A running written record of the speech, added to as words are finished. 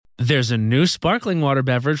There's a new sparkling water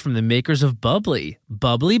beverage from the makers of Bubbly,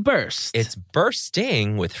 Bubbly Burst. It's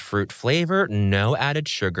bursting with fruit flavor, no added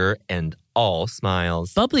sugar, and all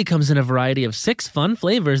smiles. Bubbly comes in a variety of 6 fun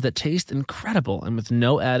flavors that taste incredible. And with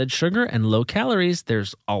no added sugar and low calories,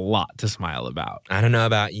 there's a lot to smile about. I don't know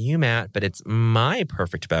about you, Matt, but it's my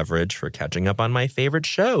perfect beverage for catching up on my favorite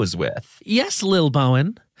shows with. Yes, Lil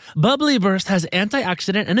Bowen. Bubbly Burst has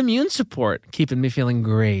antioxidant and immune support, keeping me feeling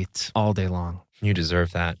great all day long. You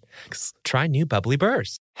deserve that. Try new Bubbly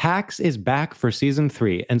Burst. Hacks is back for season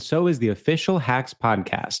 3, and so is the official Hacks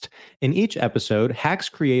podcast. In each episode, Hacks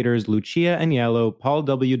creators Lucia Aniello, Paul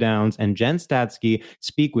W. Downs, and Jen Statsky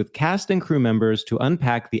speak with cast and crew members to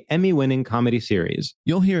unpack the Emmy-winning comedy series.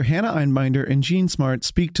 You'll hear Hannah Einbinder and Jean Smart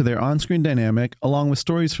speak to their on-screen dynamic, along with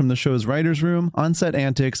stories from the show's writer's room, on-set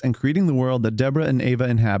antics, and creating the world that Deborah and Ava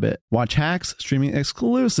inhabit. Watch Hacks, streaming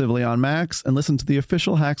exclusively on Max, and listen to the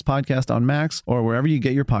official Hacks podcast on Max or wherever you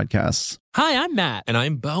get your podcasts. Hi, I'm Matt. And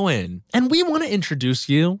I'm Bowen. And we want to introduce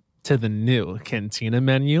you to the new Cantina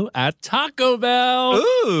menu at Taco Bell.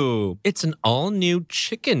 Ooh, it's an all-new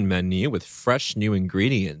chicken menu with fresh new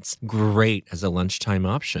ingredients. Great as a lunchtime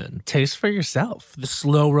option. Taste for yourself. The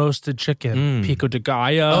slow-roasted chicken, pico de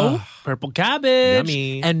gallo, purple cabbage,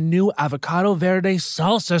 yummy, and new avocado verde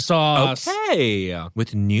salsa sauce. Okay.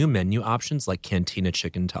 With new menu options like Cantina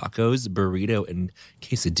chicken tacos, burrito, and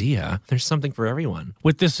quesadilla, there's something for everyone.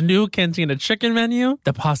 With this new Cantina chicken menu,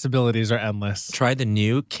 the possibilities are endless. Try the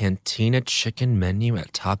new Cantina chicken menu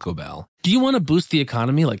at Taco Bell. Do you want to boost the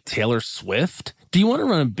economy like Taylor Swift? Do you want to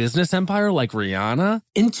run a business empire like Rihanna?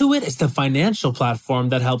 Intuit is the financial platform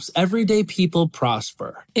that helps everyday people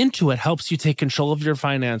prosper. Intuit helps you take control of your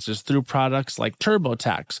finances through products like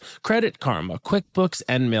TurboTax, Credit Karma, QuickBooks,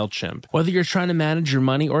 and MailChimp. Whether you're trying to manage your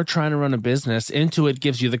money or trying to run a business, Intuit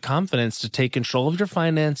gives you the confidence to take control of your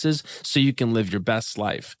finances so you can live your best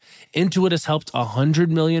life. Intuit has helped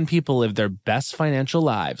 100 million people live their best financial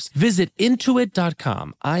lives. Visit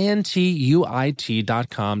Intuit.com, INTUIT.com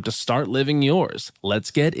to start living yours. Let's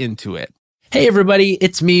get into it. Hey everybody,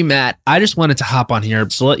 it's me, Matt. I just wanted to hop on here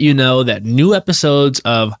to let you know that new episodes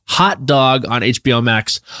of Hot Dog on HBO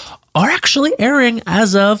Max are actually airing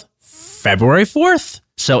as of February 4th.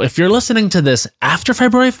 So if you're listening to this after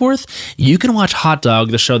February 4th, you can watch Hot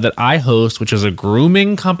Dog, the show that I host, which is a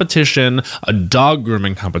grooming competition, a dog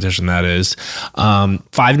grooming competition, that is. 5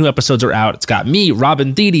 new episodes are out. It's got me,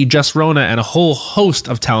 Robin Thede, Jess Rona, and a whole host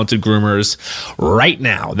of talented groomers right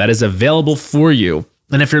now that is available for you.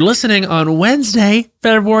 And if you're listening on Wednesday,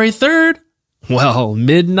 February 3rd, well,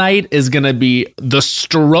 midnight is going to be the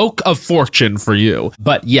stroke of fortune for you.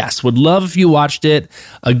 But yes, would love if you watched it.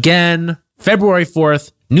 Again, February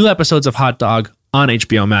 4th, new episodes of Hot Dog on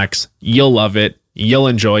HBO Max. You'll love it. You'll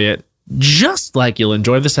enjoy it. Just like you'll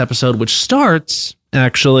enjoy this episode, which starts,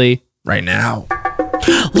 actually, right now.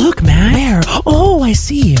 Look, man. Where? Oh, I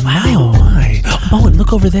see. Wow. Oh, my. Oh, and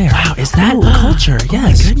look over there. Wow, is that culture?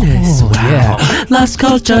 Yes. Oh, my goodness. Wow. Yeah. Las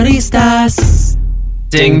Culturistas.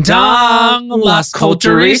 Ding dong. Las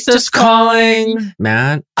Culturistas calling.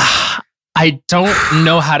 Matt? I don't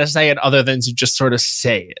know how to say it other than to just sort of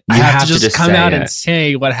say it. I have to just come out and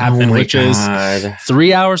say what happened, which is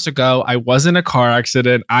 3 hours ago, I was in a car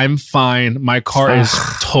accident. I'm fine. My car is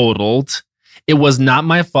totaled. It was not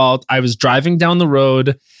my fault. I was driving down the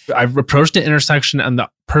road. I approached the intersection and the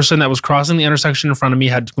person that was crossing the intersection in front of me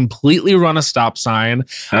had completely run a stop sign.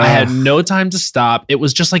 I had no time to stop. It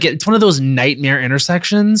was just like, it's one of those nightmare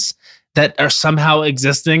intersections that are somehow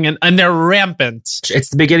existing and they're rampant. It's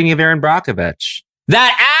the beginning of Aaron Brockovich.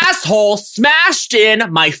 That asshole smashed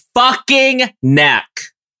in my fucking neck.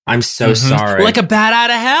 I'm so sorry. Like a bat out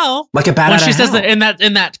of hell. Like a bat out of hell. When she says that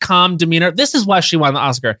in that calm demeanor, this is why she won the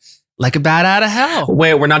Oscar. Like a bat out of hell.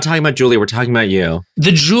 Wait, we're not talking about Julia. We're talking about you.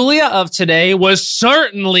 The Julia of today was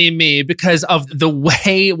certainly me because of the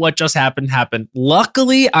way what just happened.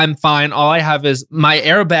 Luckily, I'm fine. All I have is my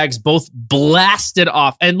airbags both blasted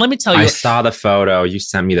off. And let me tell you. I saw the photo. You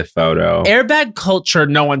sent me the photo. Airbag culture,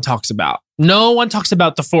 no one talks about. No one talks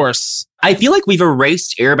about the force. I feel like we've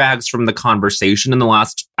erased airbags from the conversation in the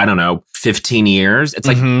last, 15 years. It's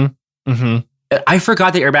like... I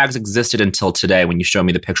forgot that airbags existed until today when you showed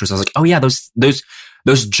me the pictures. I was like, oh yeah,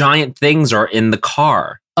 those giant things are in the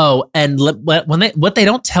car. Oh, and what they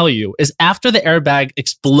don't tell you is after the airbag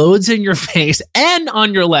explodes in your face and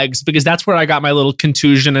on your legs, because that's where I got my little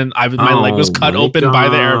contusion and my leg was cut open by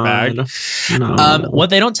the airbag. No. What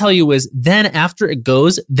they don't tell you is then after it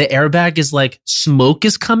goes, the airbag is like smoke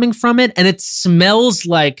is coming from it and it smells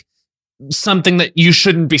like something that you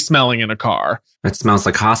shouldn't be smelling in a car. It smells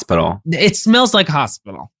like hospital. It smells like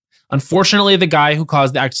hospital. Unfortunately, the guy who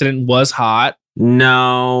caused the accident was hot.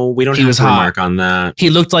 No, we don't He have was to hot. remark on that. He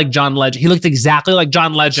looked like John Legend. He looked exactly like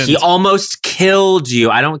John Legend. He almost killed you.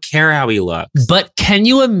 I don't care how he looks. But can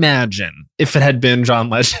you imagine if it had been John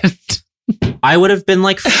Legend? I would have been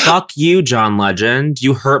like, fuck you, John Legend.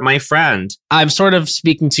 You hurt my friend. I'm sort of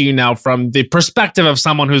speaking to you now from the perspective of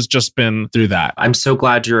someone who's just been through that. I'm so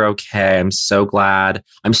glad you're okay. I'm so glad.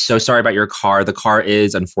 I'm so sorry about your car. The car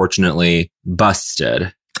is unfortunately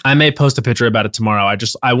busted. I may post a picture about it tomorrow. I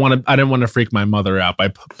didn't want to freak my mother out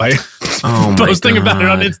by Oh posting about it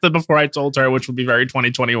on God. Insta before I told her, which would be very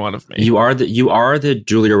 2021 of me. You are the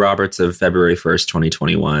Julia Roberts of February 1st,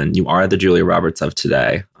 2021. You are the Julia Roberts of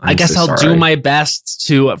today. I guess so I'll sorry. do my best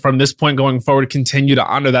to, from this point going forward, continue to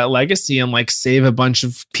honor that legacy and like save a bunch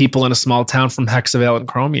of people in a small town from hexavalent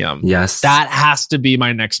chromium. Yes. That has to be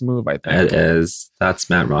my next move, I think. It is. That's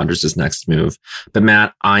Matt Rogers' next move. But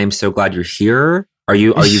Matt, I am so glad you're here. Are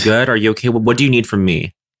you good? Are you okay? What do you need from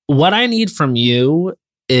me? What I need from you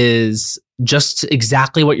is just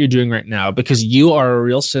exactly what you're doing right now, because you are a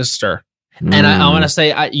real sister. And I want to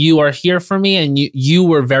say you are here for me, and you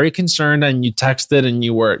were very concerned, and you texted, and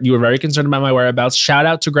you were very concerned about my whereabouts. Shout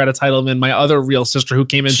out to Greta Titelman, my other real sister who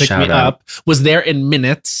came and picked me up, was there in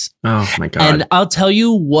minutes. Oh my God. And I'll tell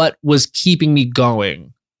you what was keeping me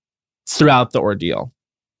going throughout the ordeal.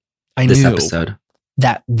 I this knew episode.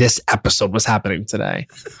 that this episode was happening today.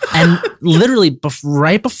 And literally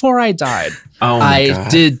right before I died, Oh my God.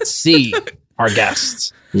 did see our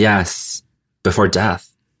guest. Yes. Before death.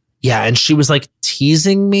 Yeah, and she was like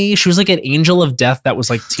teasing me. She was like an angel of death that was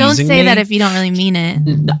like teasing me. Don't say that if you don't really mean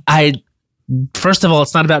it. First of all,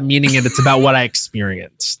 it's not about meaning it. It's about what I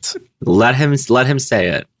experienced. Let him say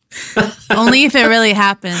it. Only if it really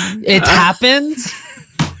happened. It happened,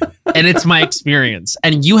 and it's my experience.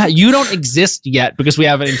 And you don't exist yet because we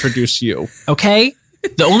haven't introduced you. Okay,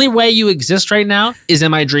 the only way you exist right now is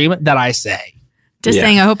in my dream that I say. Just Yeah.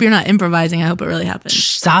 saying, I hope you're not improvising. I hope it really happened.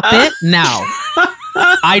 Stop it now.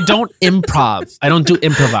 I don't improv. I don't do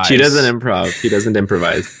improvise. She doesn't improv. He doesn't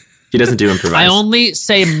improvise. He doesn't do improvise. I only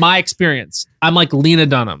say my experience. I'm like Lena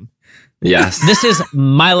Dunham. Yes. This is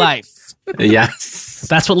my life. Yes.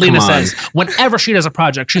 That's what Lena Come on. says. Whenever she does a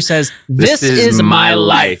project, she says, this is my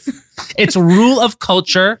life. It's rule of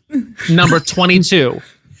culture number 22.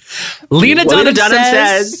 Lena Dunham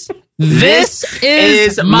says, this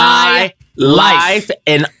is my life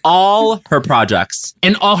in all her projects.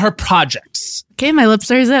 in all her projects. Okay, my lips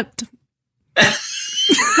are zipped.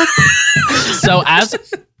 So as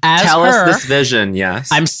Tell her, us this vision. Yes.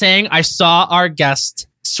 I'm saying I saw our guest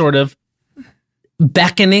sort of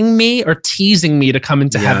beckoning me or teasing me to come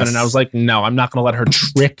into heaven. And I was like, no, I'm not going to let her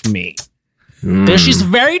trick me. She's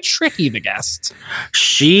very tricky, the guest.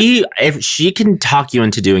 If she can talk you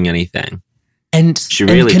into doing anything. And She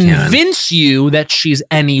really and can. convince you that she's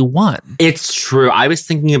anyone. It's true. I was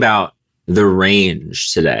thinking about the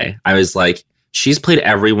range today. I was like, she's played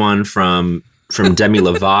everyone from Demi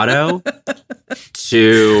Lovato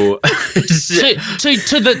to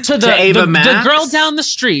to Ava the Max? girl down the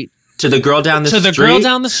street. to the girl down the To street. the girl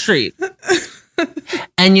down the street.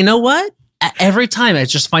 And you know what? Every time I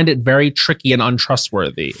just find it very tricky and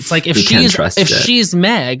untrustworthy. It's like if We can't trust it. she's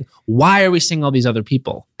Meg, why are we seeing all these other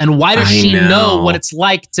people? And why does I she know know. what it's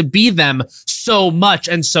like to be them so much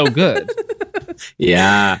and so good?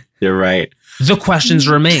 Yeah, you're right. The questions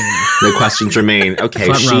remain. The questions remain. Okay,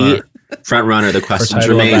 front runner. The questions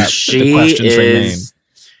title of remain. that, the She questions remain.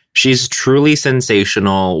 She's truly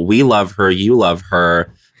sensational. We love her. You love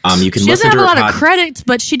her. You can She doesn't listen have to a her lot of credits,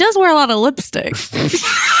 but she does wear a lot of lipstick.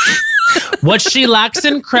 What she lacks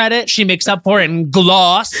in credit, she makes up for it in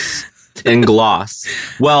gloss. in gloss.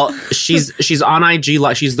 Well, she's on IG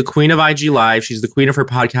Live. She's the queen of IG Live. She's the queen of her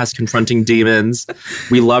podcast, Confronting Demons.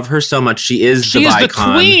 We love her so much. She is She the is the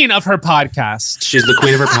icon. queen of her podcast. She's the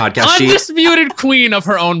queen of her podcast. Undisputed queen of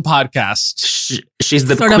her own podcast. She's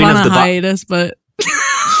the Sort queen of on of a the hiatus, but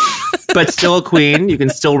but still a queen. You can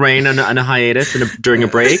still reign on a hiatus during a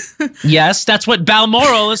break. Yes, that's what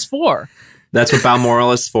Balmoral is for. That's what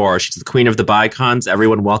Balmoral is for. She's the queen of the Bicons.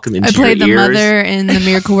 Everyone, welcome into I played the your ears. mother in The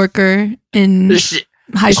Miracle Worker in She,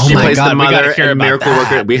 high Oh she school my plays God, the we gotta mother hear in about Miracle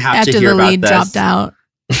that. Worker. We have after to hear the about lead this. dropped out.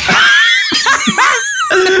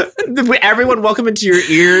 Everyone, welcome into your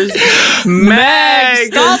ears,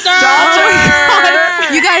 Meg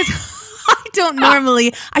Stalter! You guys,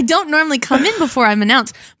 I don't normally come in before I'm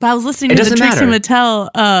announced, but I was listening It to the doesn't Trixie matter. Mattel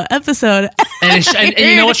episode, And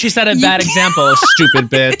you know what she said? A bad example, stupid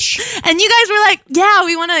bitch. and you guys were like, "Yeah,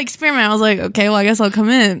 we want to experiment." I was like, "Okay, well, I guess I'll come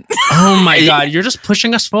in." Oh my God, you're just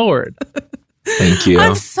pushing us forward. Thank you.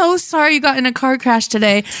 I'm so sorry you got in a car crash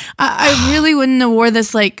today. I really wouldn't have wore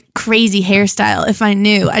this like crazy hairstyle if I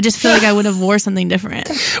knew. I just feel like I would have wore something different.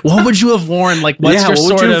 What would you have worn? Like, what's your what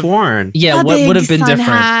sort would you of have worn? Yeah, A what would big have been sun different?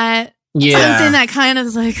 Hat, Yeah, something that kind of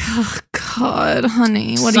is like, oh God,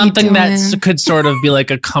 honey, what something are you doing? that could sort of be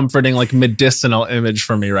like a comforting, like medicinal image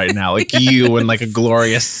for me right now, like you in like a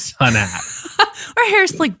glorious sun hat. Or hair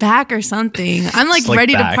slicked back or something. I'm like Slick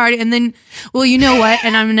ready back. to party. And then, well, you know what?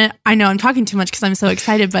 And I know I'm talking too much because I'm so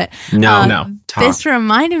excited, but No. Talk. this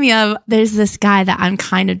reminded me of, there's this guy that I'm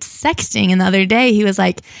kind of sexting. And the other day he was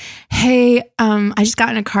like, hey, I just got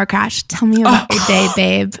in a car crash. Tell me about your day,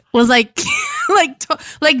 babe. Was like,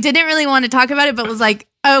 like didn't really want to talk about it, but was like,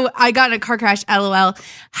 oh, I got in a car crash. LOL.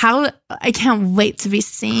 I can't wait to be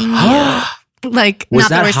seeing you. Like, Was not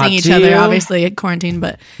that that we're hot seeing each to other, you? obviously, at quarantine,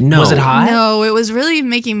 but No. Was it hot? no, it was really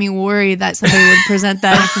making me worry that somebody would present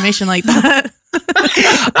that information like that.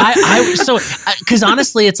 Because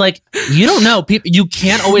honestly, it's like you don't know. You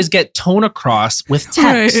can't always get tone across with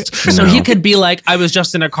text. Right. So No. he could be like, "I was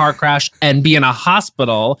just in a car crash" and be in a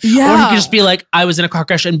hospital, or he Yeah. could just be like, "I was in a car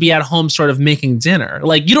crash" and be at home, sort of making dinner.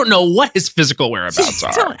 Like you don't know what his physical whereabouts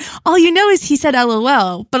are. All you know is he said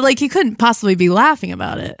LOL, but like he couldn't possibly be laughing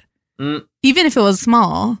about it, even if it was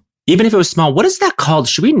small. Even if it was small, what is that called?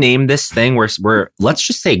 Should we name this thing where let's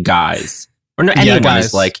just say guys, or no, Yeah, anyone guys.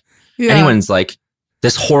 is like, Yeah. anyone's like,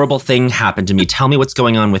 this horrible thing happened to me. Tell me what's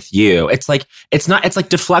going on with you. It's like, it's like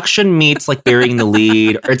deflection meets like burying the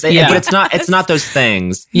lead, or Yeah. but it's not those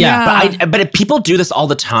things. Yeah. But people do this all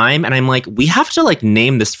the time, and I'm like, we have to like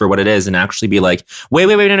name this for what it is, and actually be like, wait,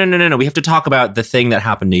 no. We have to talk about the thing that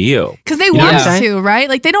happened to you. Because they know want what I'm us saying? to, right?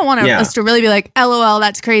 Like they don't want Yeah. us to really be like, LOL,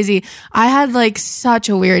 that's crazy. I had like such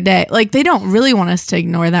a weird day. Like they don't really want us to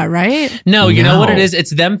ignore that, right? No, you know what it No. is? It's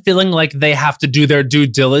them feeling like they have to do their due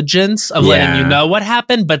diligence of letting you Yeah. know what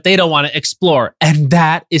happened, but they don't want to explore. And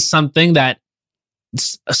that is something that,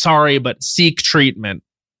 sorry, but seek treatment.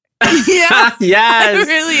 Yeah. Yes. It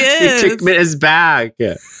really The is. treatment is back.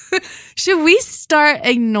 Should we start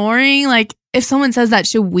ignoring, like, if someone says that,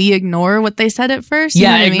 should we ignore what they said at first? You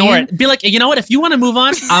Yeah, know what I ignore mean? it. Be like, you know what? If you want to move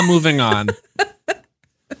on, I'm moving on.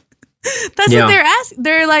 That's Yeah. what they're asking.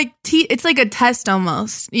 They're like, it's like a test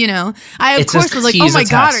almost, you know? I, of It's course, a was like, oh teaser my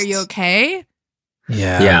God, test. are you okay?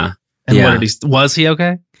 Yeah. Yeah. And what did was he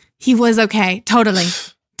okay? He was okay. Totally.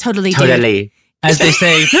 Dude. Totally. As they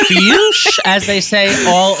say, foosh. As they say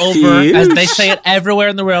all over. As they say it everywhere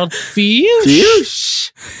in the world, foosh.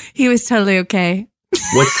 Phew. He was totally okay.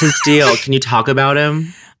 What's his deal? Can you talk about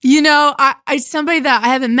him? You know, I somebody that I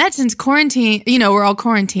haven't met since quarantine. You know, we're all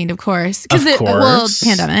quarantined, of course, Of course.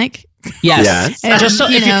 pandemic. Yes. Yes. And, Just so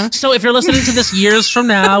you know. if you're listening to this years from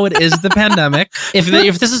now, it is the pandemic. If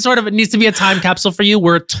this is sort of, it needs to be a time capsule for you,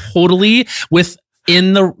 we're totally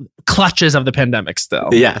in the clutches of the pandemic still.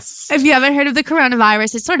 Yes. If you haven't heard of the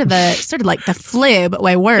coronavirus, it's sort of like the flu, but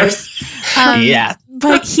way worse. Yeah.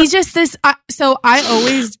 But he's just this. So I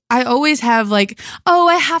always have like, oh,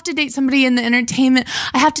 I have to date somebody in the entertainment.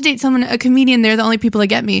 I have to date a comedian. They're the only people that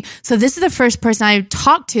get me. So this is the first person I've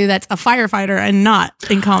talked to that's a firefighter and not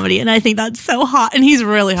in comedy. And I think that's so hot. And he's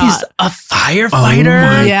really hot. He's a firefighter. Oh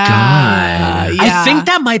my Yeah. God. Yeah. I think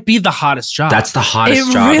that might be the hottest job. That's the hottest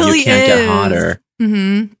It job. really You can't is. get hotter.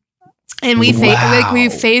 Mm-hmm. And we Wow.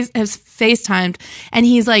 have FaceTimed, and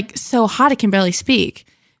he's like so hot I can barely speak.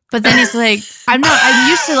 But then he's like, I'm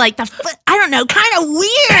used to like I don't know, kind of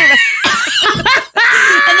weird.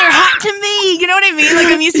 And they're hot to me. You know what I mean? Like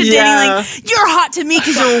I'm used to dating like, you're hot to me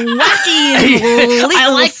because you're wacky and leave I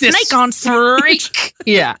a like this snake on freak.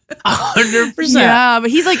 Yeah, 100%. Yeah, but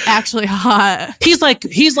he's like actually hot. He's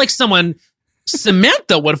like someone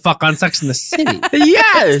Samantha would fuck on Sex in the City.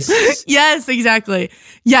 Yes. Yes, exactly.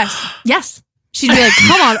 Yes. She'd be like,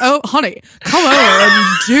 come on, oh, honey, come over and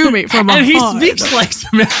do me from And he behind. speaks like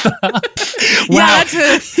Samantha. Yeah, Wow.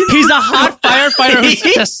 He's a hot firefighter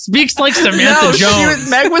who just speaks like Samantha Jones.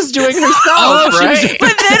 Meg was doing herself, Oh, she was- right?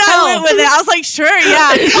 But then I went with it. I was like, sure,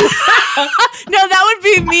 yeah. No, that would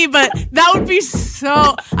be me, but that would be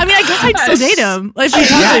so. I mean, I guess I'd still date him if he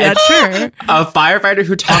told me that, sure. A firefighter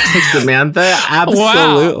who talks like Samantha?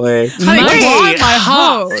 Absolutely. Honey, Wait, come on, my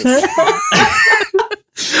hot. hose.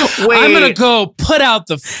 Wait. I'm going to go put out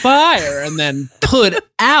the fire and then put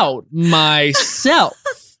out myself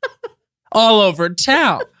all over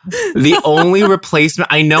town. The only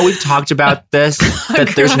replacement, I know we've talked about this,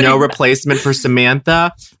 that there's no replacement for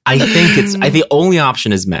Samantha. I think the only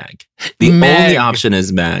option is Meg. The Meg. only option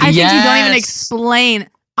is Meg. I think you don't even Yes. explain.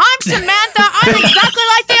 I'm Samantha. I'm exactly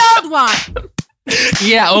like the old one.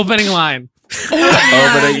 Yeah, opening line.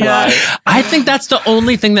 I think that's the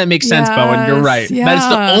only thing that makes sense, Bowen. You're right. Yeah. That's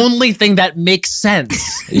the only thing that makes sense.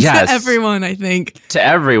 Yes. To everyone, I think. To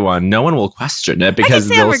everyone. No one will question it I because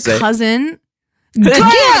can say I'm they'll her say, cousin. Good.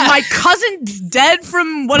 Yeah. My cousin's dead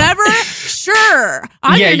from whatever. Sure,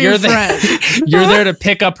 I'm your new you're friend. You're there to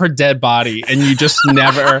pick up her dead body, and you just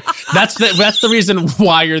never. That's the reason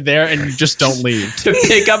why you're there, and you just don't leave. to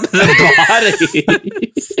pick up the body.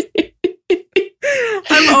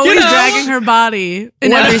 I'm always dragging her body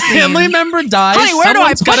in When every a scene. family member dies, Honey, where do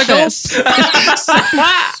I someone's put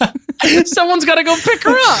gotta this? Someone's got to go pick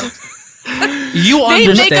her up. You They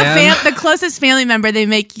make understand? the closest family member. They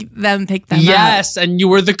make them pick them up. Yes, and you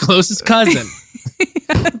were the closest cousin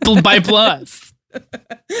by blood.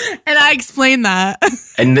 And I explained that.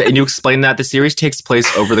 And you explain that the series takes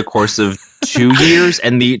place over the course of 2 years,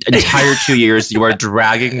 and the entire 2 years you are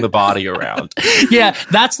dragging the body around. Yeah,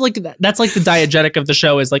 that's like the diegetic of the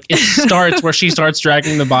show is like it starts where she starts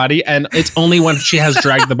dragging the body, and it's only when she has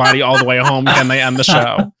dragged the body all the way home can they end the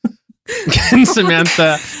show. Can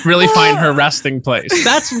Samantha really find her resting place?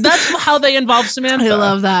 That's how they involve Samantha. I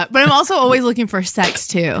love that. But I'm also always looking for sex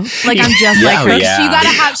too. Like I'm just like her.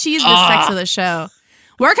 Yeah. She's the sex of the show.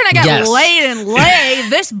 Where can I get laid and lay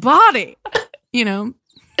this body? You know?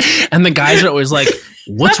 And the guys are always like,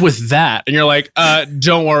 what's with that? And you're like,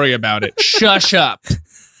 don't worry about it. Shush up.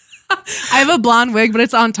 I have a blonde wig, but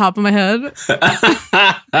it's on top of my head.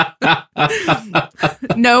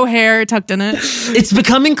 No hair tucked in it. It's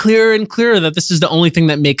becoming clearer and clearer that this is the only thing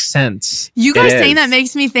that makes sense. You guys It saying is. that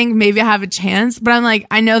makes me think maybe I have a chance, but I'm like,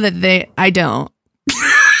 I know that I don't.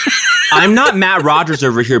 I'm not Matt Rogers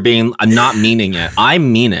over here being not meaning it. I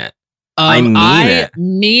mean it. I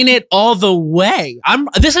mean it all the way.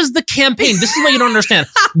 This is the campaign. This is what you don't understand.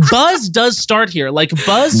 Buzz does start here. Like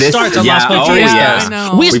Buzz starts on Las Vegas. yes. I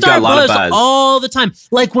know. We We've got start a lot of Buzz Buzz. all the time.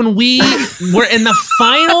 Like when we were in the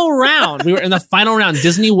final round. We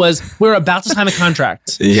were about to sign a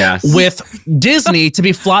contract Yes. with Disney to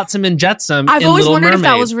be Flotsam and Jetsam I've in always Little wondered Mermaid.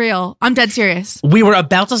 if that was real. I'm dead serious. We were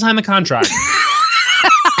about to sign the contract.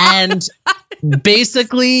 And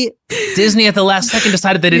basically, Disney at the last second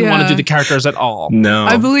decided they didn't want to do the characters at all. No.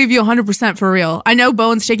 I believe you 100% for real. I know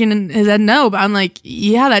Bowen's shaking his head no, but I'm like,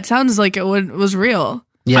 yeah, that sounds like it was real.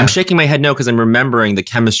 Yeah. I'm shaking my head no because I'm remembering the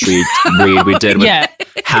chemistry read we did with Hallie.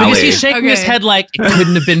 Because he's shaking his head like it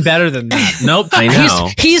couldn't have been better than that. Nope. I know.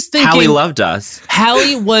 He's thinking Hallie loved us.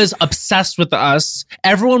 Hallie was obsessed with us.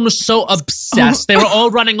 Everyone was so obsessed. They were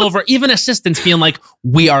all running over, even assistants being like,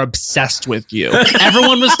 we are obsessed with you.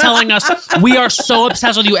 Everyone was telling us, we are so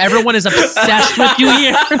obsessed with you. Everyone is obsessed with you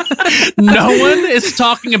here. No one is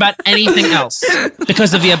talking about anything else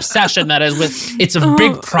because of the obsession that is with, it's a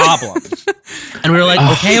big problem. And we were like,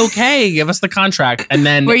 okay, give us the contract. And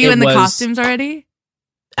then Were you in the costumes already?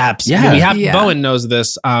 Absolutely. Yeah. Bowen knows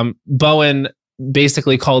this. Bowen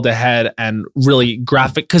basically called ahead and really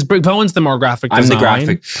graphic, because Bowen's the more graphic design. I'm the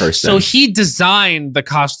graphic person. So he designed the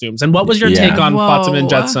costumes. And what was your Yeah. take on Whoa. Flotsam and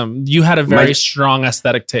Jetsam? You had a very My- strong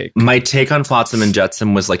aesthetic take. My take on Flotsam and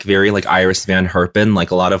Jetsam was like very like Iris Van Herpen, like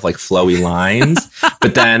a lot of like flowy lines.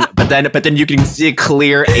 but then you can see a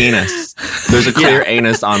clear anus. There's a clear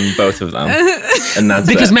anus on both of them. And that's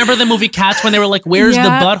Because it. remember the movie Cats when they were like, where's Yeah.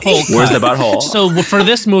 the butthole? Where's cut? the butthole? So for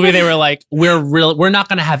this movie, they were like, we're not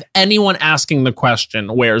going to have anyone asking the question,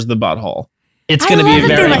 where's the butthole? It's going to be that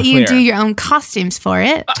very they let clear. you do your own costumes for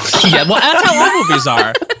it. Yeah, well, that's how all movies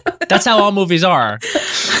are. That's how all movies are.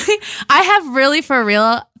 I have really, for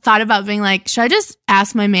real, thought about being like, should I just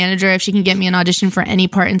ask my manager if she can get me an audition for any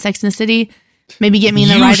part in Sex and the City? Maybe get me in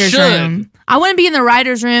the You writer's should. room. I want to be in the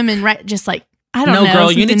writer's room and just like, I don't know. No,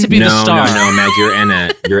 girl, you need to be the star. No, Meg, you're in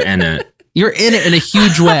it. You're in it. You're in it in a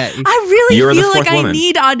huge way. I really You're the feel like fourth I woman.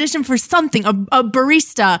 need to audition for something. A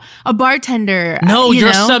barista, a bartender. No, you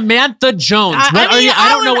you're know? Samantha Jones. What are you? I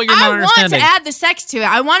don't know what you're not understanding. I want to add the sex to it.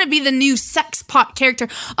 I want to be the new sex pop character.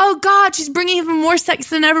 Oh God, she's bringing even more sex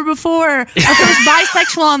than ever before. Our first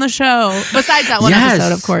bisexual on the show. Besides that one Yes.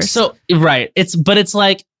 episode, of course. So right, it's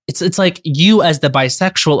like you as the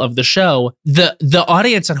bisexual of the show. The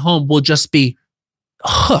audience at home will just be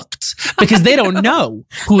hooked because they don't know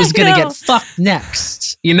who is going to know. get fucked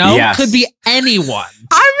next. You know, Yes. could be anyone.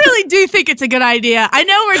 I really do think it's a good idea. I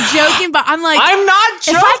know we're joking, but I'm like, I'm not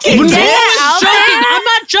if I can Who get is it out joking? there, I'm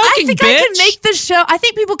not joking, I think bitch. I can make the show. I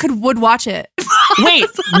think people would watch it. Wait,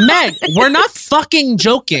 Meg, we're not fucking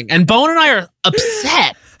joking. And Bowen and I are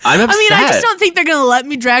upset I'm upset. I mean, I just don't think they're gonna let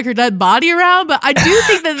me drag her dead body around, but I do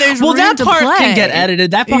think that there's Well, room that to part play. can get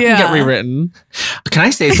edited. That part can get rewritten. Can I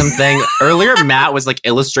say something? Earlier, Matt was like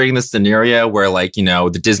illustrating the scenario where, like, you know,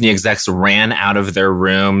 the Disney execs ran out of their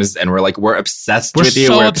rooms and were like, "We're obsessed with you.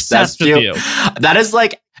 So We're obsessed with you." That is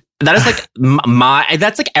like that's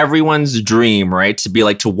like everyone's dream, right? To be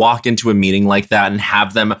like, to walk into a meeting like that and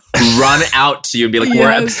have them run out to you and be like,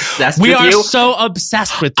 "We're obsessed with you." We are so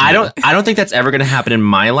obsessed with you. I don't think that's ever going to happen in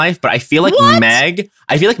my life, but I feel like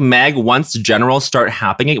Meg, once generals start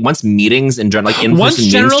happening, once meetings and like in-person once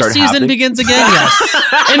meetings general start season happening, begins again, yes.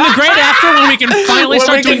 In the great after, when we can finally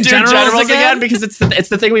start doing generals again, because it's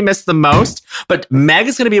the thing we miss the most. But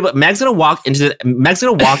Meg's gonna walk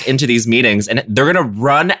into these meetings and they're gonna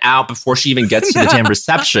run out before she even gets to the damn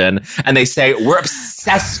reception, and they say, "We're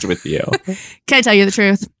obsessed with you." Can I tell you the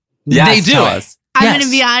truth? Yes, they do tell it. us. I'm Yes. going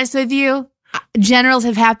to be honest with you. Generals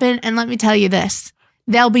have happened, and let me tell you this: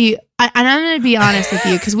 they'll be. And I'm going to be honest with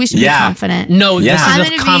you because we should be confident. No, Yeah. this I'm is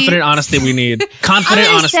the gonna confident honesty we need. Confident I'm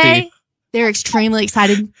gonna honesty. say they're extremely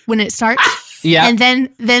excited when it starts, Yeah. and then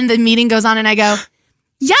the meeting goes on, and I go,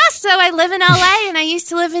 "Yeah, so I live in LA, and I used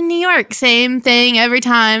to live in New York. Same thing every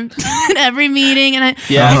time, in every meeting." And I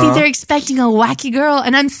think they're expecting a wacky girl,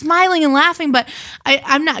 and I'm smiling and laughing, but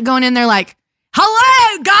I'm not going in there like,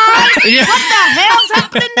 "Hello, guys, Yeah. what the hell's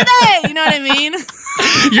happening today?" You know what I mean?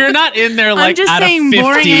 You're not in there like I'm just out saying of 50.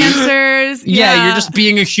 boring answers. Yeah, you're just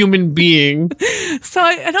being a human being. So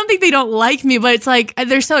I don't think they don't like me, but it's like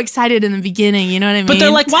they're so excited in the beginning. You know what I mean? But they're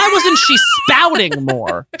like, why wasn't she spouting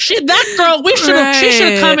more? That girl, she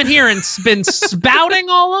should have come in here and been spouting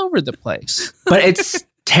all over the place. But it's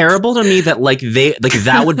terrible to me that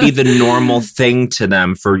that would be the normal thing to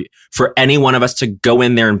them for any one of us to go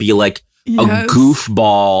in there and be like a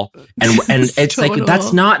goofball, and it's like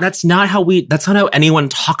that's not how anyone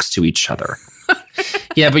talks to each other.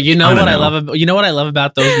 Yeah, but you know what I love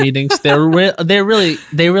about those meetings? They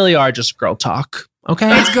really are just girl talk.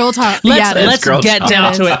 Okay, it's girl talk. Let's girl get talk.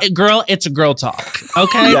 down to it. Girl, it's girl talk.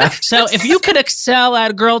 Okay, Yeah. So if you could excel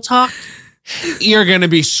at girl talk, you're gonna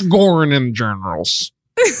be scoring in generals.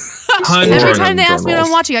 Every time they ask me what I'm journals.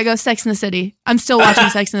 watching, I go Sex in the City. I'm still watching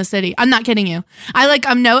Sex in the City. I'm not kidding you. I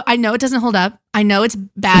know it doesn't hold up. I know it's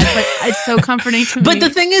bad, but it's so comforting to me. But the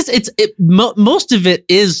thing is, most of it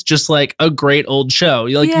is just like a great old show.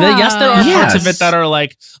 Like, yes, there are parts of it that are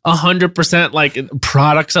like 100% like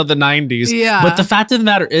products of the 90s. Yeah. But the fact of the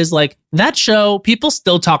matter is, like, that show, people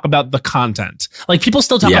still talk about the content. Like, people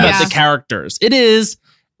still talk about the characters. It is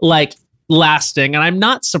like lasting, and I'm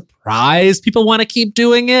not surprised people want to keep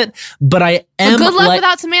doing it, but I am. But good luck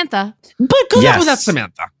without Samantha. But good luck without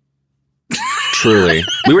Samantha. Truly.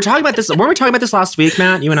 We were talking about this. Weren't we talking about this last week,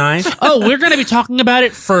 Matt? You and I? Oh, we're going to be talking about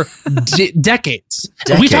it for decades.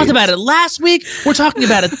 We talked about it last week. We're talking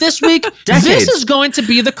about it this week. Decades. This is going to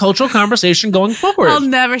be the cultural conversation going forward. I'll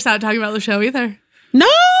never stop talking about the show either. No.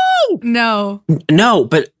 No,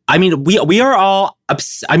 but I mean, we are all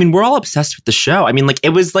we're all obsessed with the show. I mean, like, it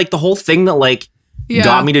was like the whole thing that like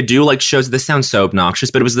got me to do like shows. This sounds so obnoxious,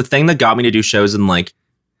 but it was the thing that got me to do shows in like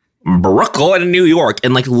Brooklyn and New York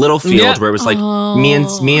and like Littlefield, where it was like me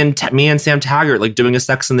and Sam Taggart like doing a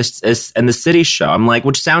Sex in the City show. I'm like,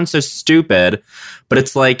 which sounds so stupid, but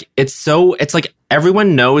it's like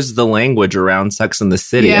everyone knows the language around Sex in the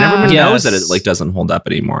City, and everyone knows that it like doesn't hold up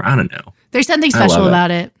anymore. I don't know. There's something special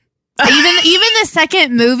about it. Even the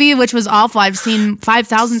second movie, which was awful, I've seen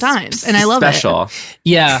 5,000 times, and I love it.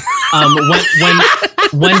 Yeah.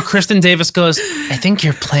 When Kristen Davis goes, I think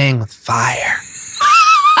you're playing with fire.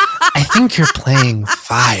 I think you're playing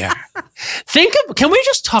fire. Can we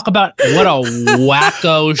just talk about what a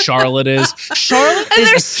wacko Charlotte is? Charlotte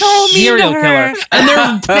is a so serial mean to killer, her.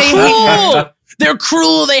 and they're cruel. They're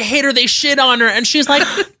cruel. They hate her. They shit on her, and she's like,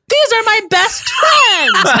 "These are my best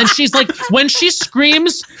friends." And she's like, when she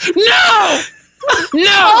screams, "No,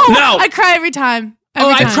 no!" I cry every time.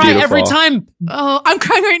 I cry every time. Oh, I'm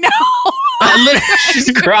crying right now. She's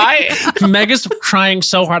crying. Meg is crying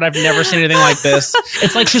so hard. I've never seen anything like this.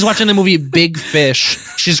 It's like she's watching the movie Big Fish.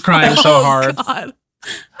 She's crying so hard. God.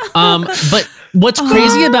 But what's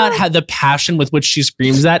crazy about how the passion with which she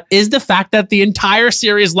screams that is the fact that the entire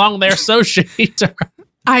series long they're so shitty to her.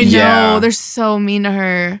 I know. Yeah. They're so mean to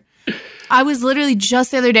her. I was literally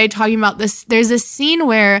just the other day talking about this. There's this scene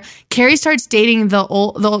where Carrie starts dating the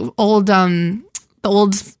old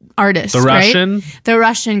old artist, The right? Russian? The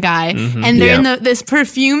Russian guy. Mhm. And they're in this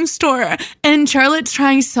perfume store. And Charlotte's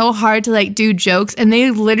trying so hard to like do jokes. And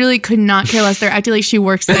they literally could not care less. They're acting like she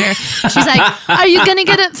works there. She's like, are you going to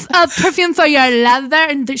get a perfume for your leather?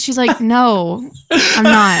 And she's like, no, I'm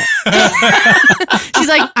not. She's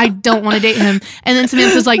like, I don't want to date him. And then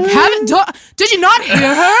Samantha's like, did you not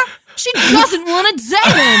hear her? She doesn't want to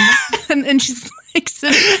date him. And she's like,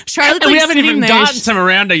 Charlotte's And we like haven't sitting even there. gotten to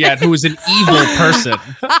Miranda yet, who is an evil person.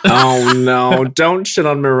 Oh no! Don't shit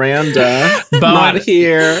on Miranda. Not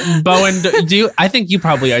here. Bowen, I think you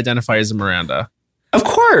probably identify as a Miranda. Of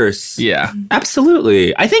course. Yeah.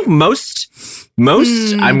 Absolutely. I think most.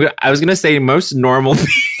 I was gonna say most normal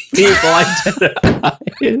people identify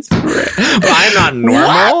as Miranda, but I'm not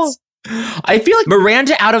normal. What? I feel like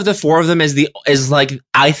Miranda, out of the four of them, is like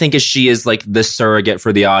I think she is like the surrogate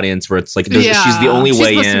for the audience, where it's like she's the only way in. She's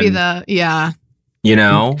supposed to be you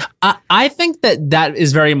know. I think that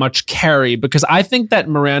is very much Carrie, because I think that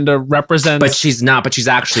Miranda represents. But she's not. But she's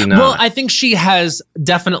actually not. Well, I think she has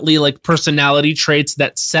definitely like personality traits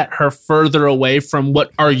that set her further away from what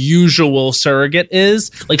our usual surrogate is.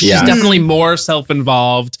 Like she's definitely more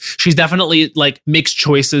self-involved. She's definitely like makes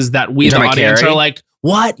choices that we, the audience, Carrie? are like,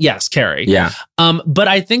 what? Yes, Carrie. Yeah. But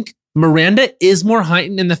I think Miranda is more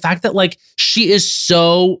heightened in the fact that like she is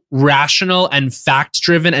so rational and fact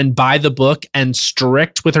driven and by the book and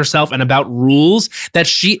strict with herself and about rules that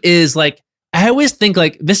she is like, I always think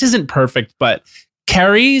like this isn't perfect, but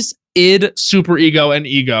Carrie's id, superego, and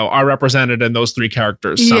ego are represented in those three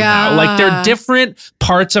characters somehow. Yeah. Like they're different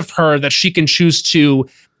parts of her that she can choose to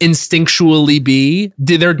instinctually be.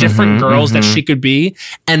 They're different girls that she could be,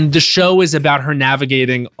 and the show is about her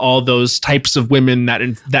navigating all those types of women that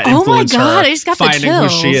influence her, I just got the finding who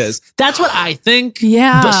she chills. is. That's what I think.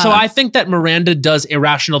 Yeah. But, so I think that Miranda does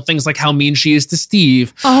irrational things, like how mean she is to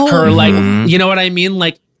Steve. Her like, you know what I mean?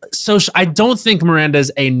 Like, so I don't think Miranda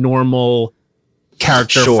is a normal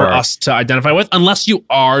character for us to identify with, unless you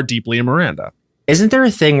are deeply a Miranda. Isn't there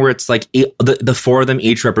a thing where it's like the four of them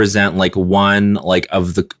each represent like one like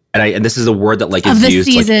of the and this is a word that like is used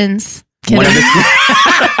the seasons. Like, one of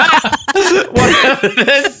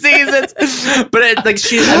the seasons, but it, like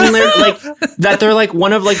she's they're like that they're like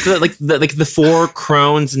one of like the four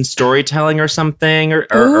crones in storytelling or something or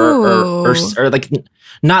like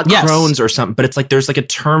not crones or something, but it's like there's like a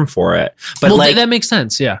term for it. But like that makes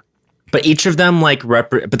sense, yeah. But each of them like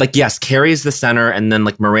but like yes, Carrie's the center, and then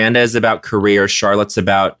like Miranda is about career, Charlotte's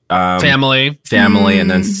about family,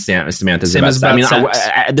 and then Samantha's about sex. I mean,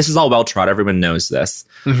 this is all well trod. Everyone knows this.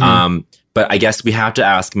 But I guess we have to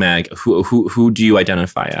ask Meg, who do you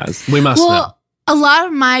identify as? We must know. A lot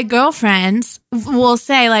of my girlfriends will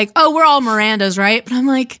say like, "Oh, we're all Mirandas, right?" But I'm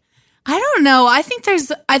like, I don't know. I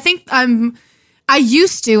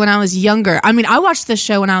used to when I was younger. I mean, I watched this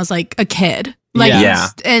show when I was like a kid. Like,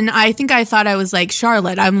 and I think I thought I was like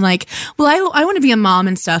Charlotte. I'm like, well, I want to be a mom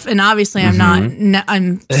and stuff. And obviously I'm not,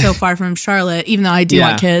 I'm so far from Charlotte, even though I do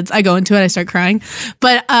want kids. I go into it, I start crying.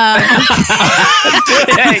 But, I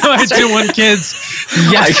do want kids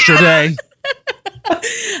yesterday.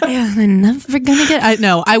 Yeah, I'm never gonna get.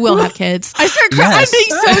 I will have kids. I start crying. I'm being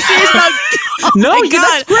so serious about.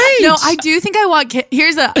 That's great. No, I do think I want kids.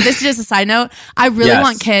 This is just a side note. I really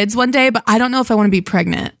want kids one day, but I don't know if I want to be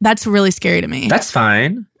pregnant. That's really scary to me. That's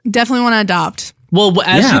fine. Definitely want to adopt. Well,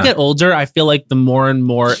 as you get older, I feel like the more and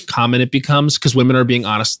more common it becomes, because women are being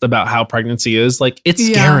honest about how pregnancy is. Like, it's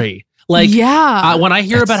scary. Like, when I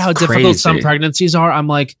hear about how difficult some pregnancies are, I'm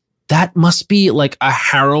like, that must be like a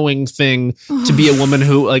harrowing thing to be a woman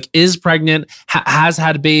who like is pregnant, has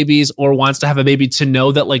had babies or wants to have a baby, to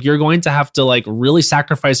know that like you're going to have to like really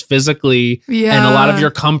sacrifice physically and a lot of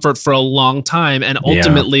your comfort for a long time. And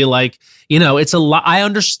ultimately like, you know, it's a lot. I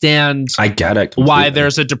understand. I get it. Completely. Why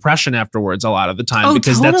there's a depression afterwards a lot of the time,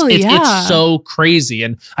 because it's so crazy.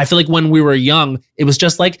 And I feel like when we were young, it was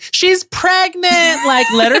just like, she's pregnant, like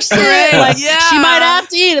let her sit, like she might have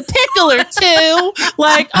to eat a pickle or two,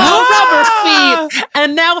 like rubber feet,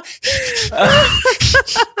 and now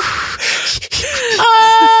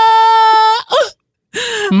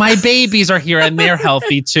my babies are here and they're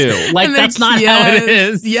healthy too. Like that's not how it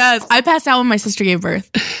is. Yes, I passed out when my sister gave birth.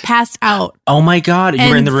 Passed out. Oh my God, you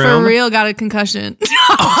were in the room? For real, got a concussion.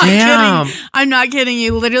 Damn. I'm not kidding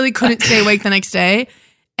you. Literally couldn't stay awake the next day.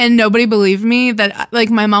 And nobody believed me that, like,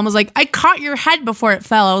 my mom was like, I caught your head before it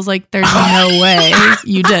fell. I was like, there's no way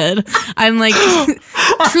you did. I'm like,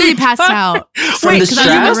 truly passed out. From the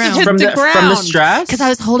stress? From the stress? Because I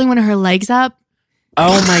was holding one of her legs up.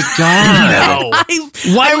 Oh my God.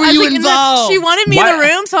 Why were you involved? She wanted me in the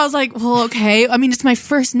room. So I was like, well, okay. I mean, it's my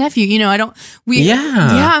first nephew. You know, I'm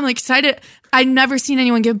like excited. I've never seen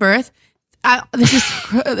anyone give birth.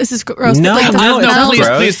 This is gross. No, but,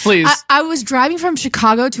 like, please. I was driving from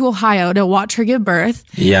Chicago to Ohio to watch her give birth.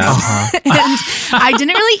 Yeah. And I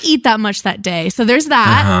didn't really eat that much that day. So there's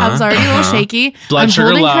that. I was already a little shaky. Blood sugar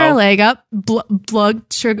holding low. her leg up. Blood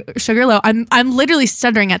sugar low. I'm literally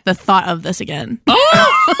stuttering at the thought of this again.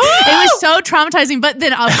 It was so traumatizing. But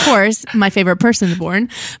then, of course, my favorite person's born.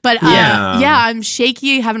 But I'm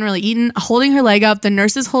shaky, haven't really eaten, holding her leg up. The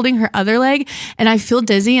nurse is holding her other leg. And I feel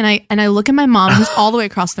dizzy. And I look at my mom, who's all the way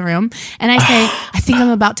across the room. And I say, I think I'm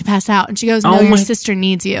about to pass out. And she goes, no, your sister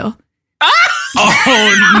needs you.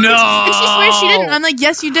 Oh, no. And she swears she didn't. I'm like,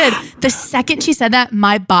 yes, you did. The second she said that,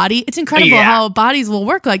 my body, it's incredible how bodies will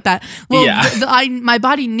work like that. Well, my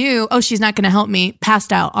body knew, she's not going to help me,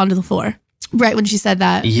 passed out onto the floor. Right when she said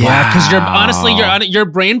that. Yeah, because your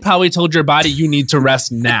brain probably told your body you need to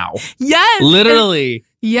rest now. Yes. Literally.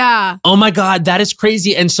 Yeah. Oh my God, that is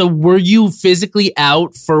crazy. And so were you physically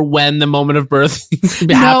out for when the moment of birth happened?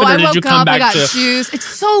 No, I or did woke you come up, back I got to shoes. It's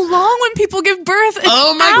so long when people give birth. It's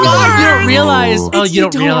Oh my hours. God, you don't realize.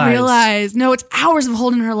 You don't realize. No, it's hours of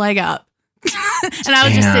holding her leg up. And I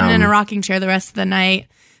was just sitting in a rocking chair the rest of the night.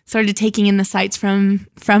 Started taking in the sights from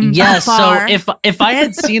afar. So if I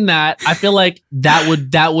had seen that, I feel like that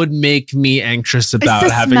would make me anxious about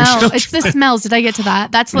having children. It's the smells. Did I get to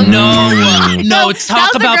that? That's what. No.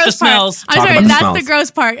 Talk about the smells. I'm sorry. That's the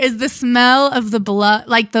gross part. Is the smell of the blood,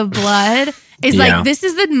 like the blood. Is like, this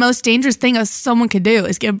is the most dangerous thing someone could do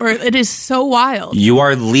is give birth. It is so wild. You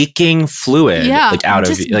are leaking fluid, like out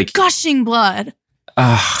of you, like gushing blood.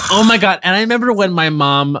 Oh my God! And I remember when my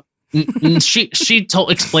mom. she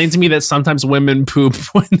explained to me that sometimes women poop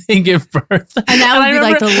when they give birth, and that would be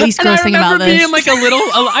like the least gross thing about this.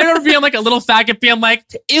 I remember being like a little faggot, being like,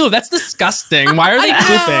 "Ew, that's disgusting. Why are they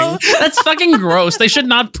pooping? That's fucking gross. They should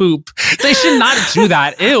not poop. They should not do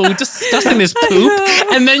that. Ew, disgusting. This poop."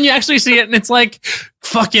 And then you actually see it, and it's like,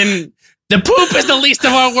 fucking. The poop is the least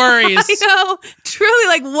of our worries. I know. Truly,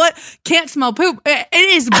 like, what? Can't smell poop. It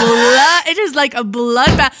is blood. It is like a blood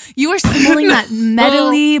bath. You are smelling that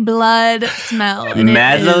medley blood smell.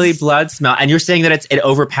 Medley blood smell. And you're saying that it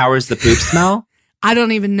overpowers the poop smell? I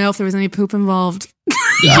don't even know if there was any poop involved.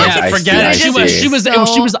 Yeah, forget it. She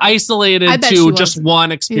was isolated to just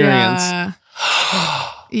one experience. Yeah.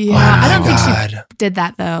 I don't think she did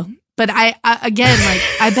that, though. But I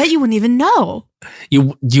bet you wouldn't even know.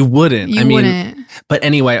 You wouldn't. You wouldn't. But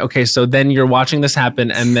anyway, okay, so then you're watching this happen,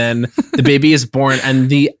 and then the baby is born, and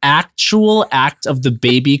the actual act of the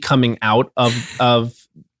baby coming out of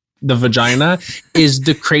the vagina is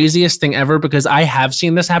the craziest thing ever, because I have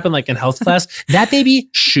seen this happen like in health class. That baby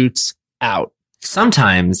shoots out.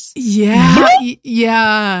 Sometimes. Yeah.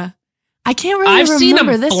 Yeah. I can't really remember seen them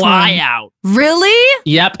this fly one. out. Really?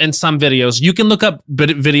 Yep, in some videos. You can look up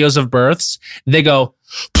videos of births. They go...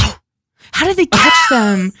 How did they catch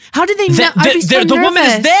them? How did they know? I'd be so the woman is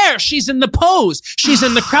nervous. there. She's in the pose. She's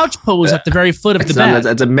in the crouch pose at the very foot of the bed.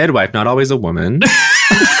 It's a midwife, not always a woman.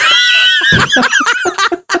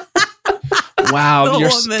 Wow.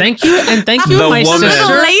 Thank you. And thank you, my woman.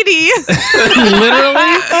 sister. Lady.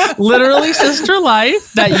 literally sister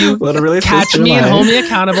life, that you Literally catch me and hold me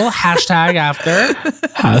accountable. #after.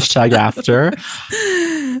 #after.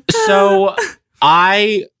 So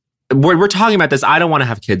we're talking about this. I don't want to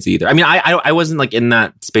have kids either. I mean, I wasn't like in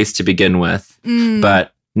that space to begin with,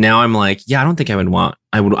 but now I'm like, I don't think I would want.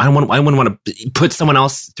 I wouldn't want to put someone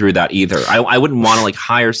else through that either. I wouldn't want to like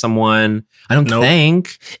hire someone. I don't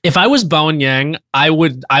think. If I was Bowen Yang, I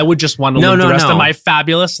would just want to live the rest of my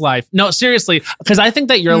fabulous life. No, seriously, because I think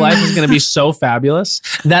that your life is going to be so fabulous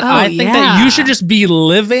that I think that you should just be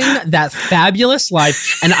living that fabulous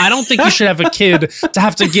life. And I don't think you should have a kid to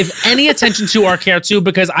have to give any attention to or care to,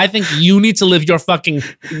 because I think you need to live your fucking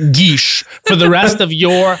geesh for the rest of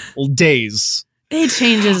your days. It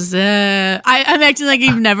changes. I'm acting like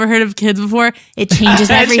you've never heard of kids before. It changes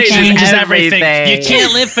everything. It changes everything. You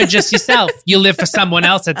can't live for just yourself. You live for someone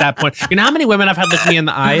else at that point. You know how many women I've had look me in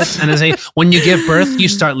the eyes and they say, when you give birth, you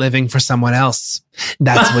start living for someone else.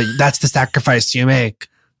 That's the sacrifice you make.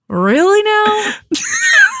 Really now?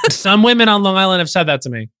 Some women on Long Island have said that to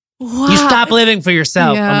me. Wow. You stop living for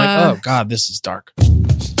yourself. Yeah. I'm like, oh God, this is dark.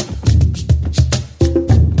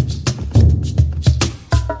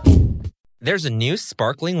 There's a new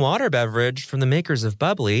sparkling water beverage from the makers of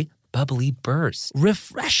Bubbly, Bubbly Burst.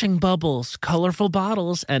 Refreshing bubbles, colorful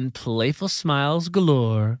bottles, and playful smiles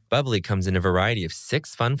galore. Bubbly comes in a variety of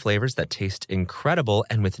 6 fun flavors that taste incredible,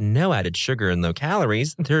 and with no added sugar and low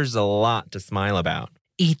calories, there's a lot to smile about.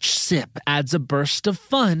 Each sip adds a burst of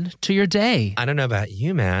fun to your day. I don't know about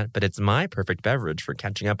you, Matt, but it's my perfect beverage for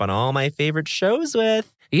catching up on all my favorite shows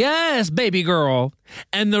with. Yes, baby girl.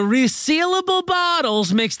 And the resealable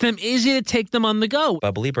bottles makes them easy to take them on the go.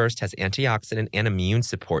 Bubbly Burst has antioxidant and immune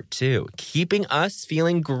support too, keeping us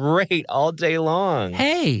feeling great all day long.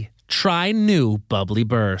 Hey, try new Bubbly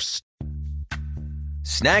Burst.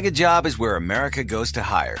 Snag a Job is where America goes to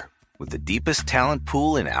hire, with the deepest talent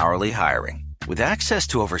pool in hourly hiring. With access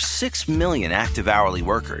to over 6 million active hourly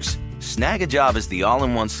workers, Snag a Job is the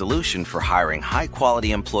all-in-one solution for hiring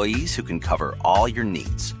high-quality employees who can cover all your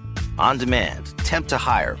needs. On demand, temp to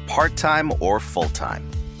hire, part-time or full-time.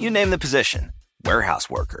 You name the position.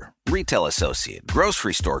 Warehouse worker, retail associate,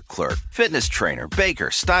 grocery store clerk, fitness trainer,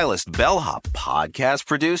 baker, stylist, bellhop, podcast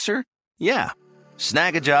producer. Yeah,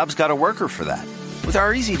 Snag a Job's got a worker for that. With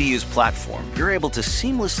our easy-to-use platform, you're able to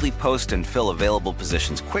seamlessly post and fill available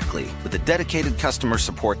positions quickly with a dedicated customer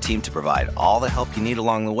support team to provide all the help you need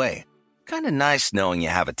along the way. Kind of nice knowing you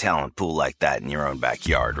have a talent pool like that in your own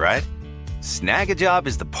backyard, right? Snag a Job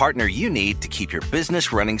is the partner you need to keep your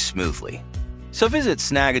business running smoothly. So visit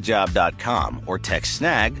snagajob.com or text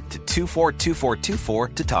snag to 242424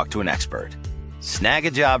 to talk to an expert.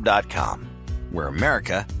 Snagajob.com, where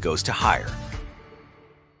America goes to hire.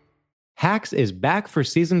 Hacks is back for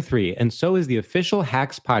season 3, and so is the official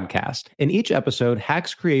Hacks podcast. In each episode,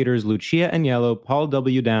 Hacks creators Lucia Aniello, Paul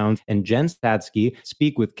W. Downs, and Jen Statsky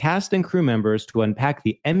speak with cast and crew members to unpack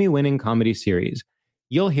the Emmy-winning comedy series.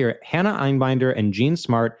 You'll hear Hannah Einbinder and Jean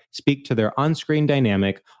Smart speak to their on-screen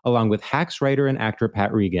dynamic, along with Hacks writer and actor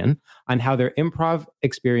Pat Regan, on how their improv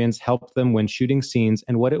experience helped them when shooting scenes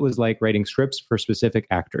and what it was like writing scripts for specific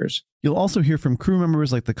actors. You'll also hear from crew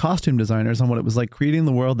members like the costume designers on what it was like creating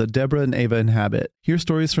the world that Deborah and Ava inhabit. Hear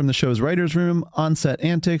stories from the show's writer's room, on-set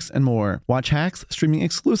antics, and more. Watch Hacks streaming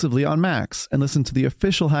exclusively on Max, and listen to the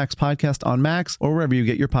official Hacks podcast on Max or wherever you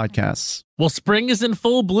get your podcasts. Well, spring is in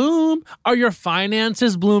full bloom. Are your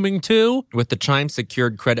finances blooming too? With the Chime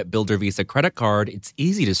Secured Credit Builder Visa credit card, it's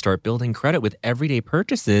easy to start building credit with everyday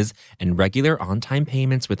purchases and regular on-time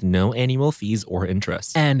payments with no annual fees or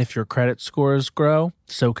interest. And if your credit scores grow,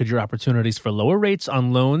 so could your opportunities for lower rates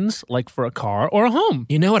on loans, like for a car or a home.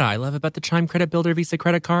 You know what I love about the Chime Credit Builder Visa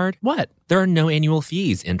credit card? What? There are no annual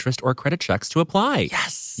fees, interest, or credit checks to apply.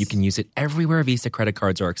 Yes! You can use it everywhere Visa credit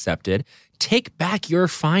cards are accepted. Take back your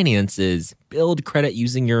finances. Build credit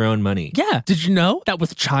using your own money. Yeah. Did you know that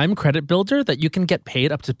with Chime Credit Builder that you can get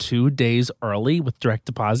paid up to 2 days early with direct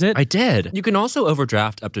deposit? I did. You can also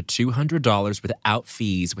overdraft up to $200 without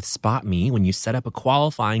fees with SpotMe when you set up a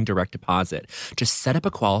qualifying direct deposit. Just set up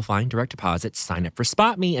a qualifying direct deposit, sign up for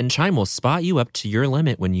SpotMe, and Chime will spot you up to your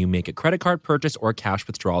limit when you make a credit card purchase or cash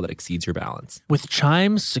withdrawal that exceeds your balance. With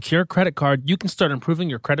Chime's secure credit card, you can start improving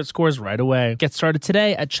your credit scores right away. Get started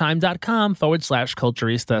today at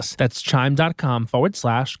chime.com/culturistas. That's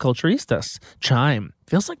chime.com/culturistas. Chime.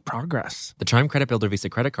 Feels like progress. The Chime Credit Builder Visa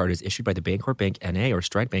credit card is issued by the Bancorp Bank N.A. or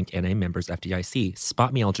Stride Bank N.A. members FDIC.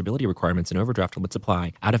 SpotMe eligibility requirements and overdraft limits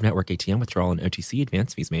apply. Out-of-network ATM withdrawal and OTC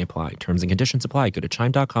advance fees may apply. Terms and conditions apply. Go to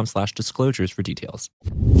chime.com/disclosures for details.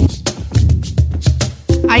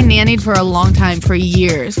 I nannied for a long time, for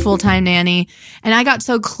years, full-time nanny. And I got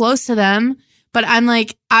so close to them. But I'm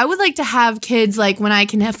like, I would like to have kids like when I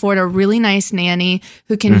can afford a really nice nanny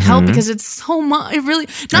who can help, because it's so much, really,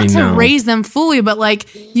 not to raise them fully, but like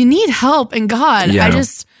you need help. And God,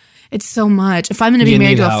 it's so much. If I'm going to be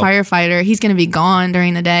married to a firefighter, he's going to be gone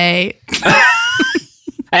during the day.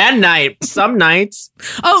 And night. Some nights.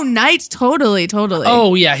 Oh, nights. Totally.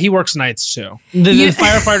 Oh, yeah. He works nights too. The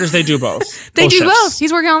firefighters, they do both. They do both.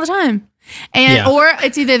 He's working all the time. And or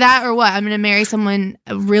it's either that or what? I'm going to marry someone,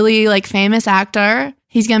 a really like famous actor.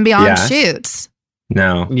 He's going to be on shoots.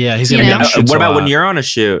 No. Yeah, he's going to be on shoots. What about when you're on a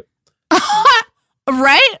shoot?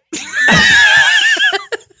 Right?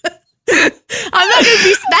 I'm not going to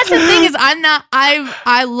be, that's the thing is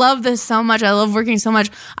I love this so much. I love working so much.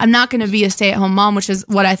 I'm not going to be a stay-at-home mom, which is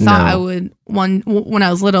what I thought I would when I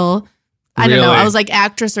was little. I don't know. I was like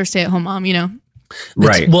actress or stay-at-home mom, you know?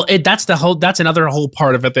 Right. That's another whole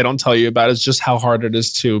part of it they don't tell you about, is just how hard it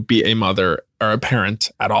is to be a mother or a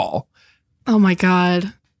parent at all. Oh my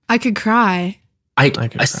God. I could cry.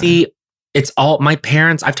 I see. It's all my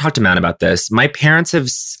parents. I've talked to Matt about this. My parents have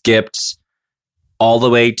skipped all the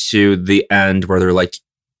way to the end where they're like,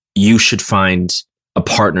 you should find a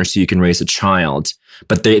partner so you can raise a child.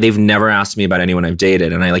 But they've never asked me about anyone I've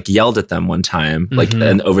dated. And I like yelled at them one time, like,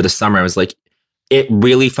 and over the summer, I was like, it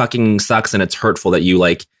really fucking sucks and it's hurtful that you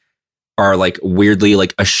like are like weirdly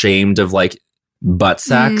like ashamed of like butt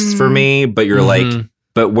sex for me, but you're like,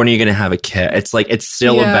 but when are you going to have a kid? It's like, it's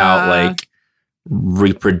still about like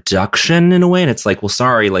reproduction in a way. And it's like, well,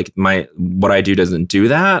 sorry, like what I do doesn't do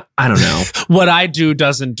that. I don't know. What I do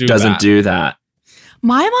doesn't do that.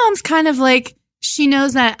 My mom's kind of like, she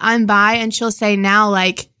knows that I'm bi, and she'll say now,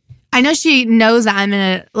 like, I know she knows that I'm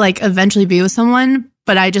going to like eventually be with someone,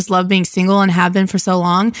 but I just love being single and have been for so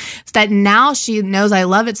long, so that now she knows I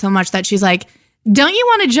love it so much that she's like, don't you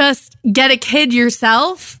want to just get a kid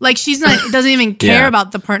yourself? Like, doesn't even care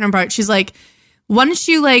about the partner part. She's like, why don't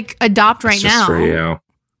you like adopt right now? For you.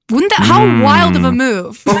 Wouldn't that, how wild of a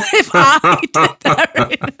move if I did that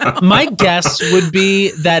right now? My guess would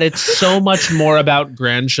be that it's so much more about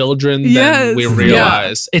grandchildren than we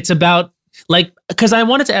realize. Yeah. It's about like, because I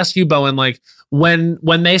wanted to ask you, Bowen, like when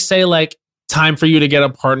they say like time for you to get a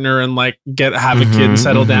partner and like have a kid and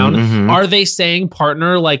settle down, are they saying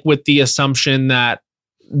partner like with the assumption that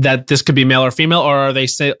this could be male or female, or are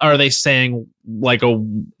they saying like a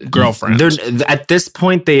girlfriend? At this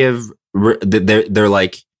point, they're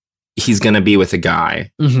like, he's going to be with a guy.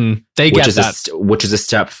 Mm-hmm. They get that. Which is a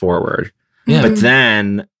step forward. Yeah. But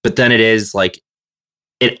then it is like,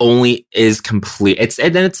 it only is complete. It's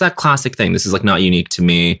that classic thing. This is like not unique to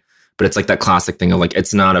me, but it's like that classic thing of like,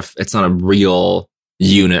 it's not a real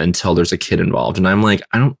unit until there's a kid involved. And I'm like,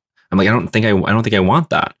 I don't think I want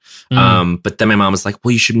that. But then my mom was like,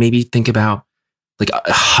 well, you should maybe think about like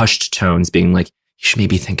hushed tones being like, you should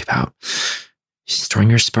maybe think about storing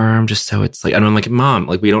your sperm just so it's like, and I'm like, Mom,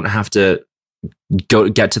 like we don't have to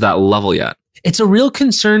get to that level yet. It's a real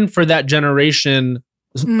concern for that generation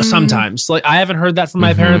sometimes. Like I haven't heard that from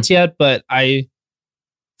my parents yet, but I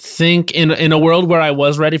think in a world where I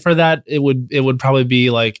was ready for that, it would probably be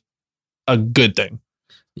like a good thing.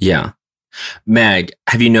 Yeah. Meg,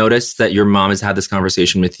 have you noticed that your mom has had this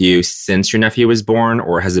conversation with you since your nephew was born,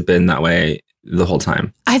 or has it been that way the whole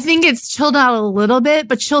time? I think it's chilled out a little bit,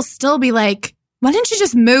 but she'll still be like, why don't you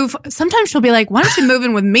just move? Sometimes she'll be like, why don't you move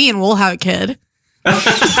in with me and we'll have a kid?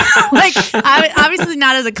 Like, obviously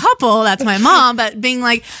not as a couple, that's my mom, but being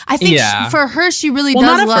like, I think for her, she really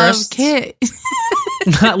does love kids.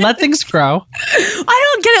 Let things grow.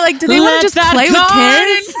 I don't get it. Like, do they want to just play with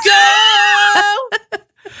kids?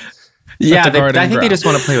 Yeah, I think they just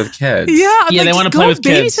want to play with kids. Yeah, like, they want to play with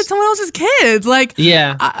kids. Babysit someone else's kids. Like,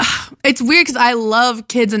 it's weird because I love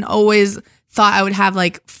kids and always thought I would have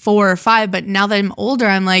like 4 or 5. But now that I'm older,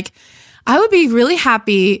 I'm like, I would be really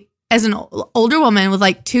happy as an older woman with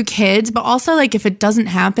like 2 kids. But also, like, if it doesn't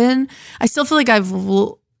happen, I still feel like I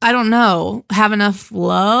don't know, have enough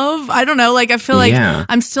love. I don't know. Like, I feel like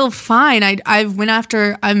I'm still fine. I'm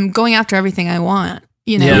going after everything I want.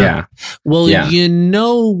 You know? Yeah. Well, you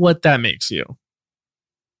know what that makes you.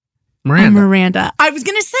 Miranda. I was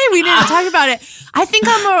gonna say we didn't talk about it. I think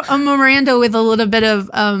I'm a Miranda with a little bit of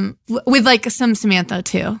with like some Samantha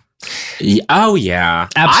too. Oh yeah,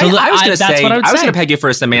 absolutely. I was gonna say what I was gonna peg you for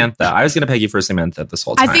a Samantha. I was gonna peg you for a Samantha this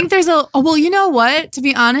whole time. I think there's well, you know what? To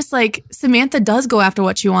be honest, like Samantha does go after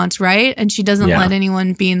what she wants, right? And she doesn't let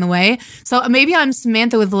anyone be in the way. So maybe I'm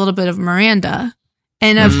Samantha with a little bit of Miranda.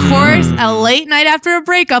 And of course, a late night after a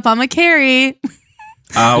breakup, I'm a Carrie.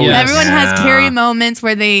 Oh, yes. Everyone has Carrie moments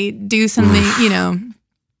where they do something, you know.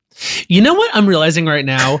 You know what I'm realizing right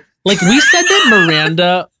now? Like, we said that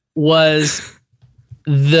Miranda was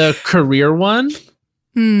the career one.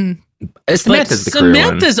 Samantha's the career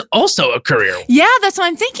one. Samantha's also a career one. Yeah, that's what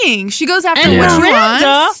I'm thinking. She goes after and what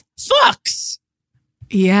Miranda she wants. fucks.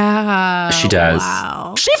 Yeah. She does.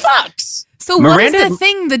 Wow. She fucks. So Miranda, what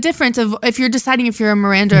is the difference of if you're deciding if you're a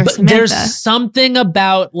Miranda or Samantha? There's something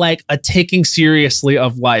about like a taking seriously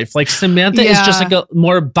of life. Like Samantha is just like a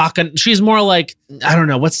more bacchanal. She's more like, I don't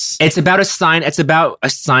know, it's about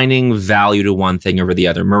assigning value to one thing over the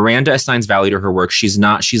other. Miranda assigns value to her work. She's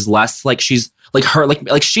less like, she's like her,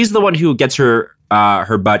 like she's the one who gets her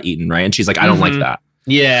butt eaten, right? And she's like, I don't like that.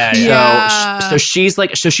 Yeah. So she's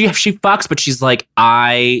like, she fucks, but she's like,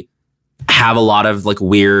 I have a lot of like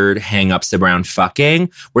weird hangups around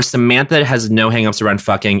fucking, where Samantha has no hangups around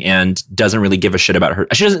fucking and doesn't really give a shit about her.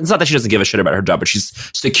 It's not that she doesn't give a shit about her job, but she's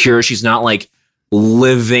secure. She's not like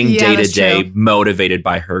living day to day motivated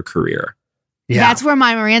by her career. Yeah. That's where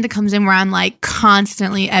my Miranda comes in, where I'm like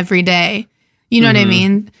constantly every day. You know what I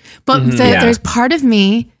mean? But there's part of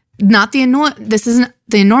me, not the annoying, this isn't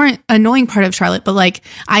the annoying part of Charlotte, but like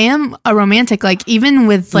I am a romantic, like even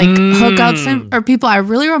with like hookouts or people, I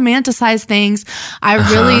really romanticize things. I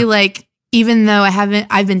really like, even though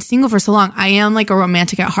I've been single for so long, I am like a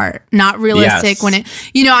romantic at heart, not realistic when it,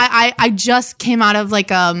 you know, I just came out of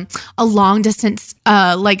like a long distance,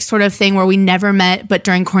 like sort of thing where we never met, but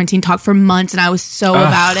during quarantine talked for months and I was so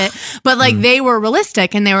about it. But like they were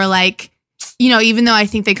realistic and they were like, even though I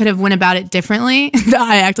think they could have went about it differently,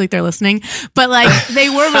 I act like they're listening, but like they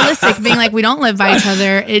were realistic, being like, we don't live by each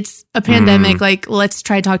other. It's a pandemic. Like, let's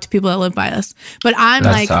try to talk to people that live by us. But I'm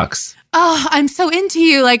that like, sucks. oh, I'm so into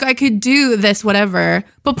you. Like, I could do this, whatever.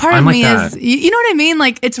 But part of me is, you know what I mean?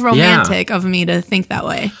 Like, it's romantic of me to think that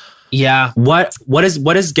way. Yeah. What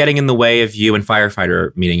is getting in the way of you and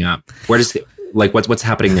Firefighter meeting up? Where does what's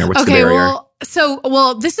happening there? What's the barrier?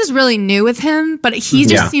 Well, this is really new with him, but he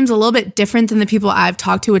just seems a little bit different than the people I've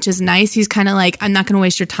talked to, which is nice. He's kind of like, I'm not going to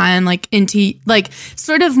waste your time, like into like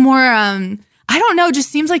sort of more, I don't know, just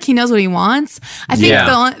seems like he knows what he wants. I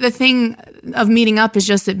think the thing of meeting up is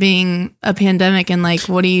just it being a pandemic and like,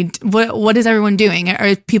 what is everyone doing?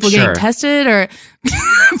 Are people getting tested or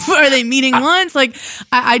are they meeting once? Like,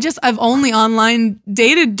 I've only online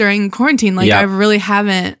dated during quarantine. Like, I really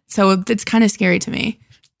haven't. So it's kind of scary to me.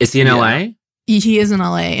 Is he in LA? He is in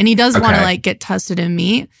LA and he does want to like get tested and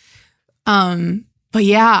meet. But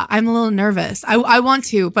yeah, I'm a little nervous. I want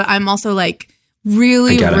to, but I'm also like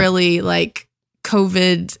really like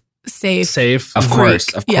COVID safe. Of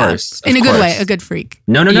course. In a good way, a good freak.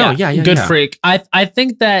 No. Yeah. Good freak. I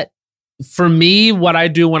think that for me, what I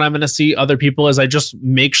do when I'm going to see other people is I just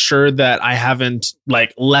make sure that I haven't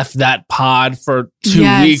like left that pod for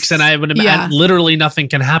 2 weeks and and literally nothing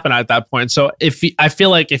can happen at that point. So I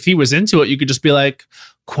feel like if he was into it, you could just be like,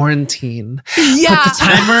 quarantine. Yeah. Put the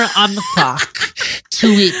timer on the clock.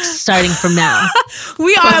 2 weeks starting from now.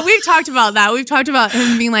 We've talked about that. We've talked about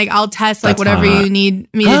him being like, I'll test like whatever you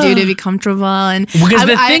need me to do to be comfortable. And because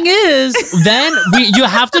the thing is, then you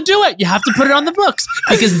have to do it. You have to put it on the books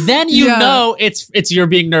because then you know it's you're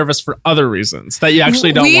being nervous for other reasons that you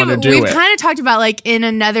actually don't want to do it. We've kind of talked about like in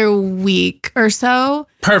another week or so.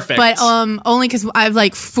 Perfect. But only because I've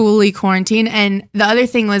like fully quarantined. And the other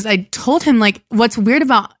thing was I told him like what's weird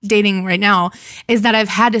about dating right now is that I've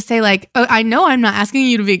had to say like, oh, I know I'm not asking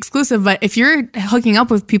you to be exclusive, but if you're hooking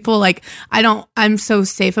up with people, like I'm so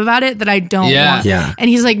safe about it that I don't want. Yeah. And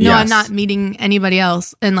he's like, no, I'm not meeting anybody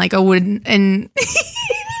else. And like I wouldn't. And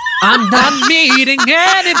I'm not meeting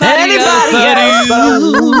anybody else but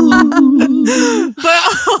you. But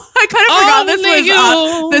I kind of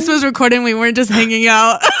forgot this was recording. We weren't just hanging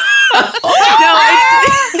out.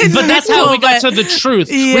 It's but that's how we got to the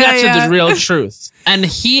truth. Yeah, we got to the real truth. And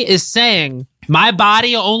he is saying, my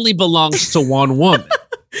body only belongs to one woman.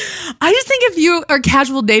 I just think if you are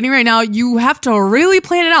casual dating right now, you have to really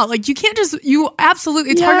plan it out. Like you can't just,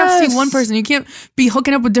 it's hard enough to see one person. You can't be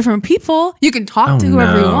hooking up with different people. You can talk to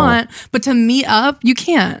whoever you want, but to meet up, you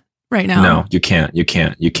can't right now. No, you can't.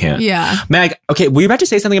 Yeah. Meg, okay, were you about to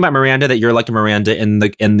say something about Miranda, that you're like a Miranda in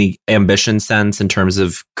the ambition sense in terms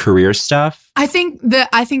of career stuff? I think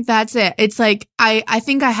that's it. It's like I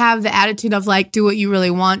think I have the attitude of like do what you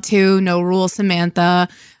really want to, no rules, Samantha,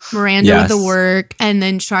 Miranda with the work, and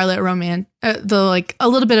then Charlotte the like a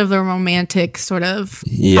little bit of the romantic sort of.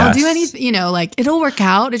 Yes. I'll do anything, like it'll work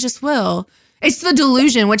out. It just will. It's the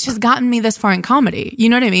delusion which has gotten me this far in comedy. You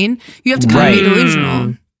know what I mean? You have to kind of be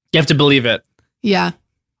delusional. You have to believe it. Yeah.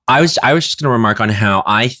 I was just going to remark on how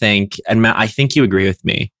I think, and Matt, I think you agree with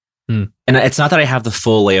me. And it's not that I have the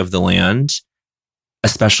full lay of the land,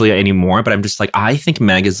 especially anymore, but I'm just like, I think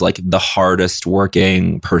Meg is like the hardest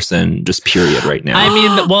working person, just period right now. I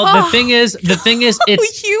mean, well, the thing is,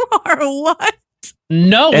 it's you are what?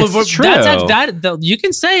 No, it's true. You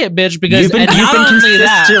can say it, bitch, because you've been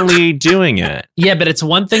consistently doing it. Yeah, but it's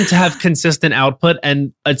one thing to have consistent output,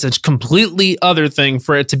 and it's a completely other thing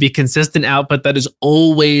for it to be consistent output that is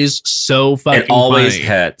always so fucking. It always funny.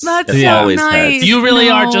 hits. That's it so always nice. hits. You really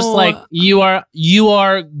are just like you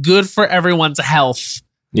are good for everyone's health.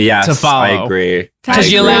 Yes, to follow. I agree. Because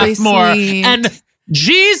you really laugh more. sweet. And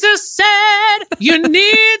Jesus said you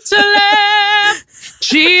need to laugh.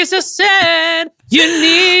 Jesus said you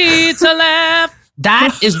need to laugh.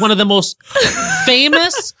 That is one of the most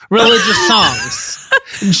famous religious songs.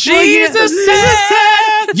 Jesus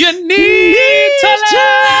said you need to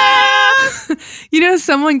laugh.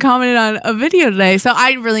 Someone commented on a video today. So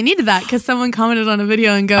I really needed that because someone commented on a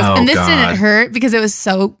video and goes, and this didn't hurt because it was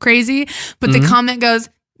so crazy. But the comment goes,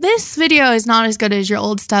 this video is not as good as your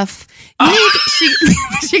old stuff.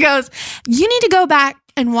 She goes, you need to go back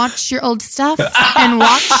and watch your old stuff and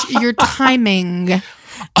watch your timing.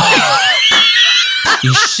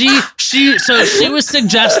 She was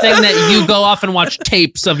suggesting that you go off and watch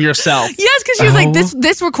tapes of yourself. Yes, because she was like,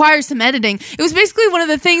 this requires some editing. It was basically one of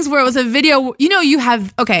the things where it was a video. You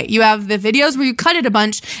have the videos where you cut it a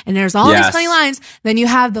bunch and there's all these funny lines. Then you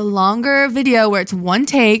have the longer video where it's one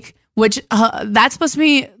take, which that's supposed to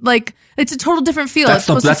be like, it's a total different feel. It's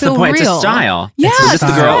supposed to feel the point. real. It's a style. Yeah,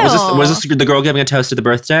 was this the girl giving a toast to the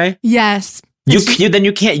birthday? Yes.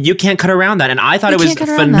 You can't cut around that. And I thought it was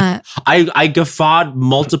I guffawed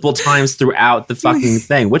multiple times throughout the fucking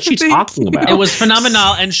thing. What's she talking about? It was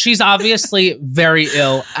phenomenal, and she's obviously very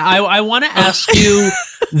ill. I want to ask you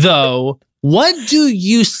though, what do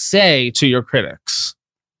you say to your critics?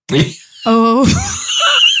 Oh,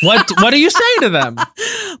 what do you say to them?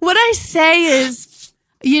 What I say is,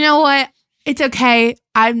 you know what? It's okay.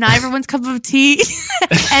 I'm not everyone's cup of tea,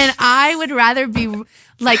 and I would rather be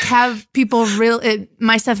like have people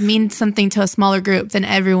my stuff mean something to a smaller group than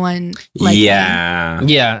everyone. Like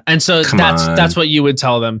yeah. And so that's what you would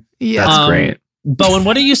tell them. Yeah, that's great. Bowen,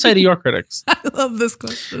 what do you say to your critics? I love this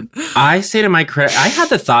question. I say to my critics, I had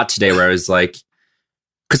the thought today where I was like,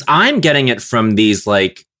 because I'm getting it from these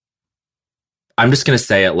like, I'm just gonna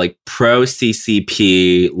say it like pro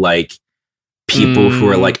CCP like people who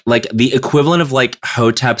are like the equivalent of like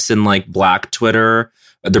hoteps in like Black Twitter,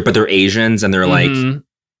 but they're Asians and they're like.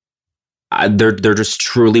 They're just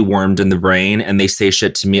truly warmed in the brain, and they say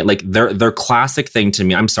shit to me like their classic thing to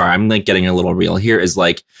me. I'm sorry, I'm like getting a little real here. Is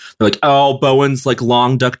like they're like, oh, Bowen's like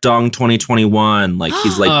Long Duck Dong 2021. Like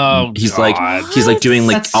he's like he's like doing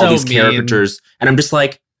like That's all so these mean. caricatures, and I'm just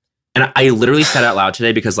like, and I literally said out loud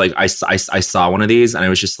today because like I saw one of these and I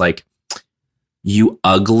was just like, you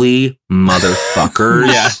ugly motherfuckers.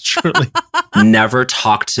 Yeah, truly. Never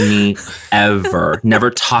talk to me ever. Never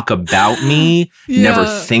talk about me. Never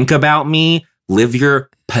think about me. Live your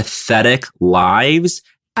pathetic lives.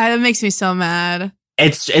 That makes me so mad.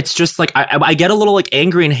 It's just like I get a little like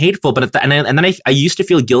angry and hateful, but and then I used to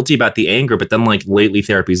feel guilty about the anger, but then like lately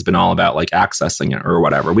therapy's been all about like accessing it or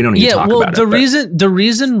whatever. We don't need to talk about it. The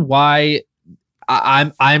reason why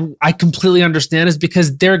I completely understand is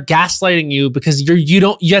because they're gaslighting you because you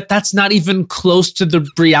don't yet that's not even close to the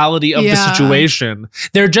reality of the situation.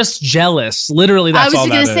 They're just jealous. Literally, that's all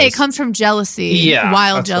that is. I was going to say it comes from jealousy.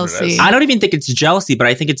 Wild jealousy. I don't even think it's jealousy, but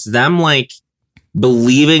I think it's them like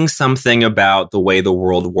believing something about the way the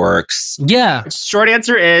world works. Yeah. Short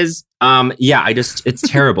answer is it's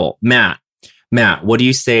terrible. Matt, what do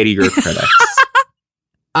you say to your critics?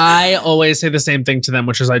 I always say the same thing to them,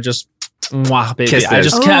 which is I just baby. Kisses. I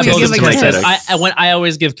just kisses to my critics. I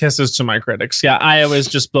always give kisses to my critics. Yeah, I always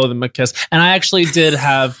just blow them a kiss. And I actually did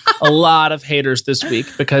have a lot of haters this week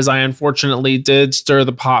because I unfortunately did stir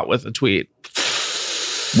the pot with a tweet.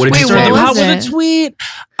 What did you stir the pot with a tweet?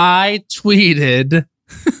 I tweeted,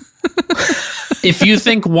 if you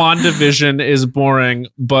think WandaVision is boring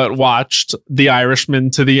but watched The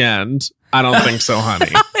Irishman to the end, I don't think so,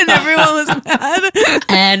 honey. And everyone was mad.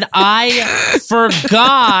 And I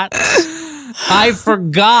forgot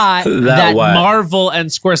that Marvel and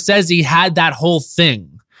Scorsese had that whole thing.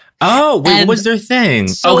 Oh, wait, what was their thing?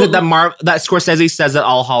 So, that Scorsese says that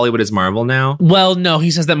all Hollywood is Marvel now? Well, no,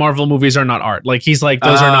 he says that Marvel movies are not art. Like he's like,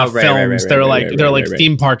 those are not films. They're like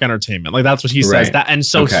theme park entertainment. Like that's what he says. That, and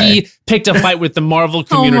so he picked a fight with the Marvel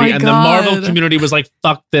community, and the Marvel community was like,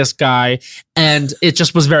 "Fuck this guy," and it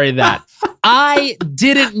just was very that. I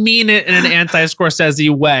didn't mean it in an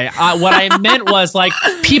anti-Scorsese way. What I meant was like,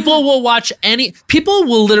 people will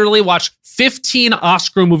literally watch 15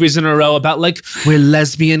 Oscar movies in a row about like, we're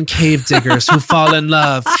lesbian cave diggers who fall in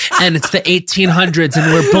love and it's the 1800s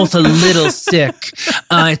and we're both a little sick.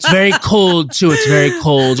 It's very cold too. It's very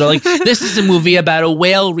cold. Or like, this is a movie about a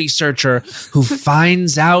whale researcher who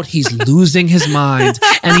finds out he's losing his mind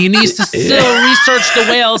and he needs to still research the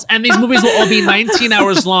whales, and these movies will all be 19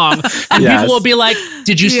 hours long, and people will be like,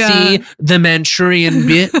 did you see The Manchurian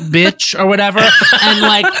Bitch or whatever? And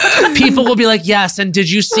like, people will be like, yes. And did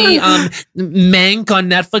you see Mank on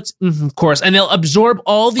Netflix? Of course. And they'll absorb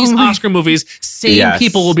all these Oscar movies. Same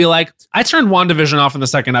people will be like, I turned WandaVision off in the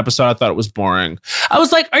second episode. I thought it was boring. I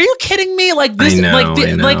was like, are you kidding me? Like this, I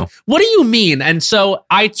know. like, what do you mean? And so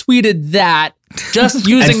I tweeted that, just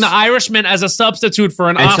using The Irishman as a substitute for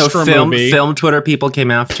an Oscar movie. Film Twitter people came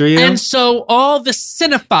after you. And so all the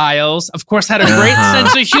cinephiles, of course, had a great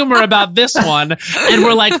sense of humor about this one. And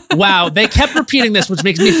were like, wow, they kept repeating this, which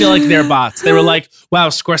makes me feel like they're bots. They were like, wow,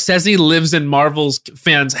 Scorsese lives in Marvel's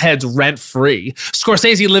fans' heads rent-free.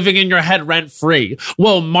 Scorsese living in your head rent-free.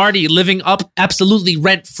 Whoa, Marty living up absolutely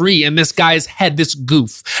rent-free in this guy's head, this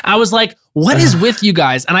goof. I was like, what is with you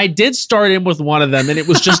guys? And I did start in with one of them, and it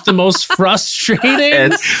was just the most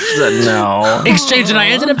frustrating exchange. And I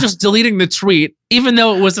ended up just deleting the tweet, even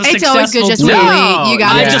though it was a successful always good just tweet. delete. You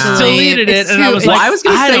gotta I just deleted it, and I was like,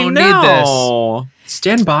 I don't need this.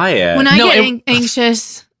 Stand by it. When I get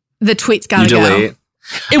anxious, the tweets gotta go.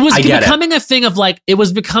 It was becoming a thing of like, it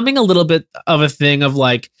was becoming a little bit of a thing of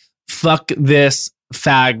like, fuck this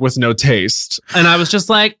fag with no taste. And I was just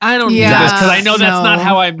like, I don't need this because I know that's not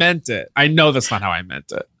how I meant it. I know that's not how I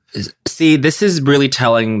meant it. See, this is really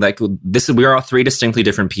telling. Like, we are all three distinctly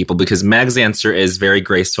different people because Meg's answer is very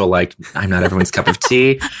graceful, like, I'm not everyone's cup of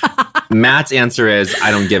tea. Matt's answer is,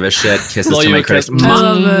 I don't give a shit. Kisses to my critics.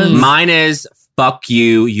 Mine is, fuck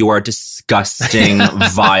you. You are disgusting,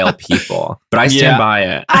 vile people. But I stand by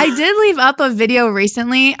it. I did leave up a video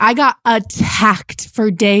recently. I got attacked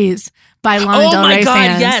for days by Lana Del Rey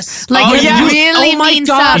fans. Yes. Like, really mean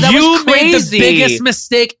stuff. That you was made the crazy. biggest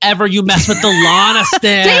mistake ever. You messed with the Lana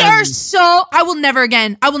stands. They are so. I will never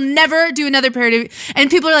again. I will never do another parody.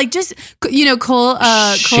 And people are like, just Cole. Cole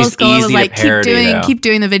Escola was like, keep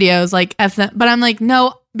doing the videos, like F them. But I'm like,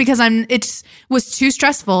 no, because it was too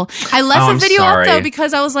stressful. I left the video up though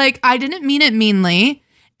because I was like, I didn't mean it meanly.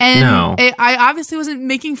 And I obviously wasn't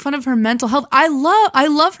making fun of her mental health. I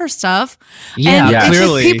love her stuff. Yeah, and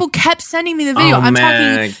clearly. Just, people kept sending me the video. I'm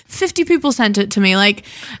Meg. talking 50 people sent it to me. Like,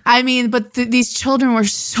 I mean, but these children were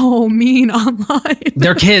so mean online.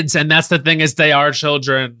 They're kids, and that's the thing is they are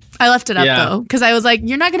children. I left it up though because I was like,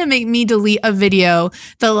 you're not gonna make me delete a video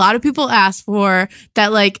that a lot of people asked for.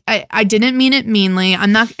 That like I didn't mean it meanly.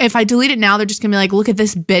 I'm not. If I delete it now, they're just gonna be like, look at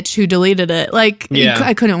this bitch who deleted it. Like,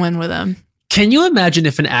 I couldn't win with them. Can you imagine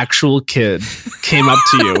if an actual kid came up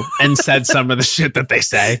to you and said some of the shit that they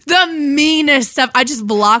say? The meanest stuff. I just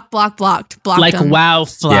blocked like, them. wow,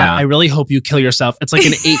 Flat, I really hope you kill yourself. It's like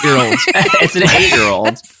an 8-year-old. It's an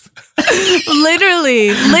 8-year-old. literally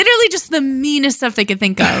just the meanest stuff they could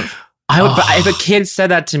think of. I would, but if a kid said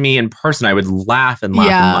that to me in person, I would laugh and laugh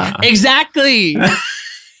and laugh. Exactly.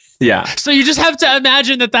 Yeah. So you just have to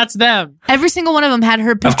imagine that that's them. Every single one of them had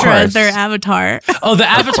her picture as their avatar. Oh, the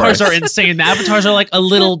avatars are insane. The avatars are like a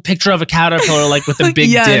little picture of a caterpillar, like with a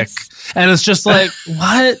big dick. And it's just like,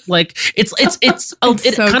 what? Like, it so kind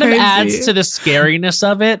crazy. of adds to the scariness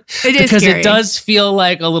of it. It is because scary. It does feel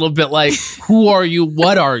like a little bit like, who are you?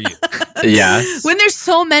 What are you? Yes. When there's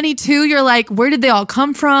so many too, you're like, where did they all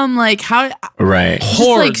come from? Like, how? Right. Just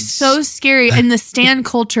like so scary. And the stan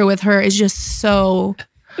culture with her is just so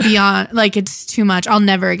beyond, like, it's too much. I'll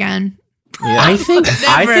never again. Yeah. I think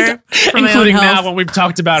including now when we've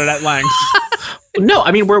talked about it at length. No,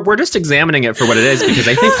 I mean we're just examining it for what it is because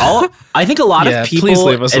I think a lot of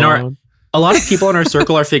people a lot of people in our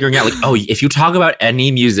circle are figuring out like, oh, if you talk about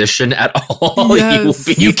any musician at all,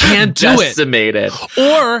 you can't decimated.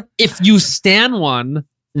 Or if you stan one,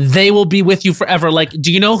 they will be with you forever. Like,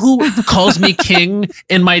 do you know who calls me king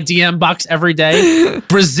in my DM box every day?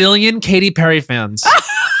 Brazilian Katy Perry fans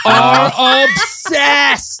are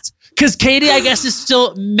obsessed. Because Katy, I guess, is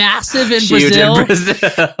still massive in Brazil.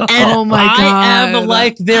 And oh my God. I am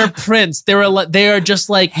like their prince. They are just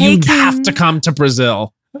like, hey, you have to come to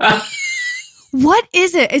Brazil. What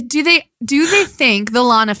is it? Do they think, the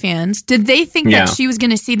Lana fans, did they think that she was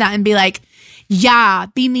going to see that and be like, yeah,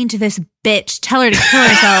 be mean to this bitch. Tell her to kill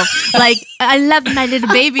herself. Like, I love my little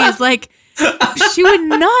babies. Like, she would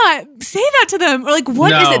not say that to them. Or like,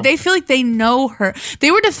 what is it? They feel like they know her. They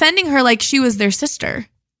were defending her like she was their sister.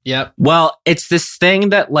 Yep. Well, it's this thing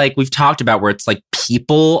that like we've talked about where it's like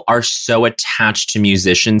people are so attached to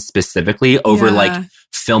musicians specifically over like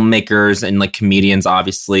filmmakers and like comedians,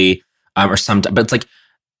 obviously, or some, but it's like,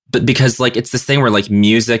 but because like it's this thing where like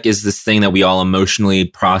music is this thing that we all emotionally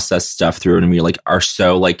process stuff through, and we like are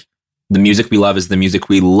so like the music we love is the music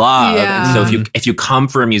we love. Yeah. And so if you come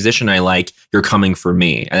for a musician I like, you're coming for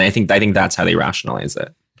me, and I think that's how they rationalize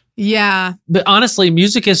it. Yeah. But honestly,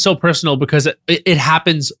 music is so personal because it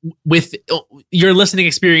happens with your listening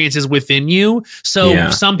experiences within you.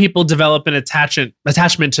 So some people develop an attachment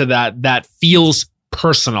to that feels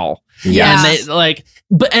personal. Yeah. And they like,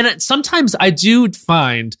 sometimes I do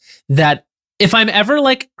find that if I'm ever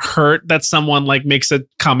like hurt that someone like makes a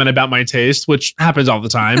comment about my taste, which happens all the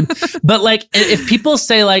time, but like if people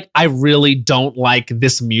say like, I really don't like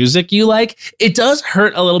this music you like, it does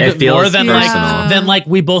hurt a little bit more than like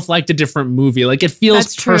we both liked a different movie. Like it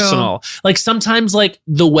feels personal. Like sometimes like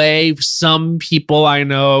the way some people I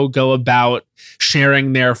know go about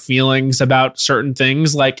sharing their feelings about certain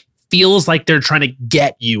things, like feels like they're trying to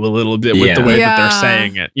get you a little bit with the way that they're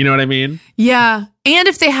saying it. You know what I mean? Yeah. And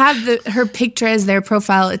if they have her picture as their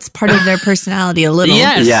profile, it's part of their personality a little.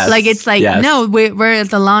 Yes. Like it's like, no, we're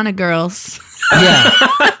the Lana girls. Yeah.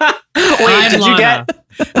 Wait,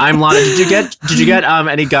 I'm Lana. Did you get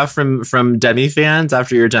any guff from Demi fans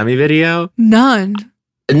after your Demi video? None.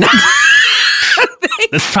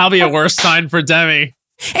 That's probably a worse sign for Demi.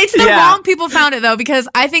 It's the wrong people found it though, because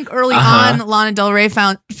I think early on Lana Del Rey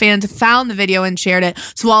fans found the video and shared it.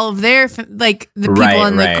 So all of their like the people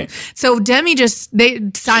in the so Demi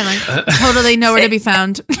they silent, totally nowhere to be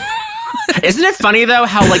found. Isn't it funny though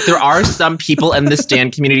how like there are some people in the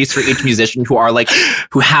stan communities for each musician who are like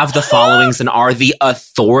who have the followings and are the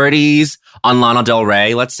authorities on Lana Del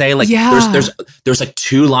Rey, let's say. Like there's like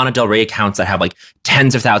 2 Lana Del Rey accounts that have like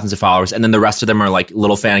tens of thousands of followers, and then the rest of them are like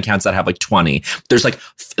little fan accounts that have like 20. There's like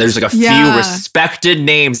a few respected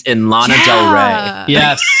names in Lana Del Rey.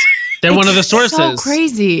 Yes. They're one of the sources. So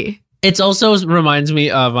crazy. It also reminds me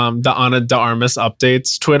of the Ana de Armas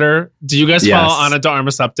updates Twitter. Do you guys follow Ana de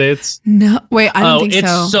Armas updates? No, wait, I don't think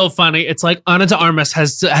so. It's so funny. It's like Ana de Armas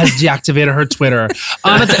has deactivated her Twitter.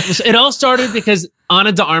 It all started because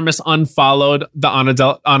Ana de Armas unfollowed the Ana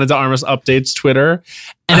de Armas updates Twitter.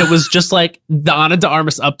 And it was just like the Ana de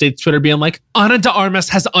Armas updates Twitter being like, Ana de Armas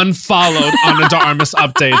has unfollowed Ana de Armas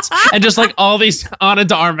updates. And just like all these Ana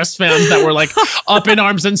de Armas fans that were like up in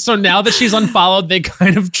arms. And so now that she's unfollowed, they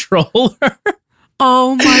kind of troll her.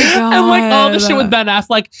 Oh my God. And like all the shit with Ben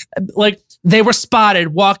Affleck, like they were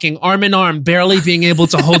spotted walking arm in arm, barely being able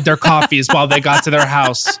to hold their coffees while they got to their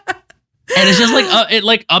house. And it's just like it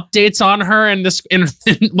like updates on her and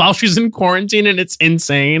while she's in quarantine, and it's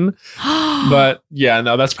insane. But yeah,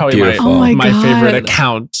 no, that's probably my favorite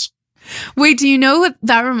account. Wait, do you know what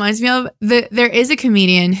that reminds me of? There is a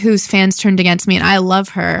comedian whose fans turned against me, and I love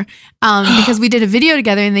her because we did a video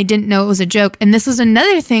together and they didn't know it was a joke. And this was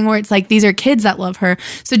another thing where it's like, these are kids that love her.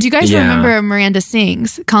 So do you guys remember Miranda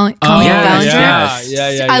Sings? Colleen Ballinger?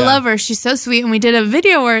 Yeah. I love her. She's so sweet. And we did a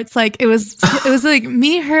video where it's like, it was like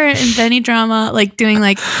me, her, and Benny Drama, like doing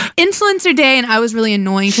like influencer day. And I was really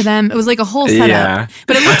annoying to them. It was like a whole setup,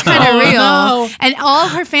 but it looked kind of real. No. And all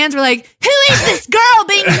of her fans were like, who is this girl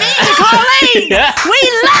being mean to Colleen?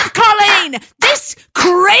 We love Colleen. This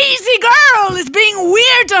crazy girl is being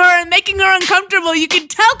weird to her and making her uncomfortable. You can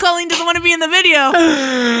tell Colleen doesn't want to be in the video.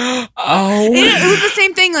 It was the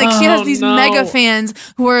same thing. Like she has these mega fans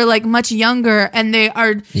who are like much younger, and they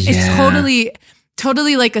are. It's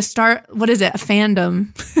totally like a star. What is it? A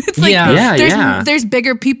fandom. It's like there's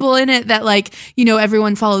bigger people in it that like, you know,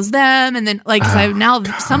 everyone follows them, and then like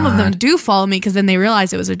some of them do follow me because then they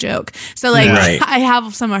realize it was a joke. So like I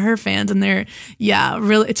have some of her fans, and they're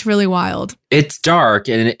really, it's really wild. It's dark,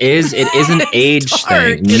 and it is an age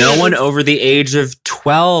thing. No one over the age of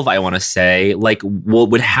 12, I want to say, like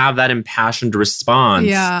would have that impassioned response.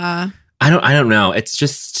 Yeah. I don't know. It's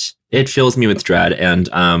just. It fills me with dread, and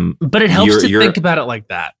but it helps to think about it like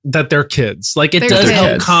that they're kids. Like it does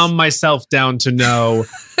help calm myself down to know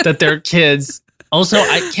that they're kids. Also,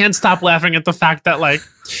 I can't stop laughing at the fact that like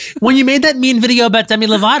when you made that mean video about Demi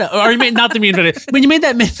Lovato, or you made not the mean video, when you made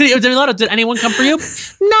that mean video of Demi Lovato, did anyone come for you?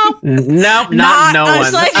 No, not no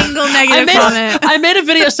one. Like single negative comment. I made a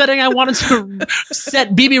video saying I wanted to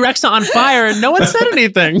set BB Rexa on fire, and no one said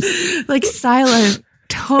anything. Like silent.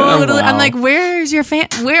 Totally. I'm like, where's your fan?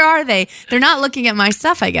 Where are they? They're not looking at my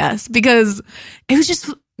stuff, I guess, because it was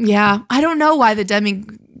just, I don't know why the Demi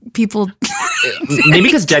people. Maybe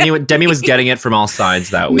because Demi was getting it from all sides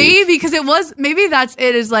that week. Maybe because maybe that's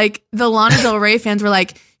it, is like the Lana Del Rey fans were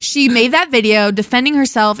like, she made that video defending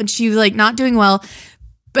herself and she was like not doing well.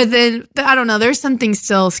 But then, I don't know, there's something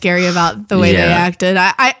still scary about the way they acted.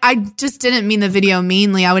 I just didn't mean the video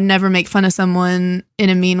meanly. I would never make fun of someone in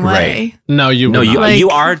a mean way. Right. No, you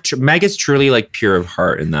are. Meg is truly like pure of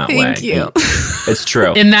heart in that way. Thank you. It's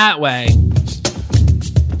true. In that way.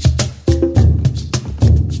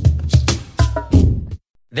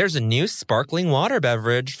 There's a new sparkling water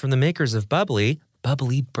beverage from the makers of Bubbly.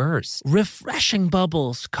 Bubbly Burst. Refreshing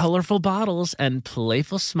bubbles, colorful bottles, and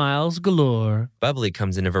playful smiles galore. Bubbly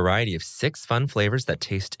comes in a variety of 6 fun flavors that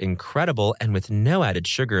taste incredible, and with no added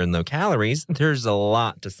sugar and low calories, there's a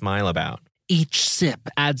lot to smile about. Each sip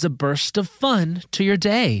adds a burst of fun to your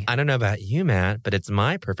day. I don't know about you, Matt, but it's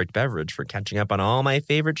my perfect beverage for catching up on all my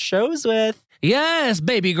favorite shows with. Yes,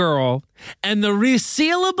 baby girl. And the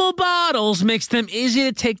resealable bottles makes them easy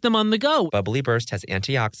to take them on the go. Bubbly Burst has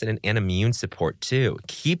antioxidant and immune support, too,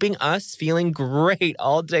 keeping us feeling great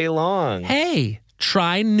all day long. Hey,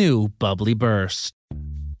 try new Bubbly Burst.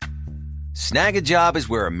 Snag a Job is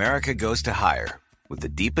where America goes to hire, with the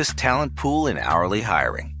deepest talent pool in hourly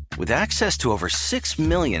hiring. With access to over 6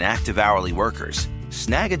 million active hourly workers,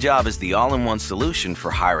 Snag a Job is the all-in-one solution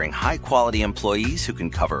for hiring high-quality employees who can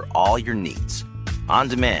cover all your needs. On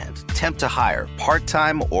demand, temp to hire,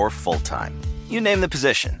 part-time or full-time. You name the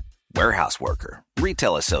position. Warehouse worker,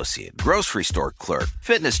 retail associate, grocery store clerk,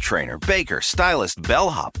 fitness trainer, baker, stylist,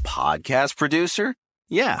 bellhop, podcast producer.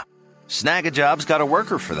 Yeah, Snag a Job's got a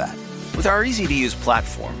worker for that. With our easy-to-use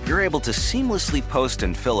platform, you're able to seamlessly post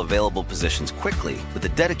and fill available positions quickly with a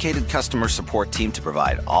dedicated customer support team to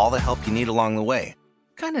provide all the help you need along the way.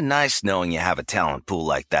 Kind of nice knowing you have a talent pool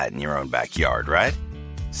like that in your own backyard, right?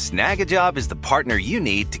 Snagajob is the partner you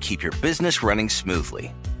need to keep your business running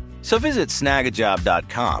smoothly. So visit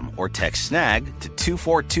snagajob.com or text snag to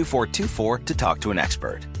 242424 to talk to an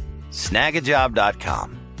expert.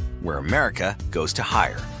 Snagajob.com, where America goes to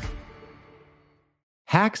hire.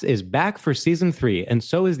 Hacks is back for season 3, and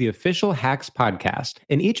so is the official Hacks podcast.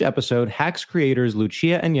 In each episode, Hacks creators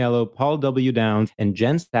Lucia Aniello, Paul W. Downs, and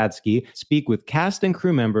Jen Statsky speak with cast and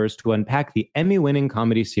crew members to unpack the Emmy-winning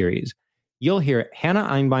comedy series. You'll hear Hannah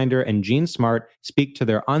Einbinder and Jean Smart speak to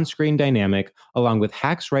their on-screen dynamic, along with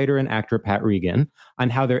Hacks writer and actor Pat Regan, on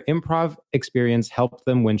how their improv experience helped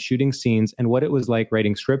them when shooting scenes and what it was like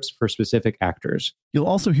writing scripts for specific actors. You'll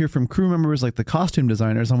also hear from crew members like the costume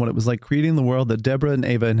designers on what it was like creating the world that Deborah and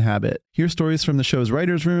Ava inhabit. Hear stories from the show's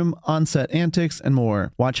writer's room, on-set antics, and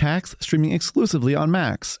more. Watch Hacks streaming exclusively on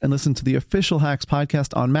Max, and listen to the official Hacks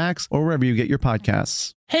podcast on Max or wherever you get your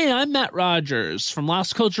podcasts. Hey, I'm Matt Rogers from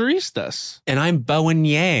Las Culturistas. And I'm Bowen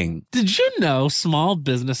Yang. Did you know small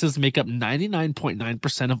businesses make up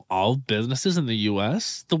 99.9% of all businesses in the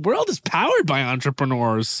U.S.? The world is powered by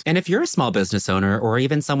entrepreneurs. And if you're a small business owner or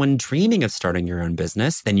even someone dreaming of starting your own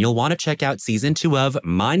business, then you'll want to check out season 2 of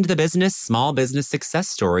Mind the Business Small Business Success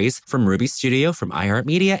Stories from Ruby Studio, from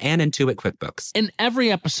iHeartMedia, and Intuit QuickBooks. In every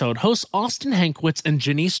episode, hosts Austin Hankwitz and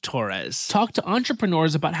Janice Torres talk to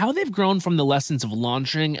entrepreneurs about how they've grown from the lessons of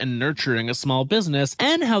launching and nurturing a small business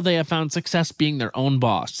and how they have found success being their own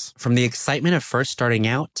boss. From the excitement of first starting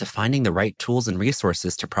out to finding the right tools and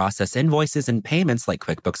resources to process invoices and payments like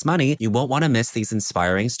QuickBooks Money, you won't want to miss these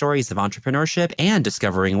inspiring stories of entrepreneurship and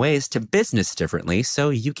discovering ways to business differently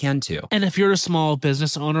so you can too. And if you're a small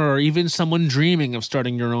business owner or even someone dreaming of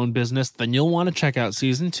starting your own business, then you'll want to check out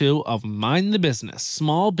season 2 of Mind the Business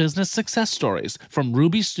Small Business Success Stories from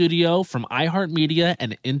Ruby Studio, from iHeartMedia,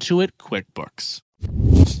 and Intuit QuickBooks.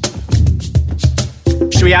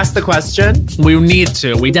 Should we ask the question? We need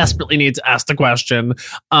to. We desperately need to ask the question.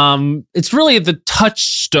 It's really the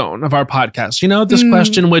touchstone of our podcast. You know, this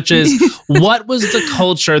question, which is, what was the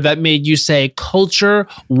culture that made you say culture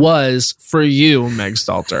was for you, Meg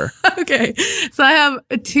Stalter? Okay. So I have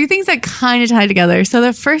 2 things that kind of tie together. So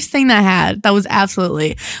the first thing that I had that was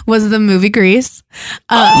the movie Grease.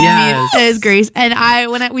 Yes. It is Grease. And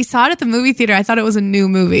when we saw it at the movie theater, I thought it was a new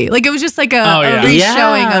movie. Like, it was just like a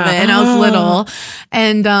re-showing of it. And I was little.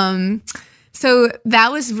 And so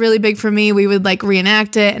that was really big for me. We would like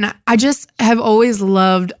reenact it. And I just have always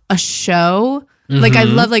loved a show. Like, I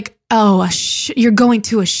love like, you're going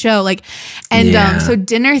to a show. Like, and so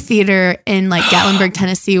dinner theater in like Gatlinburg,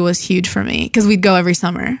 Tennessee was huge for me because we'd go every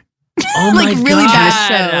summer. Oh my like God. really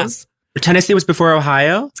bad shows. Tennessee was before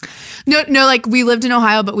Ohio? No, like we lived in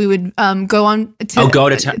Ohio, but we would go on to of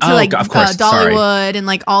course. Dollywood and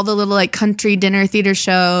like all the little like country dinner theater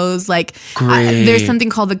shows. Like there's something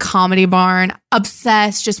called the Comedy Barn.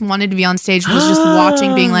 Obsessed, just wanted to be on stage, was just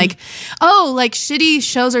watching, being like, oh, like shitty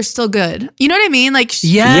shows are still good. You know what I mean? Like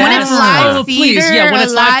when it's live theater, when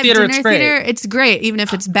it's live theater, it's great. It's great. Even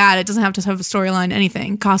if it's bad, it doesn't have to have a storyline,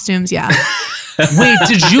 anything. Costumes, yeah. Wait,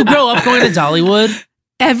 did you grow up going to Dollywood?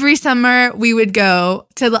 Every summer we would go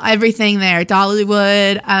to everything there.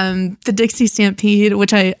 Dollywood, the Dixie Stampede,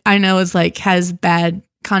 which I know is like has bad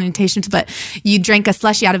connotations, but you drank a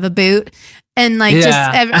slushie out of a boot and like just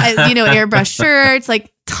airbrush shirts,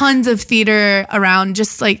 like tons of theater around,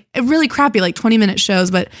 just like really crappy, like 20-minute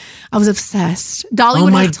shows. But I was obsessed.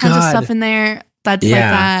 Dollywood has tons of stuff in there that's like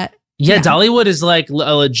that. Yeah, Dollywood is like a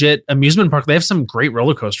legit amusement park. They have some great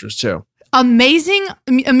roller coasters too. Amazing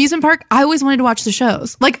amusement park. I always wanted to watch the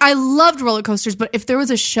shows. Like, I loved roller coasters, but if there was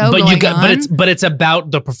a show but it's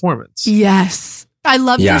about the performance. Yes, I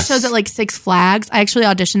loved those shows at like Six Flags. I actually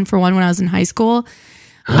auditioned for one when I was in high school.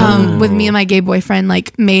 With me and my gay boyfriend,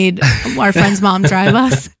 like made our friend's mom drive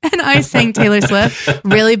us, and I sang Taylor Swift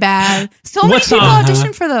really bad. So many people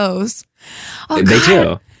auditioned for those. Oh, they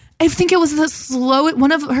do. I think it was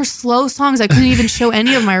one of her slow songs. I couldn't even show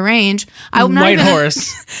any of my range. White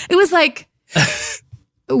Horse. It was like,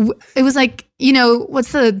 you know,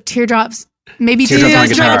 what's the Teardrops? Maybe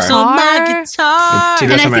Teardrops on my guitar.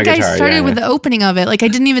 And I think I started with the opening of it. Like I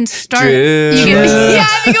didn't even start. I think it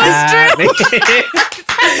was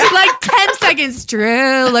Drew. Like 10 seconds,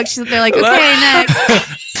 Drew. Look, they're like, okay, next.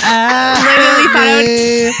 Literally thought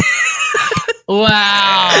I would. Wow.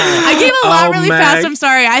 I gave a lot really fast. I'm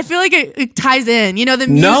sorry. I feel like it ties in. You know, the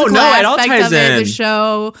musical aspect of it, the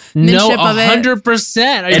show, manship of it.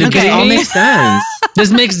 100%. It all makes sense.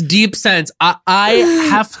 This makes deep sense. I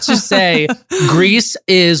have to say, Grease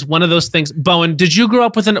is one of those things. Bowen, did you grow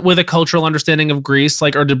up with a cultural understanding of Grease?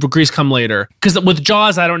 Like, or did Grease come later? Because with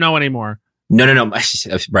Jaws, I don't know anymore. No.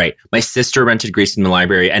 Right. My sister rented Grease in the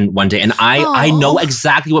library and one day, and I know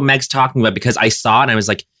exactly what Meg's talking about because I saw it and I was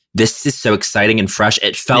like, this is so exciting and fresh.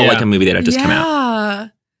 It felt like a movie that had just come out.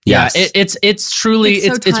 Yes. Yeah, it's truly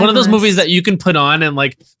it's one of those movies that you can put on and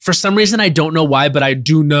like for some reason I don't know why, but I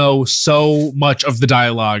do know so much of the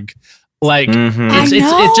dialogue. Like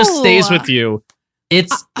it just stays with you.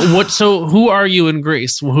 It's what? So who are you in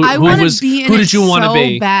Grease? Who did you want to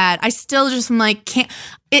be? Bad. I still just like can't.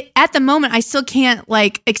 At the moment, I still can't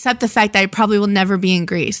like accept the fact that I probably will never be in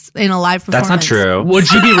Grease in a live performance. That's not true. Would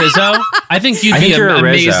you be Rizzo? I think you'd be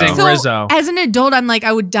amazing Rizzo. As an adult, I'm like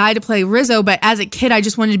I would die to play Rizzo, but as a kid, I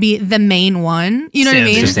just wanted to be the main one. You know what I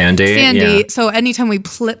mean? Sandy. Yeah. So anytime we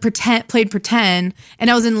played pretend, and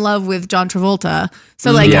I was in love with John Travolta,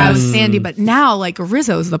 so like I was Sandy, but now like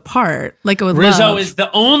Rizzo's the part. Like I would Rizzo is the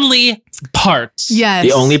only part. Yes,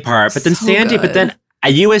 the only part. But then so Sandy. Good. But then.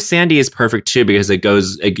 You as Sandy is perfect too because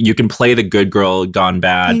you can play the good girl gone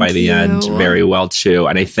bad by the end very well too.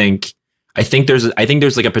 And I think there's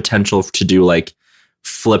like a potential to do like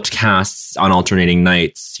flipped casts on alternating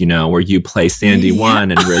nights, you know, where you play Sandy one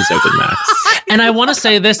and Rizzo the next. And I want to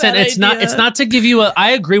say this, and it's not to give you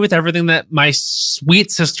I agree with everything that my sweet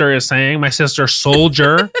sister is saying, my sister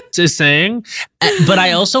Soldier is saying, but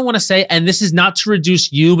I also want to say, and this is not to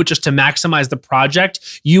reduce you, but just to maximize the project,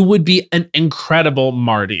 you would be an incredible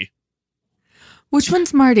Marty. Which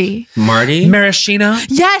one's Marty? Marty? Maraschino?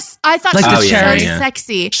 Yes, I thought like she was so yeah.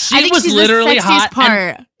 sexy. I think she's literally the sexiest hot.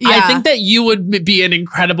 Part. Yeah. I think that you would be an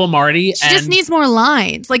incredible Marty. She just needs more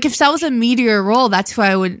lines. Like if that was a meteor role, that's who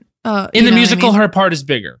I would. In the musical, her part is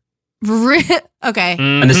bigger. Okay.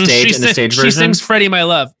 And the stage version? She sings Freddie My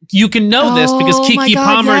Love. You can know this because Keke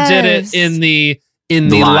Palmer did it in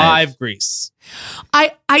the live Grease.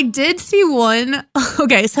 I did see one.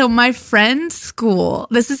 Okay, so my friend's school.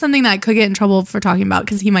 This is something that I could get in trouble for talking about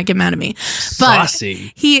because he might get mad at me. But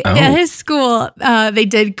Saucy. At his school, they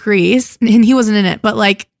did Grease, and he wasn't in it. But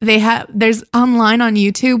like there's online on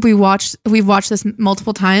YouTube. We've watched this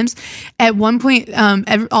multiple times. At one point,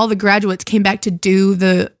 all the graduates came back to do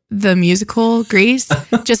the musical Grease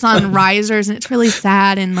just on risers, and it's really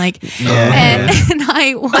sad and like and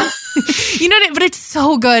I you know but it's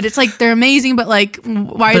so good. It's like they're amazing, but like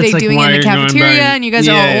why are they doing it in the cafeteria and you guys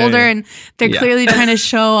are all older and they're clearly trying to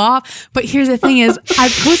show off. But here's the thing is I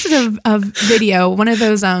posted a video, one of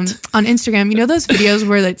those on Instagram, you know those videos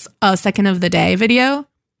where it's a second of the day video.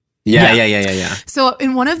 Yeah. So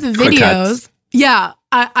in one of the videos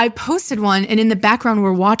I posted one and in the background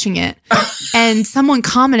we're watching it and someone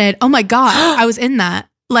commented, "Oh my God, I was in that."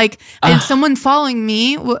 Like, and someone following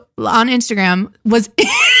me on Instagram was in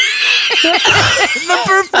the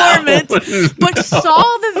performance, but saw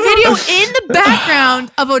the video in the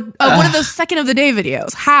background of one of those second of the day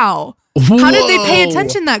videos. How did they pay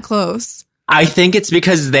attention that close? I think it's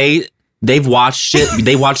because they've watched it.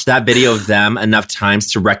 They watched that video of them enough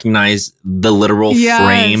times to recognize the literal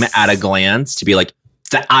frame at a glance to be like,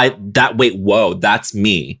 that's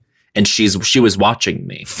me. And she was watching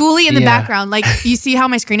me. Fully in the background. Like, you see how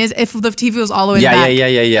my screen is? If the TV was all the way back.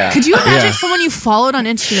 Yeah. Could you imagine someone you followed on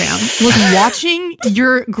Instagram was watching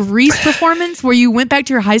your Grease performance where you went back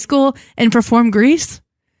to your high school and performed Grease?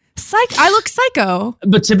 I look psycho.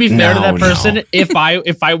 But to be fair to that person, if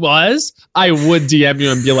I was, I would DM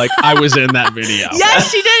you and be like, I was in that video. Yes,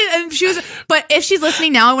 she did. And she was. But if she's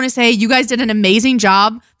listening now, I want to say you guys did an amazing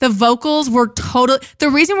job. The vocals were total. The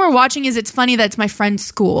reason we're watching is it's funny that it's my friend's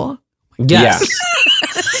school. Yes.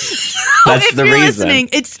 That's the reason. Listening,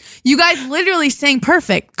 it's you guys literally sang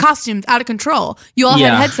perfect. Costumes out of control. You all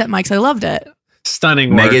had headset mics. I loved it. Stunning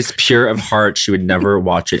work. Meg is pure of heart. She would never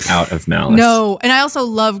watch it out of malice. No. And I also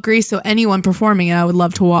love Grease, so anyone performing it, I would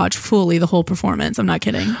love to watch fully the whole performance. I'm not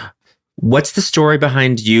kidding. What's the story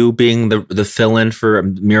behind you being the fill-in for a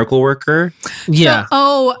Miracle Worker? Yeah.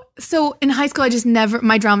 So in high school, I just never,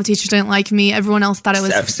 my drama teachers didn't like me. Everyone else thought it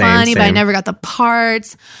was Same. funny, but I never got the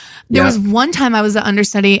parts. There was one time I was the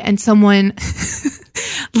understudy and someone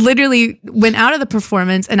literally went out of the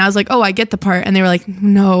performance and I was like, "Oh, I get the part." And they were like,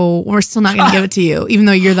 "No, we're still not going to give it to you, even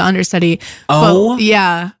though you're the understudy." Oh. But,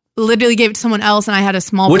 yeah. Literally gave it to someone else and I had a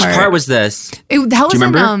small part. Which part was this? That was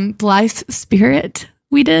in Blythe Spirit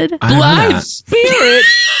we did. Blythe Spirit?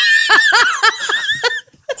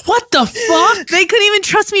 What the fuck? They couldn't even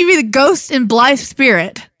trust me to be the ghost in Blythe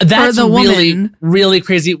Spirit. That's the really, woman. really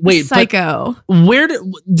crazy. Wait, psycho.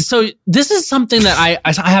 So this is something that I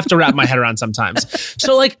have to wrap my head around sometimes.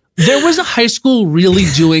 So like there was a high school really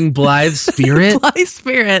doing Blythe Spirit? Blythe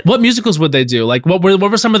Spirit. What musicals would they do? Like what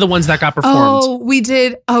were some of the ones that got performed? We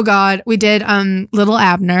did Little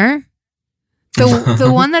Abner. The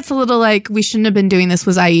one that's a little like we shouldn't have been doing this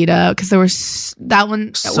was Aida because there was that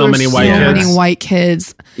one. So many white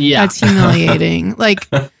kids. Yeah, that's humiliating. Like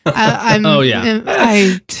I'm. Oh yeah.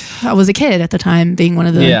 I was a kid at the time, being one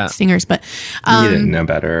of the singers, but you didn't know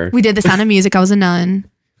better. We did The Sound of Music. I was a nun.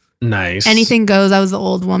 Nice. Anything Goes. I was the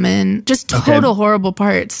old woman. Just total horrible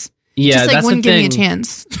parts. Yeah, just like that's wouldn't the give thing. me a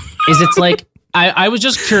chance. Is it's like I was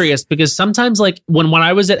just curious because sometimes like when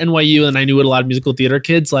I was at NYU and I knew a lot of musical theater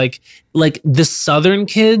kids, like the Southern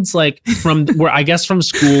kids, like from where I guess from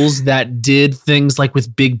schools that did things like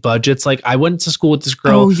with big budgets. Like I went to school with this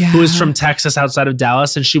girl who was from Texas outside of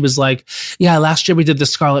Dallas, and she was like, yeah, last year we did the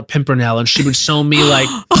Scarlet Pimpernel, and she would show me like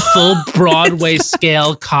full Broadway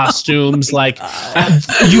scale costumes. Like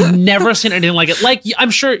you've never seen anything like it. Like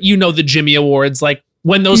I'm sure you know the Jimmy Awards, like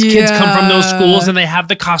when those kids come from those schools and they have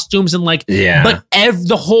the costumes and like, but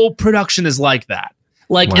the whole production is like that.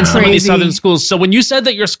 Like in some of these Southern schools. So when you said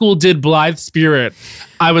that your school did Blithe Spirit,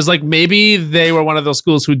 I was like, maybe they were one of those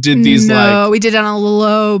schools who did these. No, we did it on a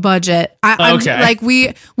low budget. Okay. Like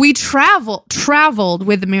we traveled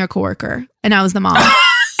with the Miracle Worker, and I was the mom.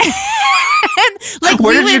 Like,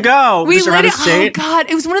 where did you go? We around the state? Oh God,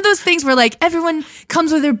 it was one of those things where like everyone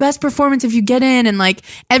comes with their best performance if you get in, and like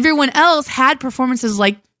everyone else had performances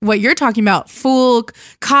like what you're talking about, full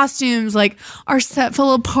costumes, like our set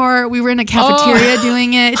fell apart. We were in a cafeteria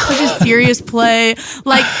doing it. It's such a serious play.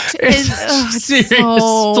 Like it's serious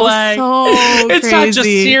so, play. So it's crazy. such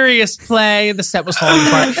a serious play. The set was falling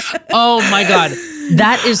apart. Oh my God.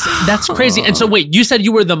 That's crazy. And so wait, you said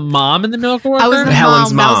you were the mom in the Miracle Worker? I was the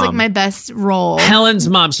Helen's mom. That was like my best role. Helen's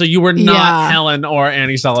mom. So you were not Helen or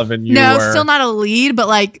Annie Sullivan. You were still not a lead, but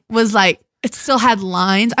like was like it still had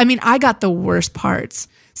lines. I mean, I got the worst parts.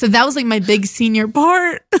 So that was like my big senior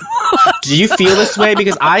part. Do you feel this way?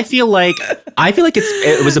 Because I feel like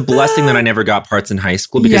it was a blessing that I never got parts in high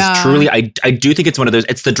school, because truly I do think it's one of those,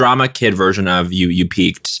 it's the drama kid version of you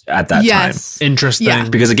peaked at that time. Interesting. Yeah.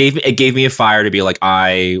 Because it gave me a fire to be like,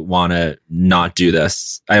 I want to not do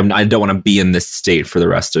this. I don't want to be in this state for the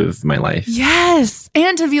rest of my life. Yes.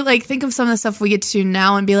 And to be like, think of some of the stuff we get to do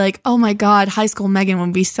now and be like, oh my God, high school Megan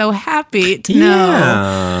would be so happy to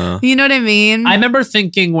know. You know what I mean? I remember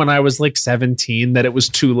thinking when I was like 17 that it was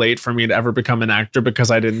too late for me to ever become an actor because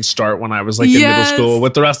I didn't start when I was like in middle school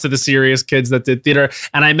with the rest of the serious kids that did theater.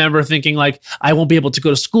 And I remember thinking like, I won't be able to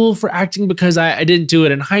go to school for acting because I didn't do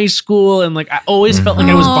it in high school. And like, I always felt like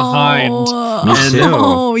I was behind. Me too.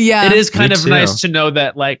 Oh, yeah. It is kind of nice to know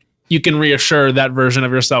that like you can reassure that version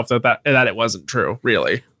of yourself that it wasn't true,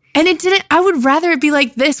 really. And it didn't, I would rather it be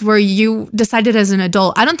like this where you decided as an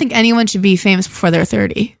adult. I don't think anyone should be famous before they're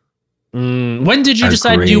 30. When did you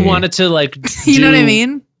decide you wanted to like you know what I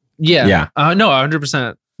mean? Yeah. No,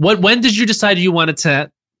 100%. When did you decide you wanted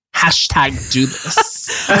to #do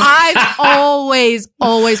this? I've always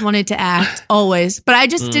wanted to act, always. But I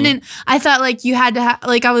just didn't, I thought like you had to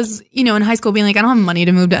like I was, in high school being like, I don't have money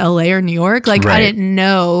to move to LA or New York. Like I didn't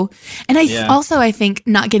know. And I think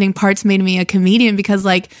not getting parts made me a comedian because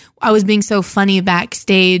like I was being so funny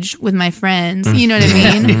backstage with my friends. You know what I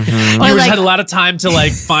mean? You just had a lot of time to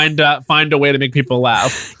like find a way to make people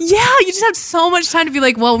laugh. Yeah, you just have so much time to be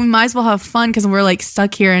like, well, we might as well have fun because we're like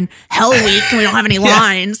stuck here in Hell Week and we don't have any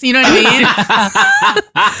lines. You know what I mean?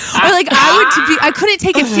 Or like I couldn't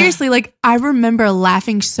take it seriously. Like I remember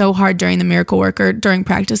laughing so hard during the Miracle Worker during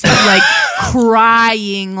practices, like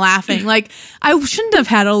crying, laughing. Like I shouldn't have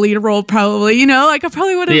had a lead role probably, like I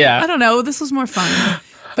probably would have, I don't know. This was more fun.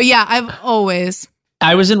 But yeah,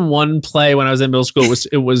 I was in one play when I was in middle school.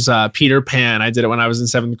 It was Peter Pan. I did it when I was in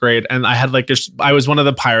 7th grade, and I had I was one of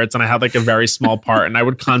the pirates, and I had like a very small part, and I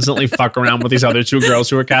would constantly fuck around with these other two girls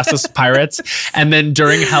who were cast as pirates. And then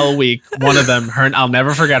during Hell Week, one of them, I'll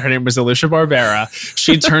never forget, her name was Alicia Barbera.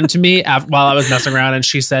 She turned to me while I was messing around, and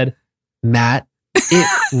she said, "Matt,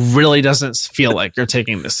 it really doesn't feel like you're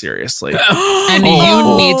taking this seriously. And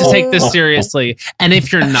you need to take this seriously. And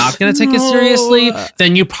if you're not going to take it seriously,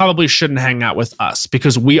 then you probably shouldn't hang out with us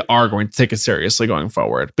because we are going to take it seriously going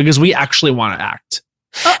forward because we actually want to act."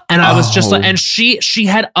 And I was just like, and she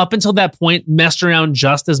had up until that point messed around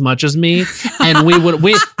just as much as me. And we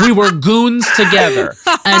were goons together.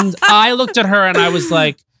 And I looked at her and I was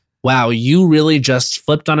like, wow, you really just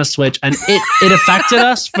flipped on a switch, and it affected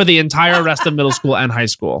us for the entire rest of middle school and high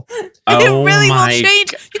school. It really will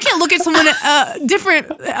change. You can't look at someone different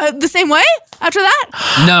the same way after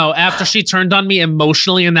that. No, after she turned on me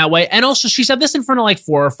emotionally in that way. And also she said this in front of like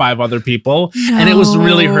 4 or 5 other people. No. And it was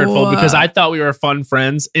really hurtful because I thought we were fun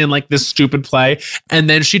friends in like this stupid play. And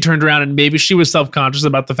then she turned around and maybe she was self-conscious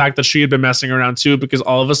about the fact that she had been messing around too, because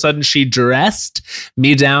all of a sudden she dressed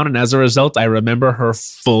me down. And as a result, I remember her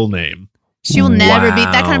full name. She will never be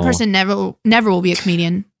that kind of Wow. person. Never will be a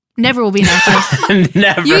comedian. Never will be an actress.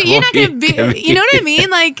 Never. You're will not gonna be. You know what I mean?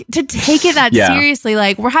 Like to take it that Yeah. seriously.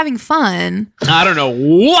 Like we're having fun. I don't know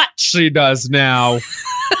what she does now.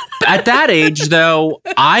 At that age, though,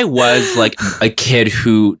 I was like a kid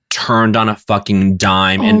who turned on a fucking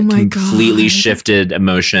dime and my completely God. shifted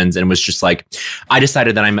emotions and was just like, I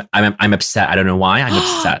decided that I'm upset. I don't know why. I'm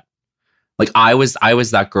upset. Like I was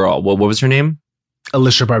that girl. What was her name?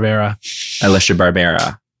 Alicia Barbera. Alicia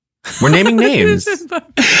Barbera. We're naming names.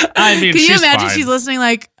 I mean, can you she's imagine fine. she's listening?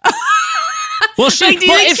 Like, Well, she, like, do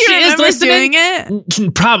you well, think if she she is remembers listening, doing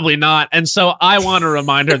it? probably not. And so I want to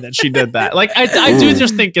remind her that she did that. Like, I do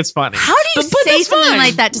just think it's funny. How do you But say that's something fine.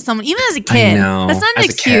 like that to someone, even as a kid? know. That's not an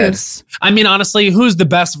As a kid. excuse. I mean, honestly, who's the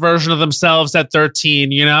best version of themselves at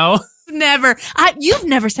 13, you know? Never. You've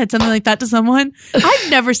never said something like that to someone. I've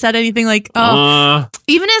never said anything like,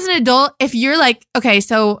 even as an adult, if you're like, okay,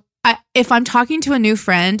 so if I'm talking to a new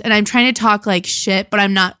friend and I'm trying to talk like shit, but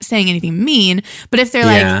I'm not saying anything mean, but if they're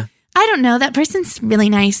like, I don't know, that person's really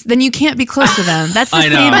nice, then you can't be close to them. That's the I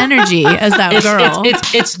know. same energy as that girl.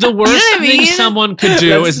 It's the worst what I thing mean? someone could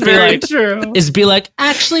do That's is be very like, true.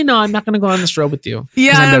 actually, no, I'm not going to go on this road with you. 'Cause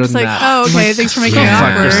Yeah, I'm better I'm just than like, that. oh, okay, thanks for making Go it fuck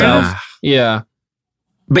awkward. yourself. Yeah.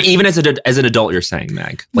 But even as an adult, you're saying,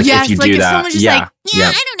 Meg. Like yes, if you like do if that, someone's just like,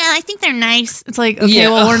 I don't know, I think they're nice. It's like, okay, Yeah.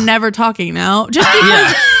 well, we're never talking now. Just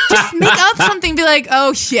because, just make up something. Be like,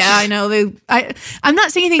 oh yeah, I know. I'm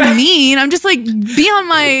not saying anything mean. I'm just like, be on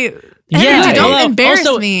my energy. Yeah, Don't although- embarrass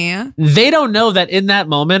also- me. They don't know that in that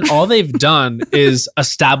moment, all they've done is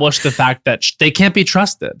establish the fact that they can't be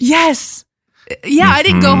trusted. Yes. Yeah, I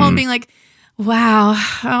didn't go Mhm. home being like, wow,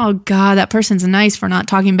 oh God, that person's nice for not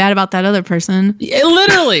talking bad about that other person. Yeah,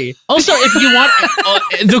 literally. Also, if you want,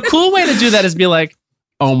 the cool way to do that is be like,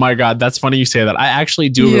 oh my God, that's funny you say that. I actually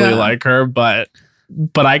do Yeah. really like her, but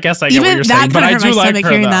I guess I get what Even you're that saying. But kind I of do hurt my like stomach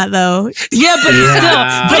her, hearing though. that though. Yeah, but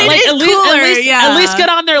Yeah. still, But it is cooler, yeah. at least get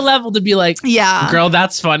on their level to be like, Yeah. girl,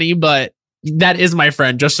 that's funny, but that is my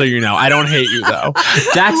friend. Just so you know, I don't hate you though.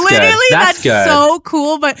 That's Literally, good. That's good. so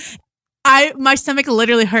cool, but my stomach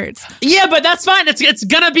literally hurts. Yeah, but that's fine. It's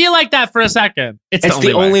gonna be like that for a second. It's It's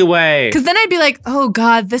the only way. Because then I'd be like, oh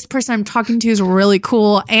God, this person I'm talking to is really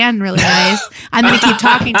cool and really nice. I'm going to keep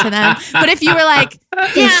talking to them. But if you were like,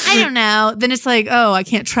 yeah, I don't know, then it's like, oh, I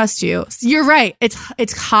can't trust you. So you're right. It's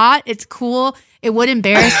hot. It's cool. It would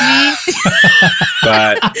embarrass me.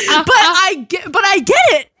 But I get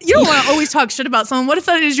it. You don't want to always talk shit about someone. What if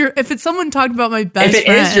that is if it's someone talking about my best if it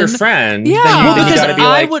friend? is your friend, Yeah. then Well, you because gotta be I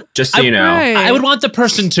like, would- just so you know. Right. I would want the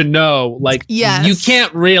person to know, like, Yes. you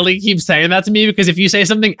can't really keep saying that to me because if you say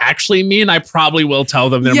something actually mean, I probably will tell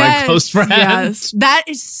them they're my close friend. Yes, that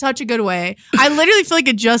is such a good way. I literally feel like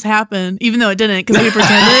it just happened, even though it didn't, because we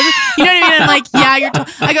pretended. You know what I mean? I'm like, yeah,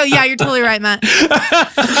 I go, yeah, you're totally right, Matt.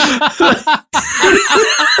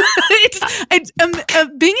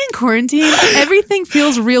 Being in quarantine, everything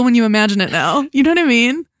feels real when you imagine it now. You know what I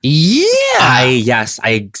mean? Yeah.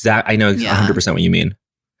 I know Yeah. 100% what you mean.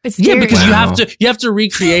 It's Yeah, scary. because Wow. you have to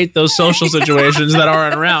recreate those social situations that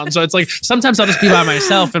aren't around. So it's like sometimes I'll just be by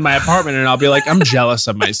myself in my apartment and I'll be like, I'm jealous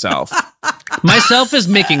of myself. Myself is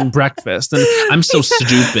making breakfast and I'm so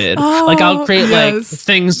stupid. Like I'll create like yes.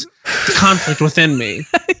 things, conflict within me.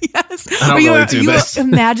 Yes. I don't Or really do this.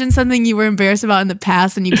 Imagine something you were embarrassed about in the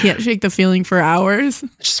past and you can't shake the feeling for hours. I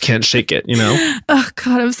just can't shake it, you know? Oh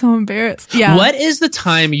God, I'm so embarrassed. Yeah. What is the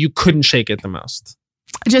time you couldn't shake it the most?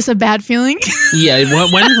 Just a bad feeling. Yeah.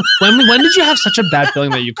 When did you have such a bad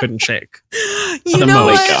feeling that you couldn't shake? You The know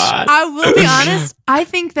most. what? God. I will be honest. I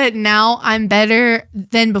think that now I'm better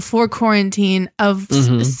than before quarantine of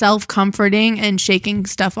Mhm. self-comforting and shaking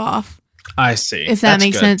stuff off. I see. If that That's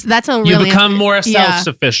makes good. sense. That's a You really become more Yeah.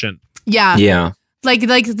 self-sufficient. Yeah. Yeah. Like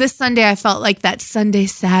this Sunday, I felt like that Sunday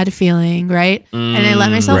sad feeling, right? And I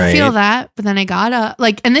let myself right. feel that, but then I got up.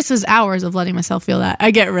 And this was hours of letting myself feel that.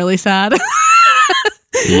 I get really sad.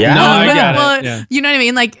 Yeah. No, I But- got it. well, Yeah. You know what I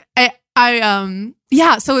mean? Like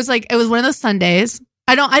yeah. So it was one of those Sundays.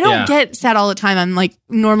 I don't Yeah. get sad all the time. I'm like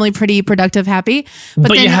normally pretty productive, happy. But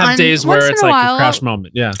then you have on- days once where in it's a like while, a crash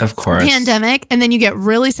moment. Yeah. Of course. pandemic, and then you get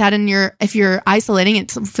really sad, and if you're isolating,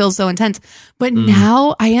 it feels so intense. But Mm.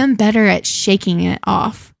 now I am better at shaking it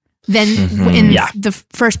off than Mhm. in Yeah. the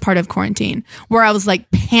first part of quarantine, where I was like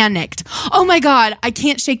panicked. Oh my God, I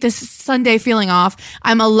can't shake this Sunday feeling off.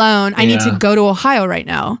 I'm alone. I need to Yeah. go to Ohio right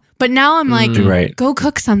now. But now I'm like, Right. go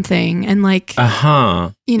cook something and Uh-huh.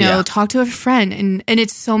 Yeah. talk to a friend, and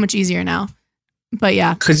it's so much easier now. But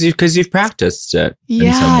yeah. Because you've practiced it in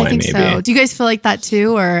Yeah, some way, I think maybe. so. Do you guys feel like that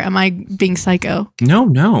too, or am I being psycho?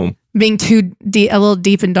 No. being too deep, a little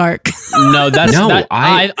deep and dark. No, that's No, that,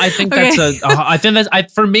 I- I think Okay. I think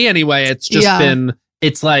that's for me anyway. It's just been.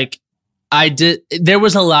 It's like there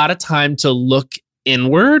was a lot of time to look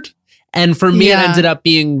inward, and for me, it ended up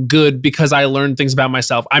being good because I learned things about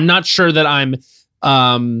myself. I'm not sure that I'm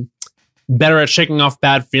better at shaking off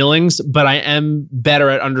bad feelings, but I am better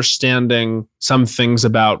at understanding some things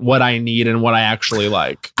about what I need and what I actually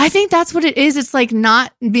like. I think that's what it is. It's like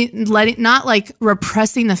not like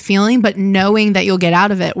repressing the feeling, but knowing that you'll get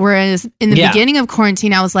out of it. Whereas in the beginning of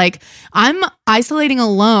quarantine, I was like, I'm isolating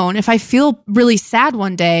alone. If I feel really sad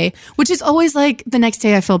one day, which is always like the next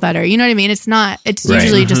day I feel better. You know what I mean? It's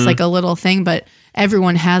usually just like a little thing, but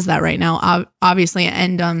everyone has that right now, obviously.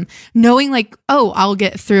 And knowing like, oh, I'll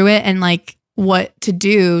get through it and like what to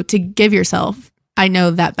do to give yourself. I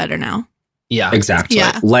know that better now. Yeah, exactly.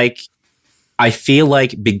 Yeah. Like, I feel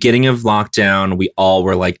like beginning of lockdown, we all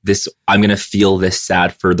were like, "This, I'm gonna feel this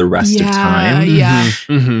sad for the rest of time." Yeah.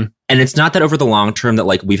 Mm-hmm. And it's not that over the long term that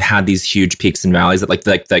like we've had these huge peaks and valleys that like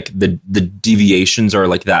the deviations are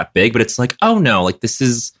like that big, but it's like, oh no, like this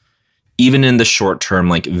is even in the short term,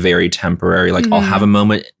 like very temporary. Like I'll have a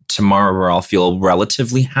moment tomorrow where I'll feel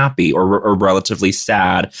relatively happy or relatively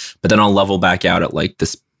sad, but then I'll level back out at like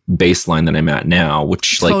this baseline that I'm at now,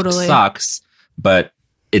 which like sucks, but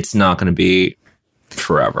it's not going to be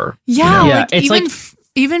forever. Yeah, you know? like it's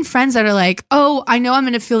even friends that are like, oh, I know I'm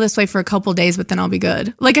going to feel this way for a couple days, but then I'll be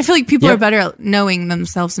good. Like I feel like people are better at knowing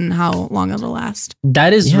themselves and how long it'll last.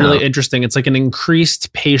 That is really interesting. It's like an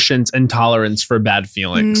increased patience and tolerance for bad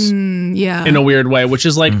feelings. In a weird way, which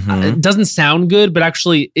is like, it doesn't sound good, but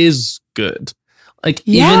actually is good. Like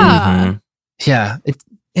that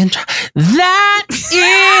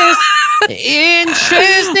is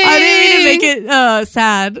interesting. I didn't mean to make it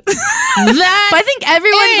sad. But I think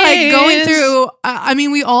everyone's like going through, I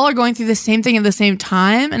mean, we all are going through the same thing at the same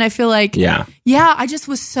time. And I feel like, I just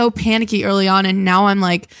was so panicky early on. And now I'm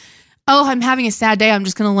like, oh, I'm having a sad day. I'm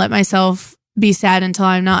just going to let myself be sad until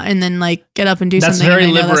I'm not, and then like get up and do something. Very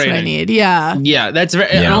and I know liberating. that's what I need. Yeah. Yeah. That's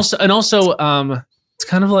very, and also, it's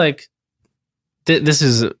kind of like, this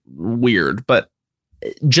is weird, but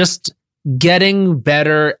just getting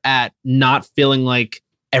better at not feeling like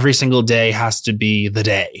every single day has to be the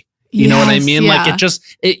day. You know what I mean? Yeah.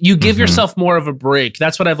 Like you give yourself more of a break.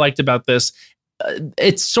 That's what I've liked about this.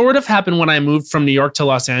 It sort of happened when I moved from New York to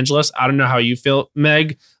Los Angeles. I don't know how you feel,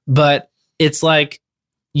 Meg, but it's like,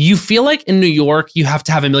 you feel like in New York, you have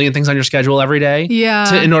to have a million things on your schedule every day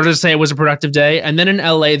in order to say it was a productive day. And then in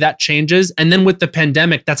LA, that changes. And then with the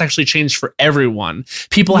pandemic, that's actually changed for everyone.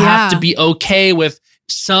 People have to be okay with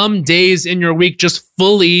some days in your week just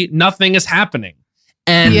fully nothing is happening.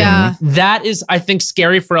 And that is, I think,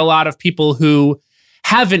 scary for a lot of people who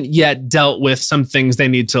haven't yet dealt with some things they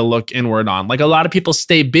need to look inward on. Like a lot of people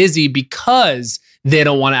stay busy because they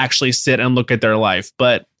don't want to actually sit and look at their life.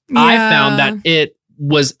 But I found that it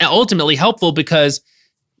was ultimately helpful because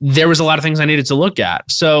there was a lot of things I needed to look at.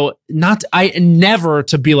 So I never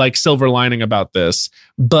to be like silver lining about this,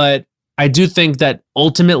 but I do think that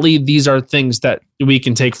ultimately these are things that we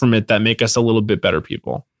can take from it that make us a little bit better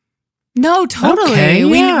people. No, totally. Okay,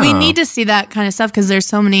 we need to see that kind of stuff because there's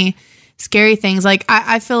so many scary things. Like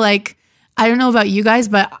I feel like, I don't know about you guys,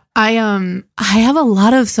 but I have a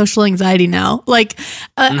lot of social anxiety now. Like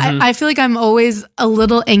I feel like I'm always a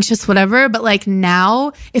little anxious, whatever. But like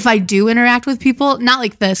now, if I do interact with people, not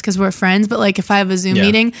like this because we're friends, but like if I have a Zoom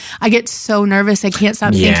meeting, I get so nervous I can't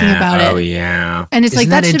stop thinking about it. Oh yeah, and it's Isn't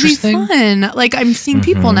like that should be interesting? fun. Like I'm seeing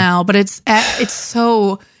people now, but it's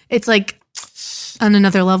like on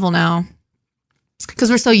another level now. Because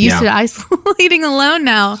we're so used to isolating alone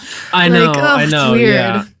now. I know. It's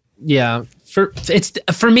weird. Yeah.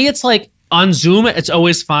 For me, it's like on Zoom, it's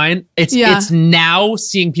always fine. It's now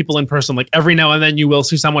seeing people in person. Like every now and then you will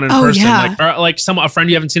see someone in person. Yeah. Like a friend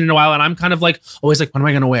you haven't seen in a while. And I'm kind of like always like, what am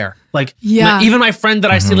I going to wear? Like even my friend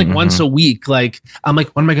that I see like once a week, like I'm like,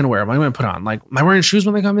 what am I going to wear? What am I going to put on? Like, am I wearing shoes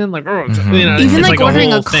when they come in? Like, Even like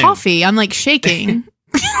ordering a thing. coffee, I'm like shaking.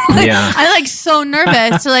 I like so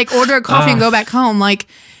nervous to like order a coffee and go back home. Like,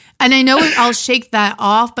 and I know I'll shake that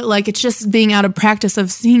off, but like it's just being out of practice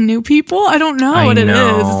of seeing new people. I don't know what it is.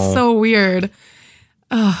 It's so weird.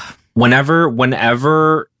 Whenever,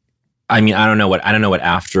 I mean, I don't know what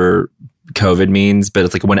after COVID means, but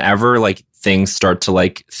it's like whenever like things start to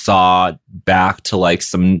like thaw back to like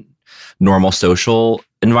some normal social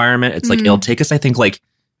environment, it's like it'll take us, I think, like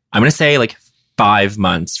I'm gonna say like 5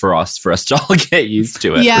 months for us to all get used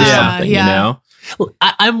to it or something, you know?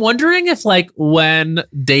 I'm wondering if like when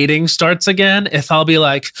dating starts again, if I'll be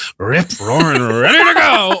like rip roaring ready to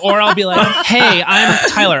go, or I'll be like, hey, I'm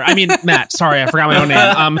Tyler. I mean Matt. Sorry, I forgot my own name.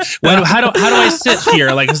 How do I sit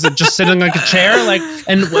here? Like, is it just sitting like a chair? Like,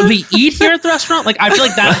 and we eat here at the restaurant? Like, I feel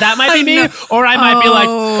like that might be me, or I might be like,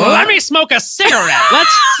 let me smoke a cigarette.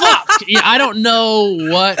 Let's fuck. Yeah, I don't know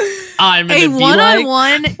what I'm gonna be like. A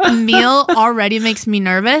one-on-one meal already makes me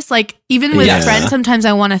nervous. Like even with friends, sometimes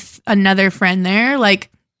I want another friend there. Like,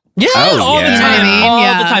 all the time,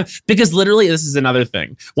 all the time. Because literally, this is another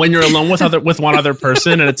thing. When you're alone with one other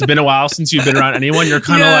person, and it's been a while since you've been around anyone, you're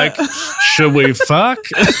kind of like, should we fuck?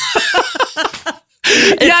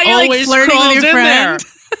 You're like flirting with your friend.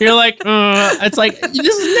 You're like, it's like this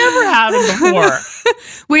has never happened before.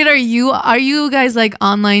 Wait, are you guys like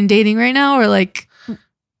online dating right now, or like?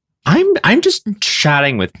 I'm just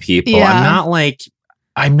chatting with people. Yeah.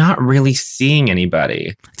 I'm not really seeing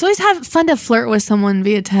anybody. It's always fun to flirt with someone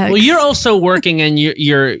via text. Well, you're also working and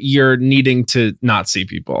you're needing to not see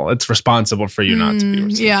people. It's responsible for you not to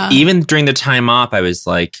be. Yeah. Even during the time off, I was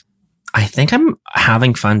like, I think I'm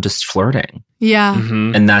having fun just flirting. Yeah.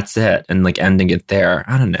 Mm-hmm. And that's it. And like ending it there.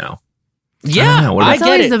 I don't know. Yeah. That's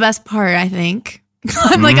always the best part, I think.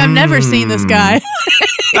 I'm like, I've never seen this guy.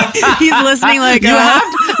 He's listening like, you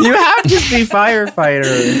have to be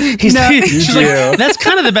firefighter. She's like, that's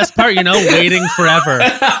kind of the best part, waiting forever.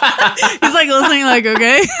 He's like listening like,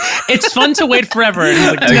 okay. It's fun to wait forever. And he's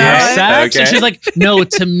like, to have sex? Okay. And she's like, no,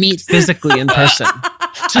 to meet physically in person.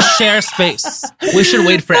 To share space. We should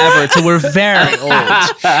wait forever till we're very old.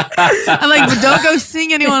 I'm like, but don't go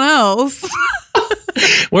seeing anyone else.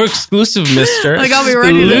 We're exclusive, mister. Like, I'll be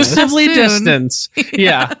ready exclusively distance.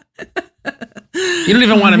 Yeah. You don't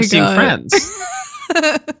even want him seeing friends.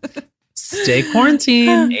 Stay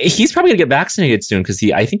quarantined. He's probably gonna get vaccinated soon because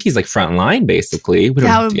I think he's like front line basically. We don't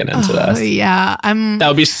have to get into this. Yeah, that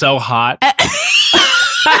would be so hot. Well,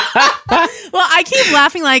 I keep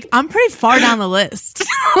laughing like I'm pretty far down the list.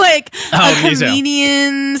 Like a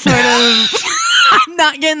comedian sort of. I'm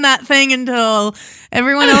not getting that thing until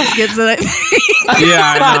everyone else gets it.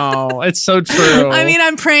 Yeah, I know. It's so true. I mean,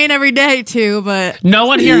 I'm praying every day too, but no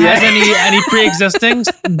one here has any pre-existings.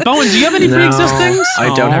 Bowen, do you have any pre-existings?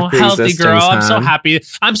 I don't have pre-existings. Healthy girl. I'm so happy.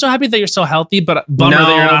 I'm so happy that you're so healthy, but bummer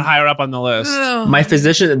that you're not higher up on the list.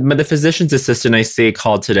 The physician's assistant I see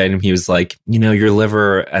called today, and he was like, your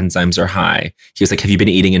liver enzymes are high. He was like, have you been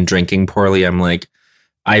eating and drinking poorly? I'm like,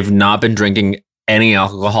 I've not been drinking any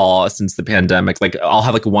alcohol since the pandemic. Like I'll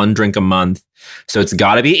have like one drink a month. So it's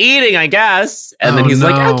got to be eating, I guess. And then he's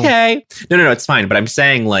like, okay. No, it's fine. But I'm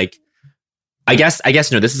saying like, I guess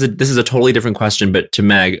no, this is a totally different question. But to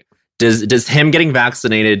Meg, does him getting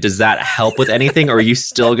vaccinated, does that help with anything? Or are you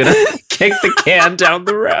still going to kick the can down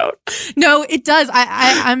the road? No, it does.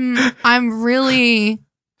 I'm really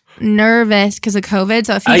nervous because of COVID.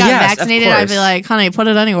 So if he got vaccinated, I'd be like, honey, put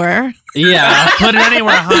it anywhere. Yeah, put it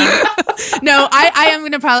anywhere, hon. No,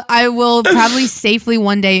 I will probably safely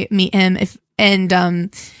one day meet him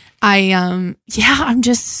I'm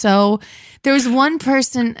just so. There was one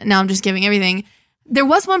person. Now I'm just giving everything. There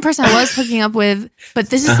was one person I was hooking up with, but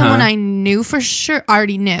this is someone I knew for sure.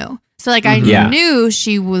 Already knew. So like I knew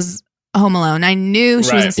she was home alone. I knew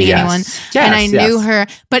she wasn't seeing anyone, and I knew her.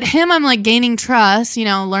 But him, I'm like gaining trust.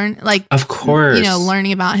 Learn like of course.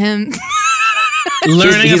 Learning about him.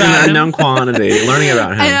 He's an unknown quantity. Learning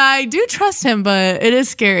about him. And I do trust him, but it is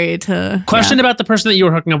scary to... Question about the person that you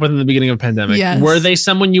were hooking up with in the beginning of the pandemic. Yes. Were they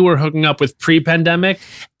someone you were hooking up with pre-pandemic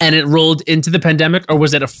and it rolled into the pandemic? Or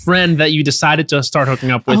was it a friend that you decided to start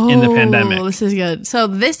hooking up with in the pandemic? Oh, this is good. So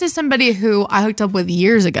this is somebody who I hooked up with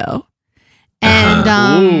years ago.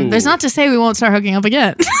 And there's not to say we won't start hooking up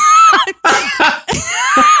again.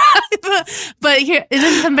 but here, this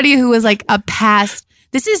is somebody who was like a past...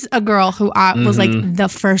 This is a girl who was like the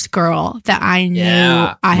first girl that I knew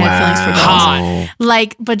I had feelings for girls.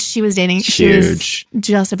 Like, but she was dating. She was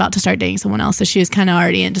just about to start dating someone else, so she was kind of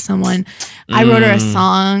already into someone. I wrote her a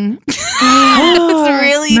song. It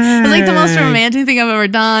was like the most romantic thing I've ever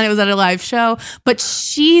done. It was at a live show, but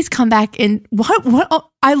she's come back in. What?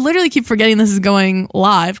 I literally keep forgetting this is going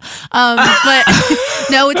live. But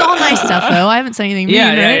no, it's all nice stuff though. I haven't said anything mean,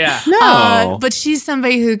 right? Yeah. No. But she's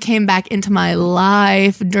somebody who came back into my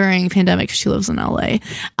life during pandemic because she lives in LA.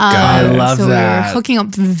 I love so that. we were hooking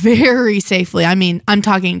up very safely. I mean, I'm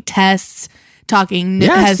talking tests,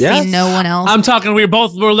 has seen no one else. I'm talking, we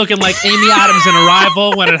were looking like Amy Adams in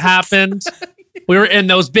Arrival when it happened. We were in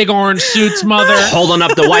those big orange suits, mother. Holding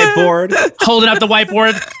up the whiteboard.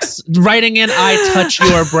 Writing in, I touch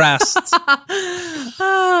your breasts.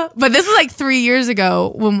 But this was like 3 years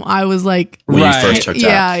ago when I was like, When Right. you first hooked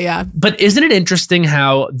up. yeah. But isn't it interesting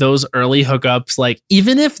how those early hookups, like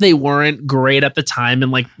even if they weren't great at the time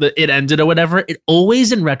and like it ended or whatever, it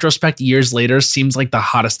always in retrospect years later seems like the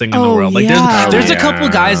hottest thing in the Oh, world. Like yeah. there's a Yeah. couple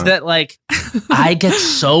guys that like I get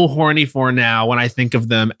so horny for now when I think of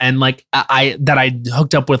them, and like I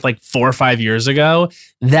hooked up with like 4 or 5 years ago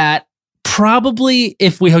that probably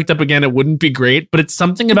if we hooked up again it wouldn't be great, but it's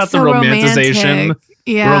something about It's the so romanticization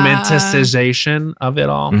romantic. of it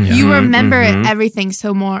all. Mhm. You remember Mhm. everything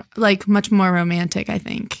so more, like much more romantic, I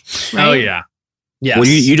think. Right? Oh yeah. Yes. Well,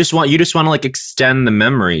 you just want to like extend the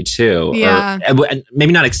memory too. Yeah. And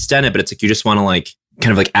maybe not extend it, but it's like you just want to like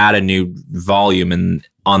kind of like add a new volume and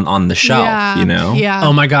on the shelf, Yeah. you know? Yeah.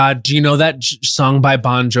 Oh my God. Do you know that song by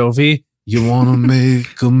Bon Jovi? You want to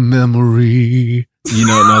make a memory. You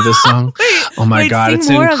know this song? Oh my God. Sing It's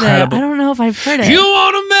more incredible. Of it. I don't know if I've heard it. You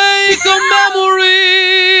want to make a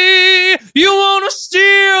memory. You want to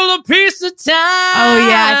steal a piece of time. Oh,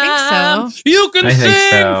 yeah, I think so. You can I think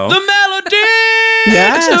sing so. the melody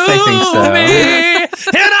Yes, to I think so. me.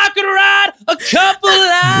 And I could write a couple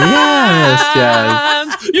lines.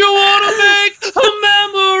 Yes. You want to make a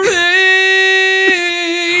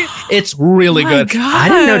memory. It's really Oh my good. God. I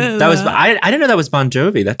didn't know that was I didn't know that was Bon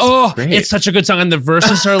Jovi. That's Oh, great. it's such a good song. And the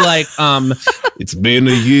verses are like, it's been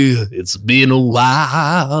a year, it's been a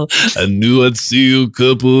while. I knew I'd see you a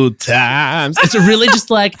couple times. It's really just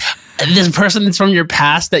like this person that's from your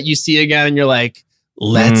past that you see again and you're like,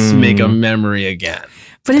 let's make a memory again.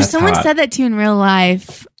 But if That's someone hot. said that to you in real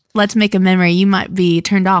life, let's make a memory, you might be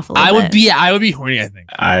turned off a little I would bit. be horny, I think.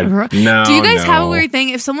 No. Do you guys have a no. weird thing?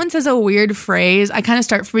 If someone says a weird phrase, I kind of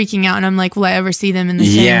start freaking out and I'm like, will I ever see them in the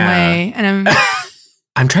same Yeah. way? And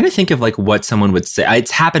I'm trying to think of like what someone would say.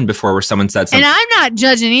 It's happened before where someone said something. and I'm not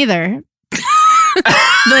judging either.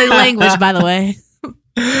 The language, by the way.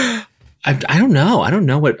 I don't know. I don't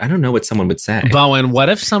know what someone would say. Bowen, what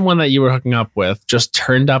if someone that you were hooking up with just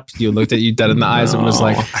turned up to you, looked at you dead in the eyes and was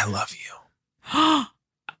like, I love you?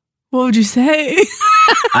 What would you say?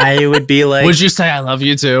 I would be like, Would you say I love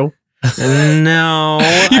you too? no.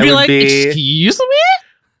 You'd I be would like, excuse me?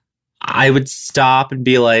 I would stop and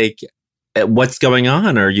be like, what's going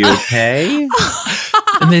on? Are you okay?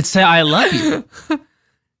 And they'd say, I love you.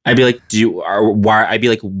 I'd be like, why? I'd be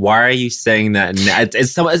like, why are you saying that? And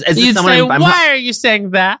is someone You'd someone say, I'm why are you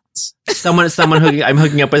saying that? someone I'm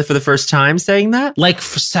hooking up with for the first time saying that? Like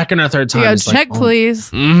for second or third time. You go, it's like, check, oh. please.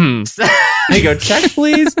 Mhm. I go, check,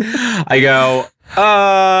 please. I go,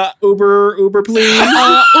 Uber, please.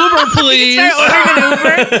 Uber, please. Start ordering an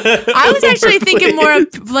Uber. I was actually thinking more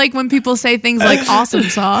of like when people say things like awesome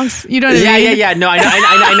sauce. You know what I mean? Yeah. No, I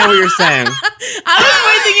know what you're saying. I was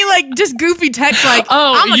more thinking like just goofy text like,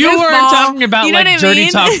 Oh, I'm a you weren't goofball. talking about, You know like, what I dirty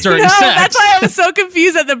mean? talk during no, sex. That's why I was so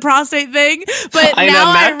confused at the prostate thing. But I know, now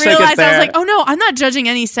I Matt took it realized I was there. like, oh no, I'm not judging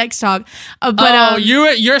any sex talk. But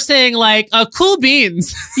you're saying like cool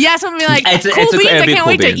beans. yeah, someone be like, It's a- cool it's a- beans, it'd I be can't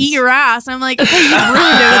cool wait to beans. eat your ass. And I'm like, okay, you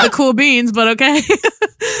ruined it with the cool beans, but okay. Like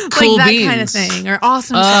Cool that beans. kind of thing. Or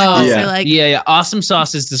awesome Oh, sauce. yeah. Or like, yeah. Awesome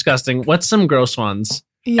sauce is disgusting. What's some gross ones?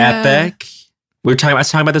 yeah. Epic. I was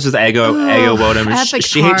talking about this with Ego Wodum. Epic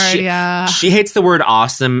She hates the word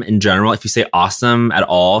awesome in general. If you say awesome at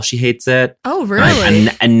all, she hates it. Oh, really?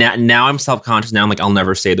 And now I'm self-conscious. Now I'm like, I'll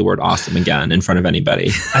never say the word awesome again in front of anybody.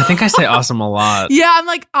 I think I say awesome a lot. Yeah, I'm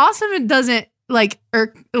like, awesome. It doesn't like,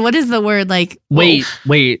 what is the word? Like, Wait,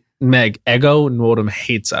 Meg. Ego Nwodum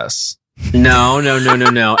hates us. No.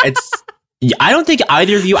 It's. I don't think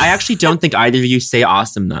either of you. I actually don't think either of you say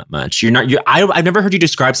awesome that much. I've never heard you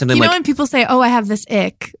describe something you know like. when people say, oh, I have this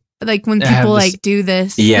ick. Like when I have people this- like do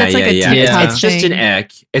this. Yeah, that's like a yeah. TikTok It's just an thing.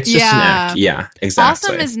 ick. It's just an ick. Yeah, exactly.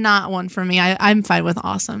 Awesome is not one for me. I'm fine with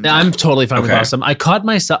awesome. I'm totally fine with Okay. awesome. I caught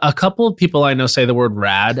myself, a couple of people I know say the word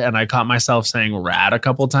rad, and I caught myself saying rad a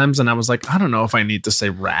couple times, and I was like, I don't know if I need to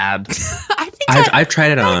say rad. I think I've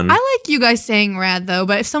tried it on. I like you guys saying rad though,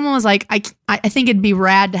 but if someone was like, I think it'd be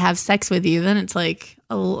rad to have sex with you, then it's like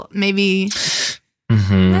maybe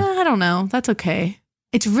Mhm. I don't know. That's okay.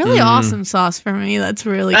 It's really awesome sauce for me. That's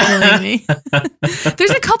really killing me.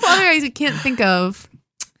 There's a couple other I can't think of.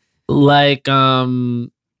 Like, Nito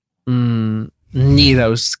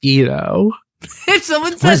Skeeto. If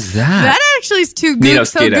someone What says is that? that actually is too Nito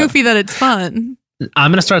so Skeeto. goofy that it's fun.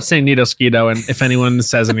 I'm going to start saying Nito Skeeto, and if anyone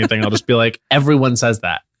says anything, I'll just be like, everyone says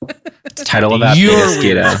that. Title of that You're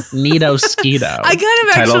Skeeto. Nito Skeeto. I kind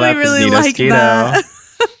of Title of actually that is really Nito like Skeeto.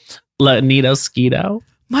 that. Nito Skeeto.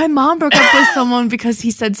 My mom broke up with someone because he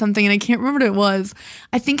said something and I can't remember what it was.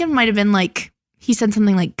 I think it might have been like he said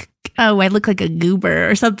something like like, oh, I look like a goober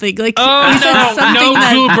or something. Like, Oh, he said no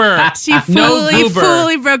something goober. She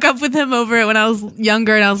fully broke up with him over it when I was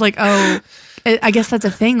younger. And I was like, oh, I guess that's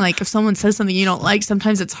a thing. Like if someone says something you don't like,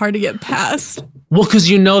 sometimes it's hard to get past. Well, because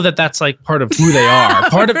you know that's like part of who they are.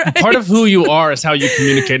 Part of who you are is how you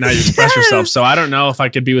communicate and how you express yourself. So I don't know if I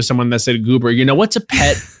could be with someone that said goober. You know, what's a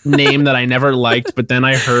pet name that I never liked, but then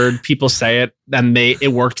I heard people say it and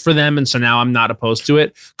it worked for them. And so now I'm not opposed to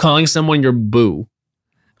it. Calling someone your boo.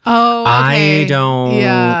 Oh, okay. I don't.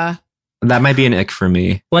 Yeah. That might be an ick for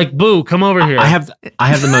me. Like, boo, come over here. I have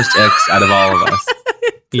the most icks out of all of us.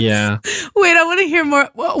 Yeah. Wait, I want to hear more.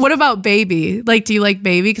 What about baby? Like, do you like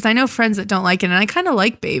baby? Because I know friends that don't like it, and I kind of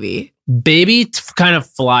like baby. Baby kind of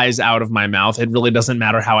flies out of my mouth. It really doesn't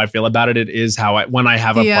matter how I feel about it. It is how when I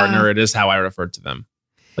have a partner, it is how I refer to them.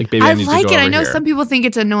 Like, baby, I need like to go it. over I know here. some people think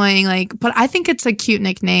it's annoying, like, but I think it's a cute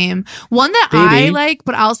nickname. One that I Baby. like,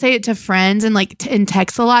 but I'll say it to friends and like in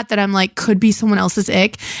text a lot that I'm like could be someone else's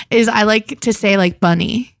ick. Is I like to say like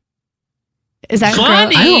bunny. Is that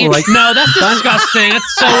Bunny? gross? I don't like No, that's disgusting.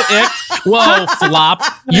 It's so ick. Whoa, flop.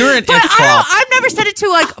 You're an But ick flop. I've never said it to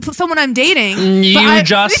like someone I'm dating. You but I-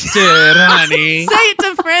 just did, honey. Say it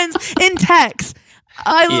to friends in text.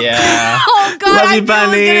 Yeah. Oh God! Love I you, knew it was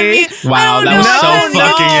Bunny. gonna be. Wow, I don't that was know. so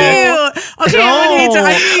fucking Cute. Okay, everyone hates it.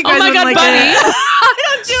 I knew you guys Oh my wouldn't God, like Bunny. it. I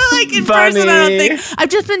don't do it like in person. I don't Bunny. think. I've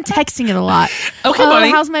just been texting it a lot. Okay, Oh, bunny.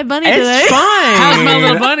 how's my bunny It's today? fine. How's my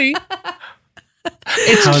little bunny?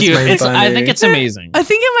 It's How's cute. my I bunny? think it's amazing. I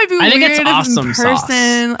think it might be I think weird it's if awesome in sauce.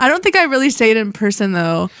 person. I don't think I really say it in person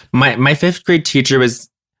though. My fifth grade teacher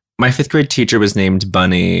was named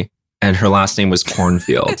Bunny, and her last name was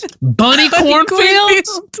Cornfield. Bunny Cornfield?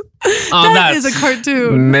 That that's is a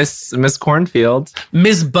cartoon. Miss Cornfield.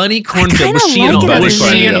 Miss Bunny Cornfield. kinda Was she, like it as was a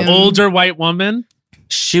she an name. older white woman?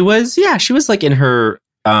 She was like in her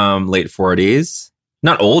late 40s.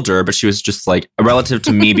 Not older, but she was just like relative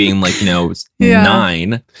to me being like, Yeah.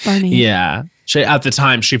 9. Bunny. Yeah. At the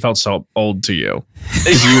time, she felt so old to you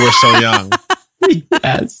because you were so young.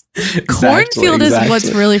 Yes. Cornfield is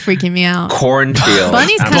what's really freaking me out. Cornfield.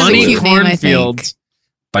 Bunny's kind of a Bunny cute name, I Cornfield. think.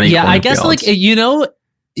 Bunny Yeah, I guess Cornfield.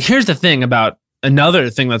 here's the thing about another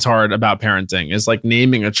thing that's hard about parenting is like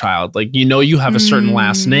naming a child. Like, you have a certain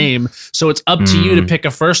last name. So it's up to you to pick a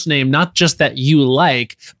first name, not just that you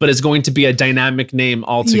like, but it's going to be a dynamic name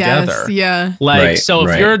altogether. Yes, yeah. Like, Right, so if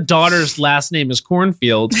right. your daughter's last name is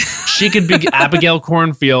Cornfield, she could be Abigail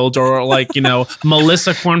Cornfield or like,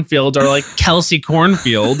 Melissa Cornfield or like Kelsey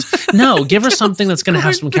Cornfield. No, give her something that's going to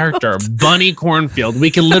have some character. Bunny Cornfield. We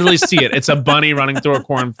can literally see it. It's a bunny running through a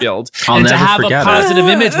cornfield. I'll and to never have a forget it. positive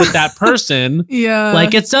image with that person, Yeah.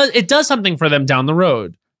 like it does something for them down the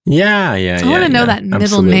road. Yeah. I want to know that middle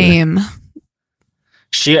Absolutely. name.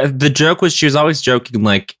 The joke was she was always joking,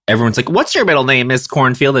 like everyone's like, "What's your middle name, Miss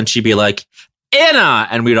Cornfield?" And she'd be like, "Anna,"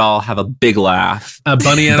 and we'd all have a big laugh. A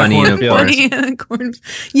bunny and Bunny a and a cornfield. Bunny and a corn.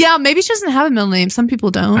 Yeah, maybe she doesn't have a middle name. Some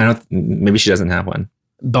people don't. Maybe she doesn't have one.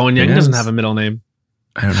 Bowen Yang Who doesn't knows? have a middle name.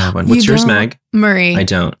 I don't have one. What's You yours, don't? Meg? Murray. I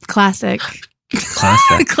don't. Classic.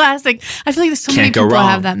 Classic. Classic. I feel like there's so Can't many go people wrong.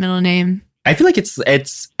 have that middle name. I feel like it's,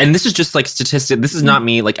 and this is just like statistic. This is not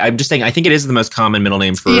me. Like I'm just saying, I think it is the most common middle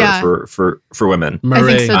name for Yeah. for women.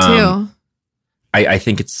 Murray. I think so too. I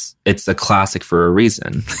think it's a classic for a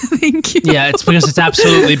reason. Thank you. Yeah, it's because it's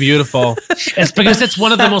absolutely beautiful. It's because it's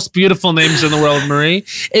one of the most beautiful names in the world, Marie.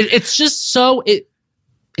 It's just so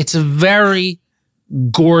it's a very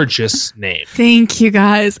gorgeous name. Thank you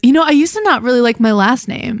guys. I used to not really like my last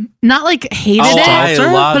name. Not like hated it. I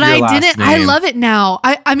love but your I last didn't. I name. love it now.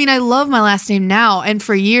 I mean, I love my last name now, and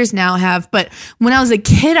for years now have. But when I was a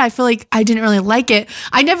kid, I feel like I didn't really like it.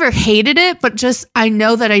 I never hated it, but just I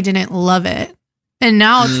know that I didn't love it, and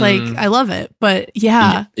now it's like I love it. But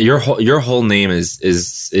yeah, Your whole name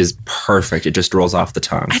is perfect. It just rolls off the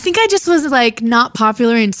tongue. I think I just was like not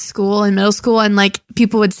popular in school, in middle school, and like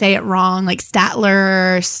people would say it wrong, like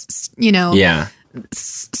Statler, Yeah.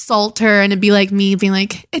 Salter, and it'd be like me being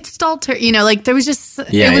like, it's Stalter, like there was just,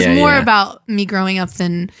 Yeah, it was yeah, more yeah. about me growing up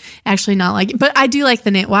than actually not like it. But I do like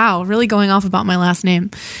the name. Wow, really going off about my last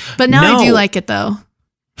name. But now I do No. like it though.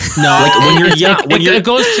 No, Like, when you're young- it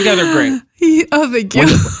goes together great. Oh, thank you.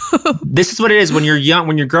 This is what it is when you're young,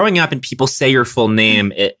 when you're growing up and people say your full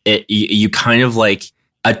name, you kind of like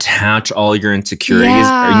attach all your insecurities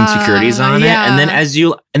on it.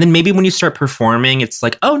 And then maybe when you start performing, it's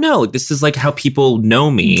like, oh no, this is like how people know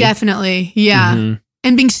me. Definitely. Yeah. Mhm.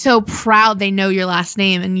 And being so proud they know your last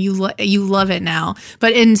name and you love it now.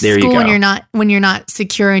 But in There you school when go. you're not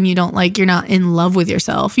secure and you're not in love with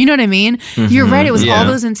yourself. You know what I mean? You're right. It was all Yeah.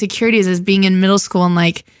 those insecurities as being in middle school and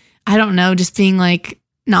like, I don't know, just being like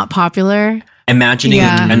not popular. imagining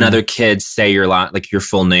another kid say your your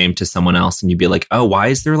full name to someone else, and you'd be like, oh, why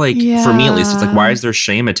is there for me at least, it's like, why is there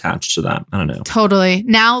shame attached to that? I don't know. Totally.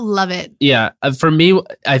 Now love it. Yeah. For me,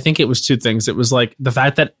 I think it was two things. It was like the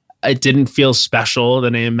fact that it didn't feel special. The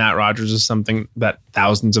name Matt Rogers is something that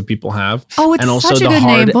thousands of people have. Oh, it's and also such a good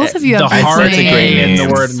name. Both of you have the hard name in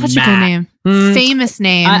the word such Matt. a good name. Famous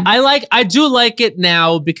name. I do like it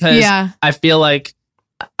now because I feel like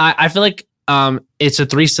it's a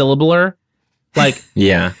 3-syllabiler. Like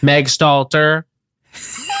Meg Stalter,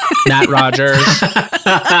 Matt Rogers,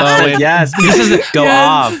 Bowen. Yes, go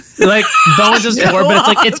off. Like Bowen's is 4, but it's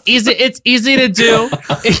like it's easy to do.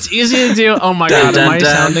 It's easy to do. Oh my god, am I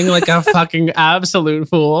sounding like a fucking absolute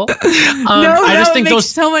fool? I just think it makes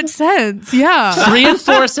so much sense. Yeah, 3 and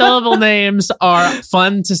 4 syllable names are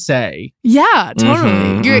fun to say. Yeah,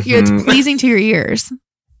 totally. It's pleasing to your ears.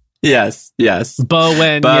 Yes.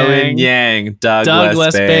 Bowen Yang,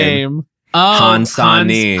 Douglas Bame. Oh,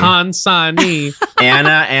 Hansani.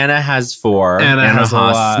 Anna has 4. Anna has a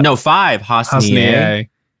lot. No, 5. Hasnier.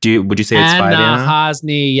 Would you say it's 5, Anna?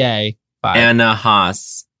 Hasnier. 5. Anna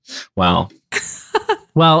Haas. Well,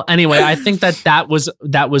 anyway, I think that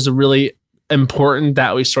was really important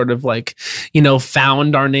that we sort of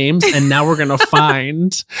found our names, and now we're going to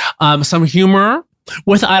find some humor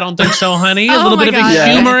with I Don't Think So, Honey. A little bit of a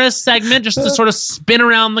humorous segment just to sort of spin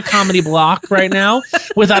around the comedy block right now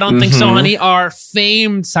with I Don't Think So, Honey, our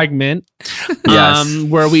famed segment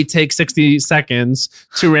where we take 60 seconds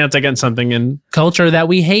to rant against something in culture that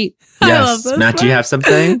we hate. Yes. Matt, do you have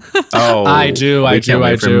something? Oh, I do.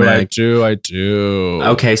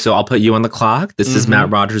 Okay, so I'll put you on the clock. This is Matt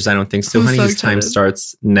Rogers. I Don't Think So, Honey. His time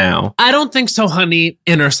starts now. I Don't Think So, Honey.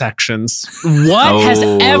 Intersections. What has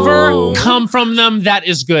ever come from them that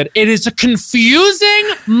is good? It is a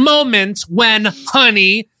confusing moment when,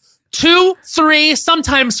 honey, 2, 3,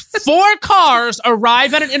 sometimes 4 cars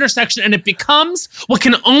arrive at an intersection and it becomes what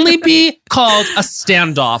can only be called a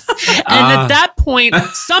standoff. And at that point,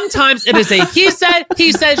 sometimes it is a he said,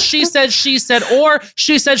 she said, or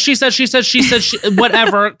she said,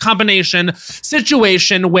 whatever combination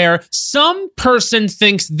situation where some person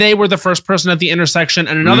thinks they were the first person at the intersection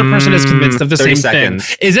and another person is convinced of the same thing.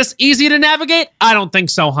 Is this easy to navigate? I don't think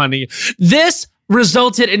so, honey. This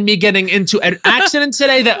resulted in me getting into an accident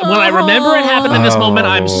today that when I remember it happened in this moment,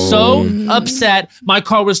 I'm so upset. My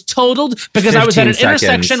car was totaled because I was at an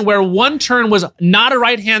intersection where one turn was not a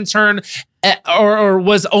right-hand turn or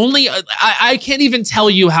was only, I can't even tell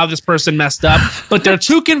you how this person messed up, but they're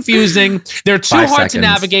too confusing. They're too hard to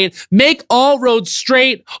navigate. Make all roads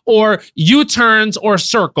straight or U-turns or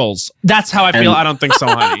circles. That's how I feel. I don't think so,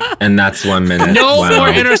 honey. And that's 1 minute. No more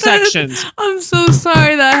intersections. I'm so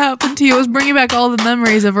sorry that happened to you. It was bringing back all the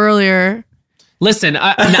memories of earlier. Listen,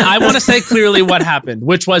 I want to say clearly what happened,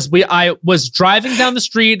 which was I was driving down the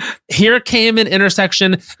street. Here came an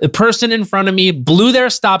intersection. The person in front of me blew their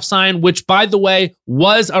stop sign, which, by the way,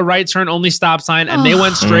 was a right turn only stop sign. And they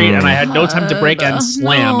went straight and I had no time to brake and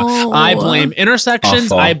slam. No. I blame intersections.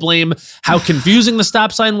 Awful. I blame how confusing the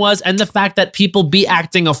stop sign was and the fact that people be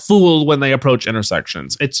acting a fool when they approach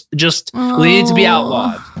intersections. It's just, they need to be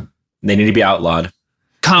outlawed. They need to be outlawed.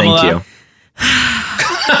 Kamala. Thank you.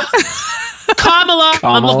 Kamala,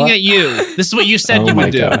 I'm looking at you. This is what you said you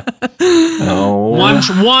would do.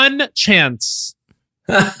 One chance.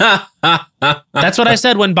 That's what I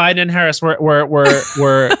said when Biden and Harris were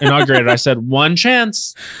inaugurated. I said one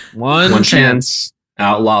chance. One chance.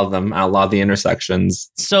 Outlaw them. Outlaw the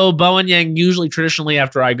intersections. So Bowen Yang, usually traditionally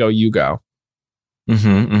after I go, you go.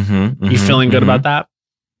 You feeling good about that?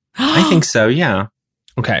 I think so, yeah.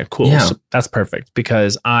 Okay, cool. Yeah. So that's perfect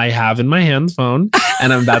because I have in my hand the phone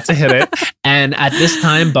and I'm about to hit it. And at this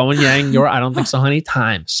time, Bowen Yang, your I Don't Think So, Honey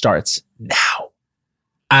time starts now.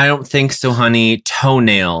 I don't think so, honey.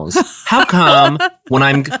 Toenails. How come when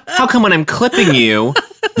I'm clipping you,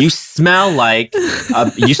 you smell like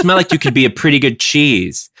you could be a pretty good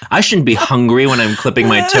cheese? I shouldn't be hungry when I'm clipping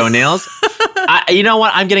my toenails. You know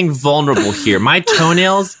what? I'm getting vulnerable here. My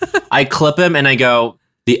toenails, I clip them and I go,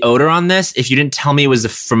 the odor on this, if you didn't tell me it was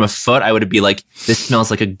from a foot, I would be like, this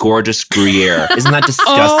smells like a gorgeous Gruyere. Isn't that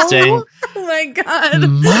disgusting? Oh my God.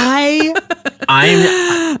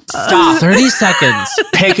 Stop. 30 seconds.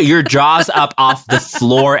 Pick your jaws up off the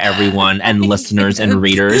floor, everyone, and listeners and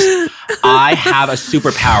readers. I have a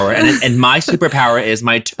superpower, and my superpower is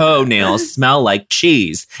my toenails smell like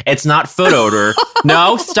cheese. It's not foot odor.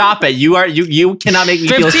 No, stop it. You cannot make me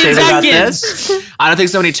feel shame about this. I don't think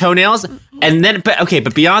so many toenails. And then,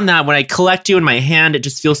 but beyond that, when I collect you in my hand, it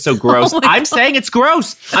just feels so gross. I'm saying it's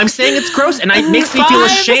gross. And it makes me feel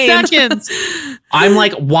ashamed. 5 seconds. I'm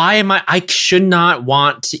like, why am I should not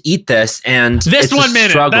want to eat this. And This it's 1 a minute.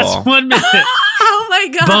 struggle. That's 1 minute. Oh my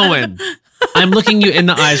God. Bowen, I'm looking you in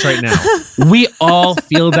the eyes right now. We all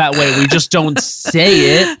feel that way. We just don't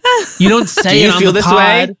say it. You don't say Do you it on feel the this pod.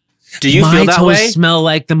 way? Do you My feel that toes way? smell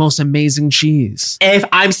like the most amazing cheese. If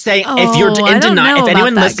I'm saying, if you're I in don't know denial, if about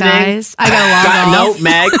anyone that, listening, guys. I gotta log off. no,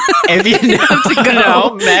 Meg. If you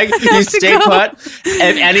no, Meg, you stay put.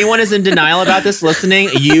 If anyone is in denial about this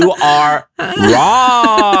listening, you are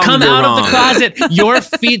wrong. Come You're out of wrong. the closet. Your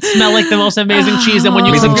feet smell like the most amazing cheese, and when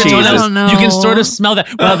you Amazing click your cheese. toenails, I don't know. you can sort of smell that.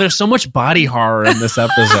 Wow, there's so much body horror in this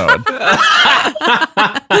episode.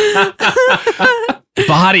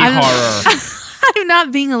 Body horror. I'm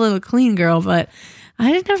not being a little clean girl, but I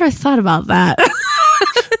had never thought about that.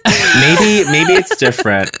 Maybe it's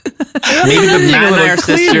different. Maybe the Being a Matt and I little are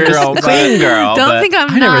clean sisters. girl, but- Clean girl. Don't but think I'm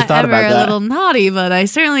I never not thought ever about a that. little naughty, but I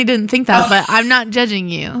certainly didn't think that. But I'm not judging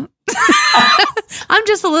you. I'm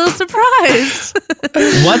just a little surprised.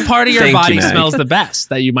 What part of your Thank you, body Meg. smells the best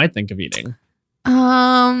that you might think of eating?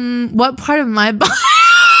 What part of my body?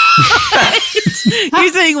 You're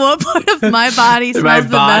saying what part of my body smells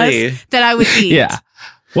the best that I would eat? Yeah.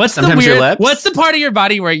 What's Sometimes the your weird? lips? What's the part of your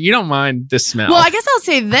body where you don't mind this smell? Well, I guess I'll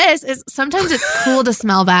say this is sometimes it's cool to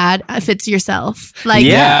smell bad if it's yourself. Like,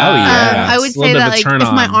 Yeah. Oh, yeah. I would It's a say little that bit of like a if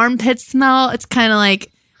turn my on. armpits smell, it's kind of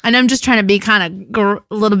like, and I'm just trying to be kind of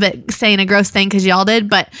a little bit saying a gross thing because y'all did,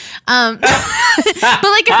 but like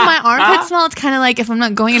if my armpits smell, it's kind of like if I'm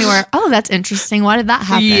not going anywhere. Oh, that's interesting. Why did that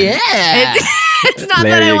happen? Yeah. It's not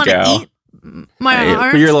There that I you want to go. eat my Hey,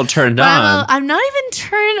 arms. but you're a little turned But on. I'm not even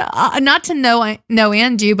turned. Not to know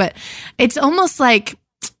and do, but it's almost like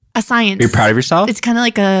a science. You're proud of yourself? It's kind of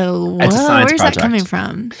like whoa, It's a science where's project. that coming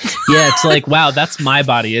from? Yeah, it's like, wow, that's my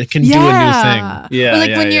body. It can do a new thing. Yeah. Or like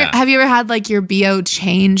yeah, when yeah. have you ever had like your BO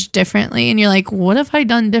changed differently and you're like, what have I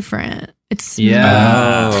done different? It's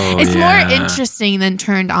Yeah. it's yeah. more interesting than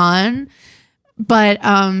turned on. But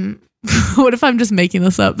what if I'm just making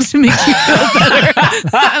this up to make you feel better?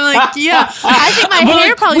 I'm like, yeah, I think my But, hair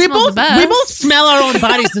like, probably we smells both, the best. We both smell our own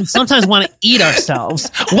bodies and sometimes want to eat ourselves.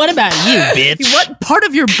 What about you, bitch? What part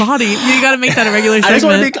of your body? You got to make that a regular I just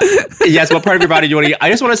want segment. to yes, what part of your body do you want to eat? I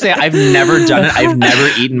just want to say I've never done it. I've never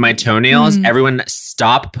eaten my toenails. Everyone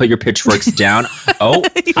stop, put your pitchforks down. Oh,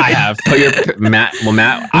 I have. put your Matt. Well,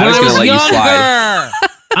 Matt, I When was going to let you slide.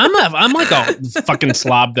 I'm like a fucking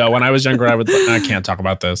slob though. When I was younger, I can't talk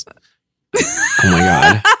about this. Oh my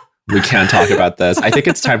God. We can't talk about this. I think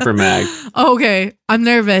it's time for Meg. Okay, I'm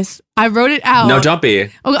nervous. I wrote it out. No, don't be.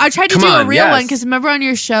 Oh, I tried to Come do a on, real yes. one because remember on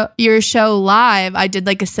your show live, I did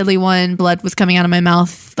like a silly one. Blood was coming out of my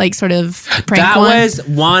mouth, like sort of prank That one. was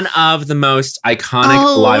one of the most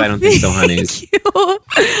iconic live. I don't think so, honeys.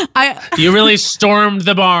 Thank you. You really stormed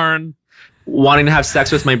the barn. Wanting to have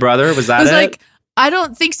sex with my brother, was that I was it? like, I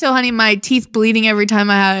don't think so, honey. My teeth bleeding every time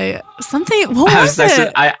I had something. What I was sex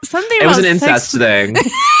it? with- Something it was about an sex- incest thing.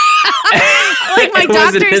 Like my It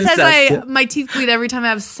was an doctor says, incest. my teeth bleed every time I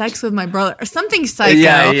have sex with my brother, or something psycho.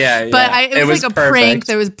 Yeah. But it was like a prank. perfect.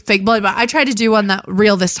 There was fake blood, but I tried to do one that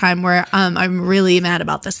real this time, where I'm really mad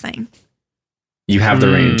about this thing. You have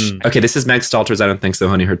the range. Mm. Okay, this is Meg Stalter's I Don't Think So,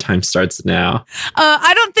 Honey. Her time starts now.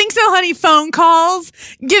 I don't think so, honey. Phone calls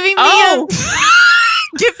giving me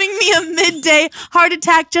giving me a midday heart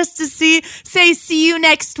attack just to say see you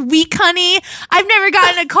next week, honey. I've never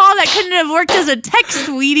gotten a call that couldn't have worked as a text,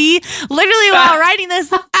 sweetie. Literally while writing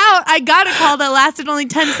this out, I got a call that lasted only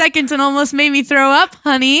 10 seconds and almost made me throw up,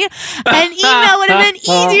 honey. An email would have been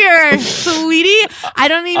easier, sweetie. I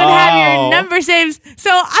don't even have your number saved, so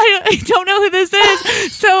I don't know who this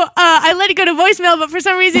is. So I let it go to voicemail, but for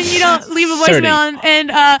some reason you don't leave a voicemail, and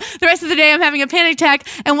the rest of the day I'm having a panic attack.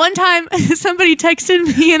 And one time somebody texted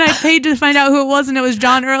me and I paid to find out who it was, and it was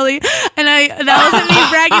John Early. And that wasn't me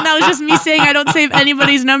bragging, that was just me saying I don't save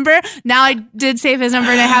anybody's number. Now I did save his number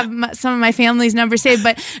and I have some of my family's number saved,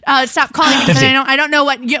 but stop calling me because I don't know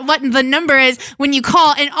what the number is when you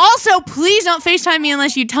call. And also, please don't FaceTime me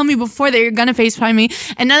unless you tell me before that you're gonna FaceTime me.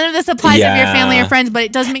 And none of this applies if you're family or friends, but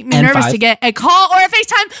it does make me nervous to get a call or a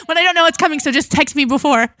FaceTime when I don't know what's coming, so just text me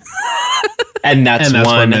before. And that's 1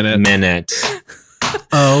 1 minute.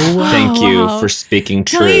 Oh, Thank you wow. for speaking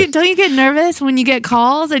truth. Don't you get nervous when you get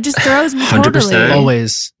calls? It just throws me 100%. totally.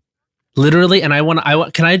 always. Literally, and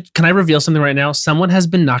can I reveal something right now? Someone has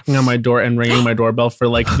been knocking on my door and ringing my doorbell for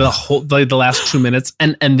like the last 2 minutes,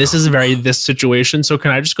 and this is this situation. So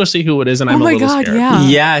can I just go see who it is? And I'm a little scared. yeah.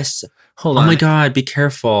 Yes. Hold Oh on. my God, be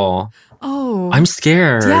careful. Oh, I'm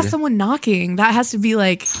scared. yeah, someone knocking. That has to be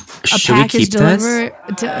like a Should we package keep this?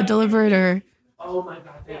 delivered or. Oh my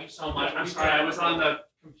God, thank you so much. I'm sorry, I was on the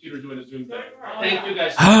computer doing a Zoom thing. Thank you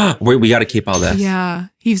guys. We got to keep all this. Yeah.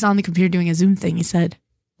 He was on the computer doing a Zoom thing, he said.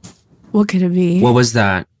 What could it be? What was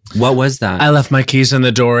that? What was that? I left my keys in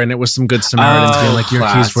the door, and it was some good Samaritans being like, your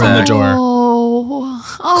keys were in the door.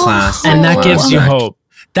 Class. And that gives you hope.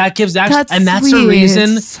 That gives that's sweet. a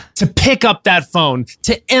reason to pick up that phone,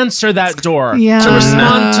 to answer that door, Yeah. to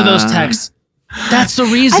respond to those texts. That's the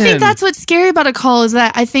reason. I think that's what's scary about a call is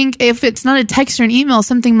that I think if it's not a text or an email,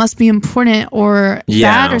 something must be important or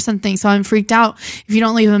bad or something. So I'm freaked out. If you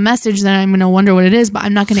don't leave a message, then I'm going to wonder what it is, but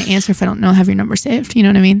I'm not going to answer if I don't know have your number saved. You know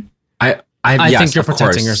what I mean? I think you're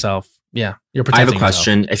protecting yourself. Yeah, you're protecting yourself. I have a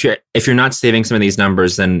question. If you're not saving some of these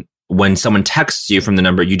numbers, then when someone texts you from the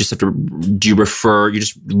number, you just have to, you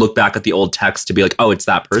just look back at the old text to be like, oh, it's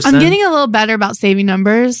that person? I'm getting a little better about saving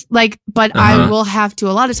numbers, but I will have to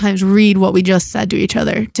a lot of times read what we just said to each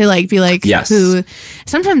other to be like, yes. Who,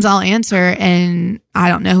 sometimes I'll answer and I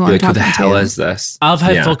don't know who I'm talking to. Who the hell is this? I've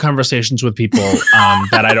had full conversations with people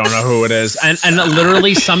that I don't know who it is. And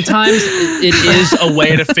literally sometimes it is a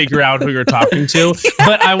way to figure out who you're talking to. Yes.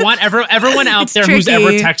 But I want everyone out there who's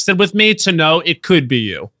ever texted with me to know it could be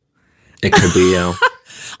you. It could be you.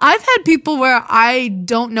 I've had people where I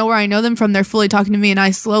don't know where I know them from. They're fully talking to me and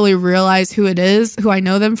I slowly realize who it is, who I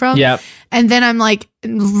know them from. Yep. And then I'm like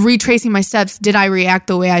retracing my steps. Did I react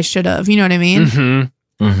the way I should have? You know what I mean?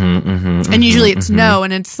 Mm-hmm. Mm-hmm, mm-hmm, and usually it's no.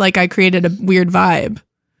 And it's like I created a weird vibe.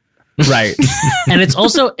 Right. And it's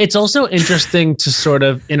also interesting to sort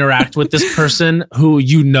of interact with this person who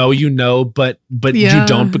you know, but you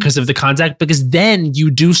don't because of the contact, because then you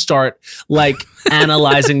do start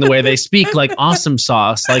analyzing the way they speak, like awesome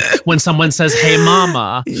sauce. Like when someone says, hey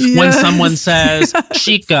mama, when someone says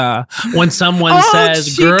chica, when someone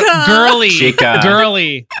says girly, chica.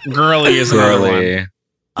 girly is another one.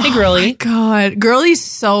 Hey, girly. Oh my God. Girly's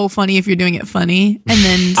so funny if you're doing it funny. And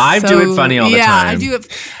then I do it funny all the time. Yeah, I do it.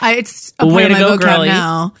 It's a part of my vocab girly.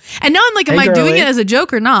 Now. And now I'm like, am I doing it as a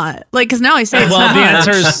joke or not? Because now I say it's not. The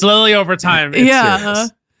answer is slowly over time. It's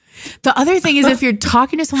serious. The other thing is if you're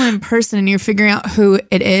talking to someone in person and you're figuring out who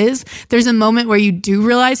it is, there's a moment where you do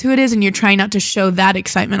realize who it is and you're trying not to show that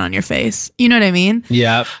excitement on your face. You know what I mean?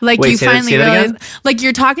 Yeah. You finally realize,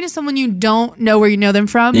 you're talking to someone you don't know where you know them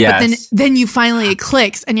from, but then you finally it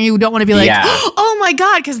clicks and you don't want to be like, oh my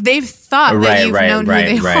God, because they've thought that you've known who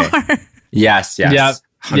they are. Yes. Yeah.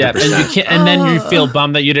 100%. Yeah, and you can't, and then you feel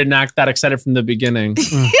bummed that you didn't act that excited from the beginning.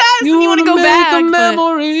 Yes, you want to go back. A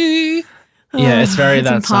memory. Yeah, it's very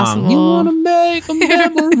that impossible. Song. You want to make a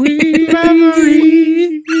memory.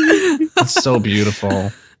 It's so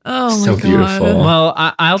beautiful. Oh, so my God. beautiful. Well,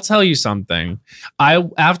 I'll tell you something.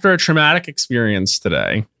 After a traumatic experience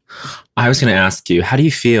today, I was going to ask you, how do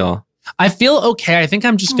you feel? I feel okay. I think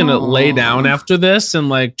I'm just going to lay down after this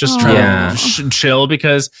and just try to chill,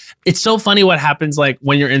 because it's so funny what happens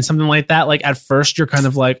when you're in something like that. At first you're kind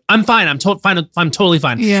of like, I'm fine. I'm totally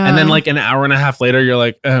fine. Yeah. And then an hour and a half later, you're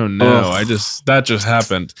like, oh no, that just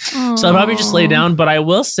happened. So I'll probably just lay down. But I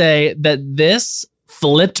will say that this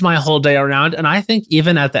flipped my whole day around. And I think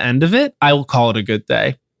even at the end of it, I will call it a good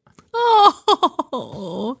day.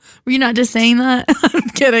 Oh, were you not just saying that? I'm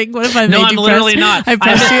kidding. What if I made you I'm literally not. I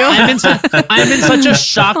pressed you. I'm in such a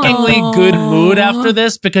shockingly good mood after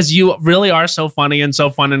this, because you really are so funny and so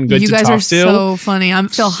fun and good to talk to. You guys are so funny. I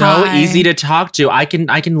feel so high. easy to talk to. I can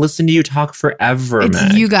listen to you talk forever. It's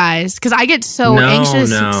Meg. you guys, because I get so anxious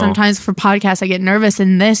sometimes for podcasts. I get nervous,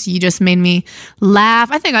 and this you just made me laugh.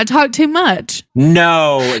 I think I talk too much.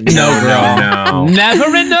 No, girl, no. Never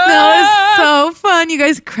enough. That was so fun. You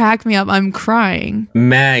guys crack me up. I'm crying.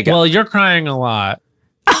 Meg. Well, you're crying a lot.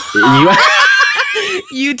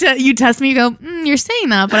 You test me. You go, you're saying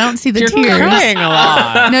that, but I don't see the tears. You're crying a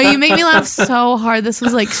lot. No, you make me laugh so hard. This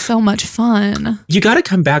was so much fun. You got to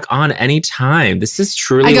come back on anytime. This is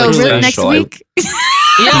truly special. Next week.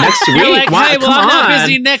 Yeah, next week. You're hey, I'm not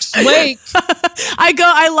busy next week.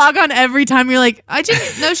 I log on every time. You're like, I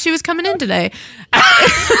didn't know she was coming in today.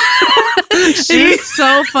 She's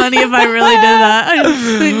so funny if I really did that.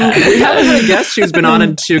 We haven't had a guest who's been on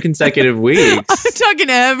in 2 consecutive weeks. I'm talking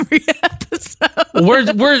every episode.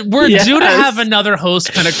 We're due to have another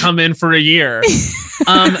host kind of come in for a year.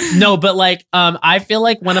 No, but I feel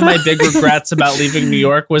like one of my big regrets about leaving New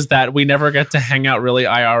York was that we never got to hang out really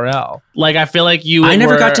IRL. I feel like I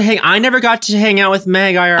never got to hang out with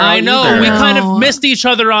Meg IRL. I know. Either. We kind of missed each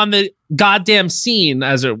other on the goddamn scene,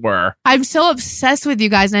 as it were. I'm so obsessed with you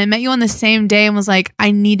guys, and I met you on the same day and was like,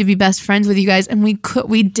 I need to be best friends with you guys, and we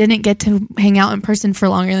didn't get to hang out in person for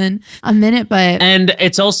longer than a minute, but and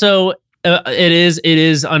it's also It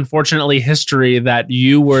is unfortunately history that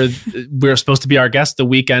we're supposed to be our guest the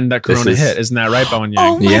weekend that Corona hit. Isn't that right, Bowen Yang?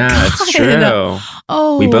 Oh my God. It's true.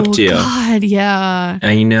 Oh, we booked you. God, yeah.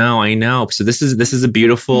 I know. So this is a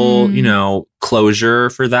beautiful, closure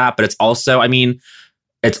for that. But it's also,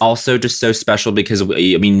 it's also just so special because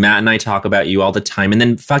Matt and I talk about you all the time, and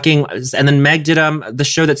then Meg did the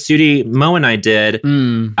show that Sudi Mo and I did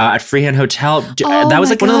at Freehand Hotel. That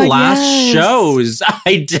was like one of the last shows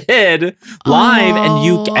I did live,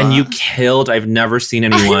 and you killed. I've never seen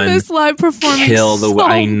anyone this live performance kill the way.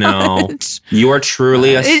 I know much. You are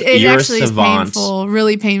truly you're a savant. Is painful,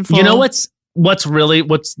 really painful. You know what's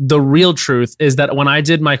the real truth is that when I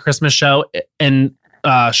did my Christmas show in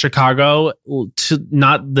Chicago,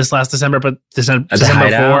 not this last December, but December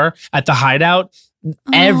before at the Hideout,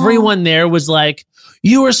 everyone there was like,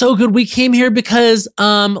 "You were so good. We came here because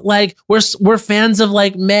we're fans of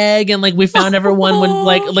like Meg, and like we found everyone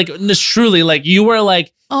when truly like you were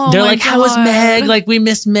like." They're like, "How was Meg? Like, we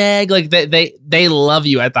miss Meg." Like, they love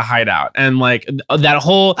you at the Hideout, and like that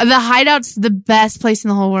whole the Hideout's the best place in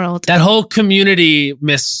the whole world. That whole community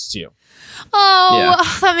missed you.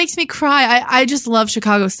 That makes me cry. I just love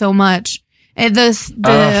Chicago so much. And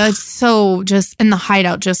it's so just in the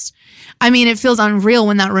Hideout. It feels unreal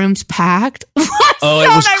when that room's packed.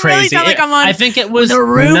 It was crazy. Really I think it was the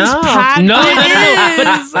room's packed.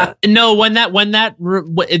 No. When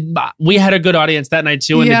we had a good audience that night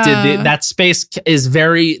too, and it did. That space is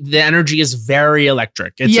the energy is very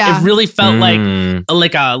electric. It really felt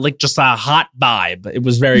like just a hot vibe. It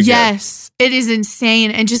was very good. Yes, it is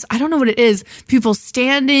insane, and just I don't know what it is. People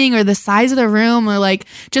standing, or the size of the room, or like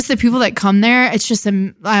just the people that come there. It's just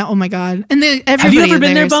oh my God! And have you ever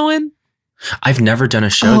been there, Bowen? I've never done a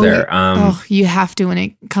show there. You have to when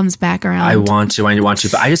it comes back around. I want to,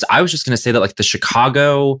 but I was just going to say that like the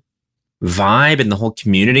Chicago vibe and the whole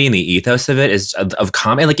community and the ethos of it is of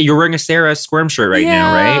comedy. Like you're wearing a Sarah Squirm shirt right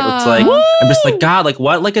now, right? It's like, I'm just like, God, like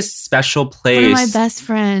what, like a special place. One of my best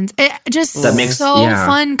friends. It just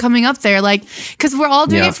fun coming up there. Like, cause we're all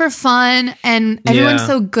doing it for fun, and everyone's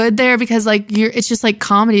so good there because like it's just like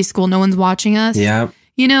comedy school. No one's watching us. Yeah.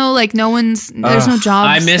 Like there's no jobs.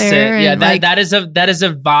 I miss there, it. Yeah, that is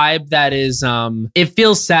a vibe that is it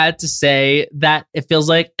feels sad to say that it feels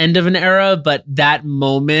like end of an era, but that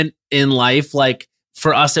moment in life, like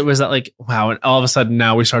for us, it was like, wow, and all of a sudden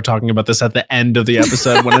now we start talking about this at the end of the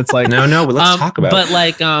episode when it's like no, but let's talk about it.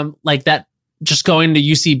 But like that just going to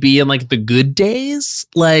UCB and like the good days,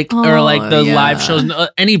 like or like the live shows,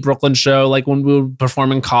 any Brooklyn show, like when we would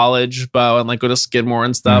perform in college, Bo, and like go to Skidmore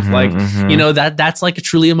and stuff, that's like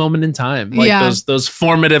truly a moment in time, like those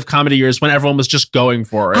formative comedy years when everyone was just going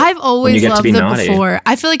for it. I've always loved them before.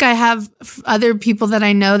 I feel like I have other people that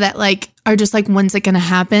I know that like are just like, when's it gonna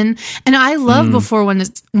happen? And I love before when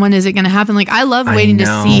is it gonna happen? Like I love waiting to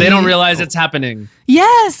see. They don't realize it's happening.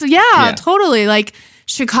 Yes, totally. Like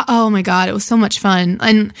Chicago, oh my God, it was so much fun.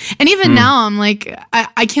 And even now I'm like,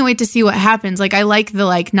 I can't wait to see what happens. Like I like the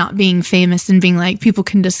like not being famous and being like, people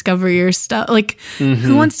can discover your stuff. Like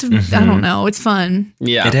who wants to, I don't know. It's fun.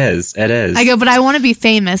 Yeah. It is. I go, but I want to be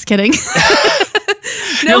famous. Kidding.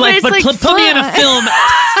 No, like, but put me in a film.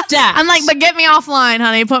 I'm like, but get me offline,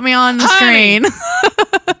 honey. Put me on the screen.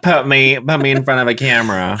 Put me in front of a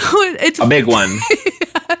camera. It's a big one.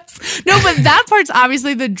 Yes. No, but that part's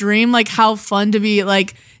obviously the dream. Like how fun to be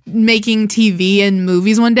like making TV and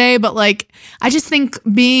movies one day. But like, I just think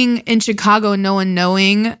being in Chicago and no one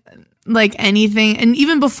knowing like anything, and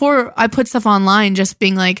even before I put stuff online, just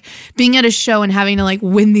being at a show and having to like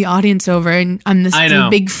win the audience over, and I'm this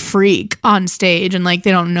big freak on stage and like they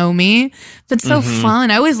don't know me. That's so fun.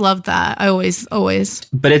 I always loved that. I always.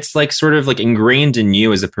 But it's like sort of like ingrained in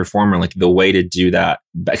you as a performer, like the way to do that,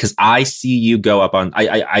 because I see you go up on,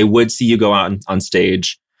 I would see you go out on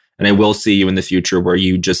stage, and I will see you in the future where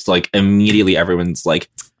you just like immediately everyone's like,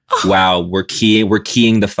 wow, we're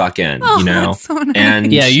keying the fuck in, That's so nice.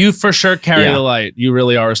 And you for sure carry the light. You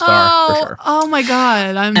really are a star for sure. Oh my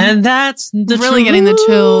God. And that's the really getting the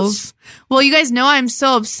chills. Well, you guys know I'm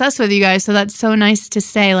so obsessed with you guys, so that's so nice to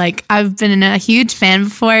say. Like, I've been a huge fan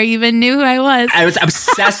before I even knew who I was. I was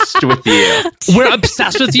obsessed with you. We're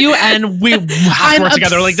obsessed with you, and we have to work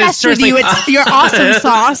together. Like, this seriously, it's your awesome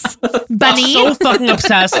sauce, Bunny. So fucking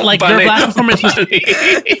obsessed. Like, your last performance was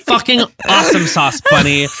fucking awesome sauce,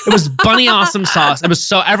 Bunny. It was Bunny awesome sauce. It was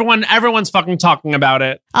so everyone's fucking talking about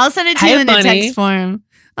it. I'll send it to you in a text form.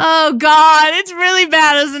 Oh God, it's really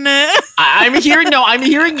bad, isn't it? I'm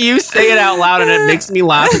hearing you say it out loud, and it makes me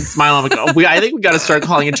laugh and smile. I'm like, I think we got to start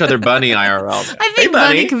calling each other Bunny IRL. I think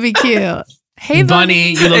Bunny could be cute. Hey,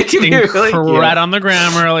 Bunny, you looked right on the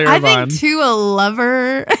gram earlier, I Bun. think to a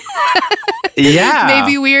lover Yeah. may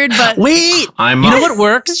be weird, but Wait, you know what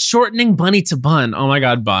works? Shortening Bunny to Bun. Oh my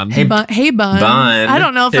God, Bun. hey, Bun. Bun. I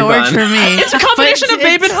don't know if Hey, it works Bun. for me. It's a combination of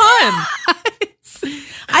Babe and Hun.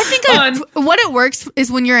 I think what it works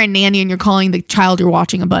is when you're a nanny and you're calling the child you're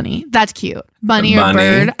watching a bunny. That's cute. Bunny or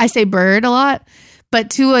bird. I say bird a lot, but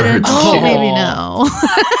to an adult, maybe no.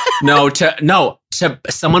 No, to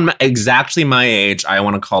someone exactly my age, I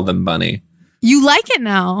want to call them Bunny. You like it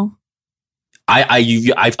now.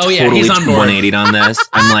 I've totally he's on board. 180'd on this.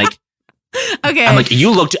 I'm like, Okay. I'm like,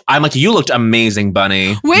 you looked amazing,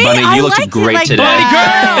 Bunny. Wait, Bunny, I you looked like great it like today.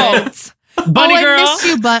 that. Bunny girl.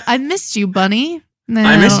 I missed you, Bunny. No,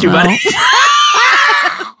 I missed you, don't Bunny. know.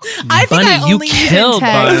 I think Bunny, I you only use killed in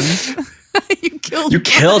Bun. text. You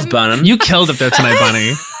killed Bun. You killed up there tonight,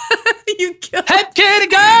 Bunny. You killed Hey, kitty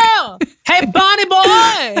girl. Hey, Bunny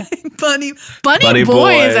boy. Bunny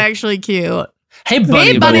boy is actually cute. Hey,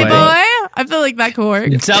 Bunny Hey, Bunny boy. boy. I feel like that could work.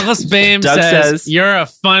 Douglas Bame Doug says, says, you're a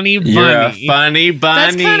funny bunny. You're a funny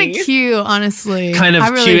That's bunny. kind of cute, honestly. Kind of I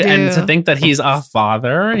really cute. do. And to think that he's a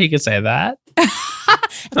father, he could say that.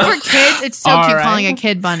 For kids, it's so All cute right. calling a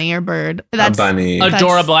kid bunny or bird. That's bunny.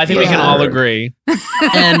 Adorable. I think we can yeah. all agree.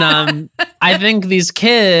 And I think these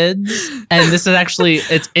kids, and this is actually,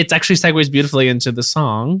 it's actually segues beautifully into the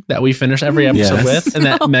song that we finish every episode Yes. with, and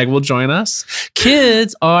that Meg will join us.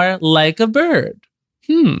 Kids are like a bird.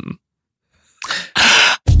 I'm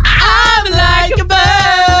like a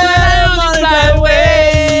bird on my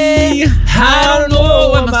way. I don't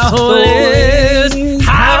know where my home is.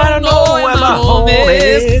 I don't know where my home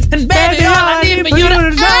is. And baby, all I need for you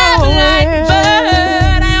to know. I'm like a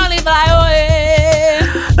bird. I only fly away.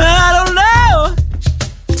 I don't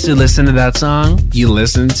know. To listen to that song, you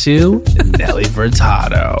listen to Nelly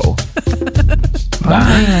Furtado.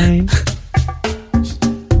 Bye.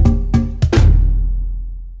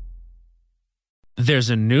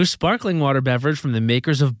 There's a new sparkling water beverage from the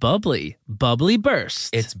makers of Bubbly, Bubbly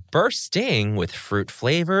Burst. It's bursting with fruit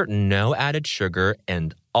flavor, no added sugar,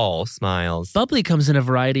 and all smiles. Bubbly comes in a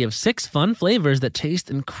variety of 6 fun flavors that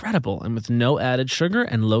taste incredible. And with no added sugar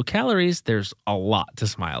and low calories, there's a lot to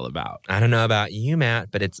smile about. I don't know about you,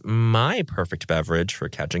 Matt, but it's my perfect beverage for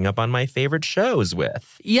catching up on my favorite shows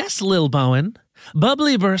with. Yes, Lil Bowen.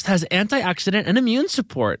 Bubbly Burst has antioxidant and immune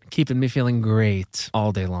support, keeping me feeling great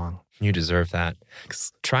all day long. You deserve that.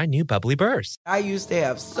 Try new Bubbly Burst. I used to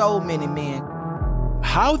have so many men.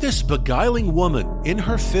 How this beguiling woman in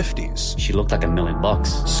her 50s She looked like $1 million.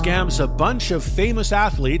 scams a bunch of famous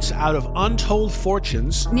athletes out of untold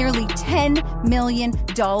fortunes. Nearly $10 million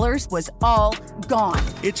was all gone.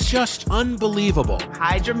 It's just unbelievable.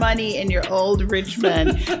 Hide your money in your old rich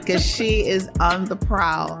man because she is on the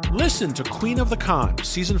prowl. Listen to Queen of the Con,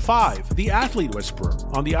 Season 5, The Athlete Whisperer,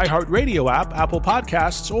 on the iHeartRadio app, Apple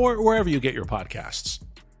Podcasts, or wherever you get your podcasts.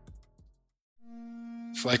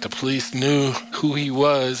 It's like the police knew who he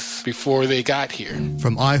was before they got here.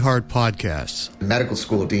 From iHeart Podcasts. The medical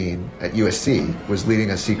school dean at USC was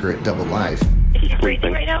leading a secret double life. He's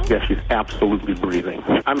breathing right now? Yes, he's absolutely breathing.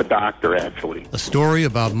 I'm a doctor, actually. A story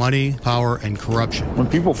about money, power, and corruption. When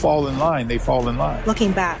people fall in line, they fall in line.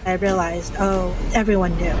 Looking back, I realized,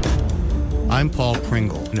 everyone knew. I'm Paul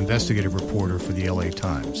Pringle, an investigative reporter for the LA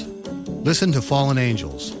Times. Listen to Fallen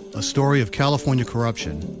Angels, a story of California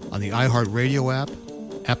corruption on the iHeartRadio app,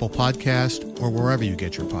 Apple Podcast, or wherever you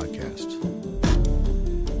get your podcasts.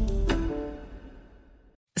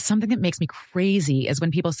 Something that makes me crazy is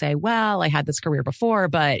when people say, well, I had this career before,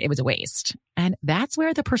 but it was a waste. And that's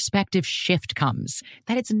where the perspective shift comes,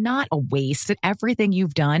 that it's not a waste, that everything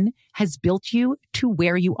you've done has built you to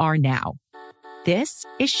where you are now. This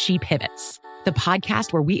is She Pivots, the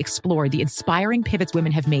podcast where we explore the inspiring pivots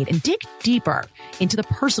women have made and dig deeper into the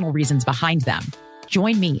personal reasons behind them.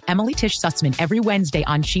 Join me, Emily Tish Sussman, every Wednesday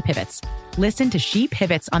on She Pivots. Listen to She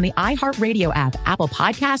Pivots on the iHeartRadio app, Apple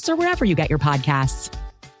Podcasts, or wherever you get your podcasts.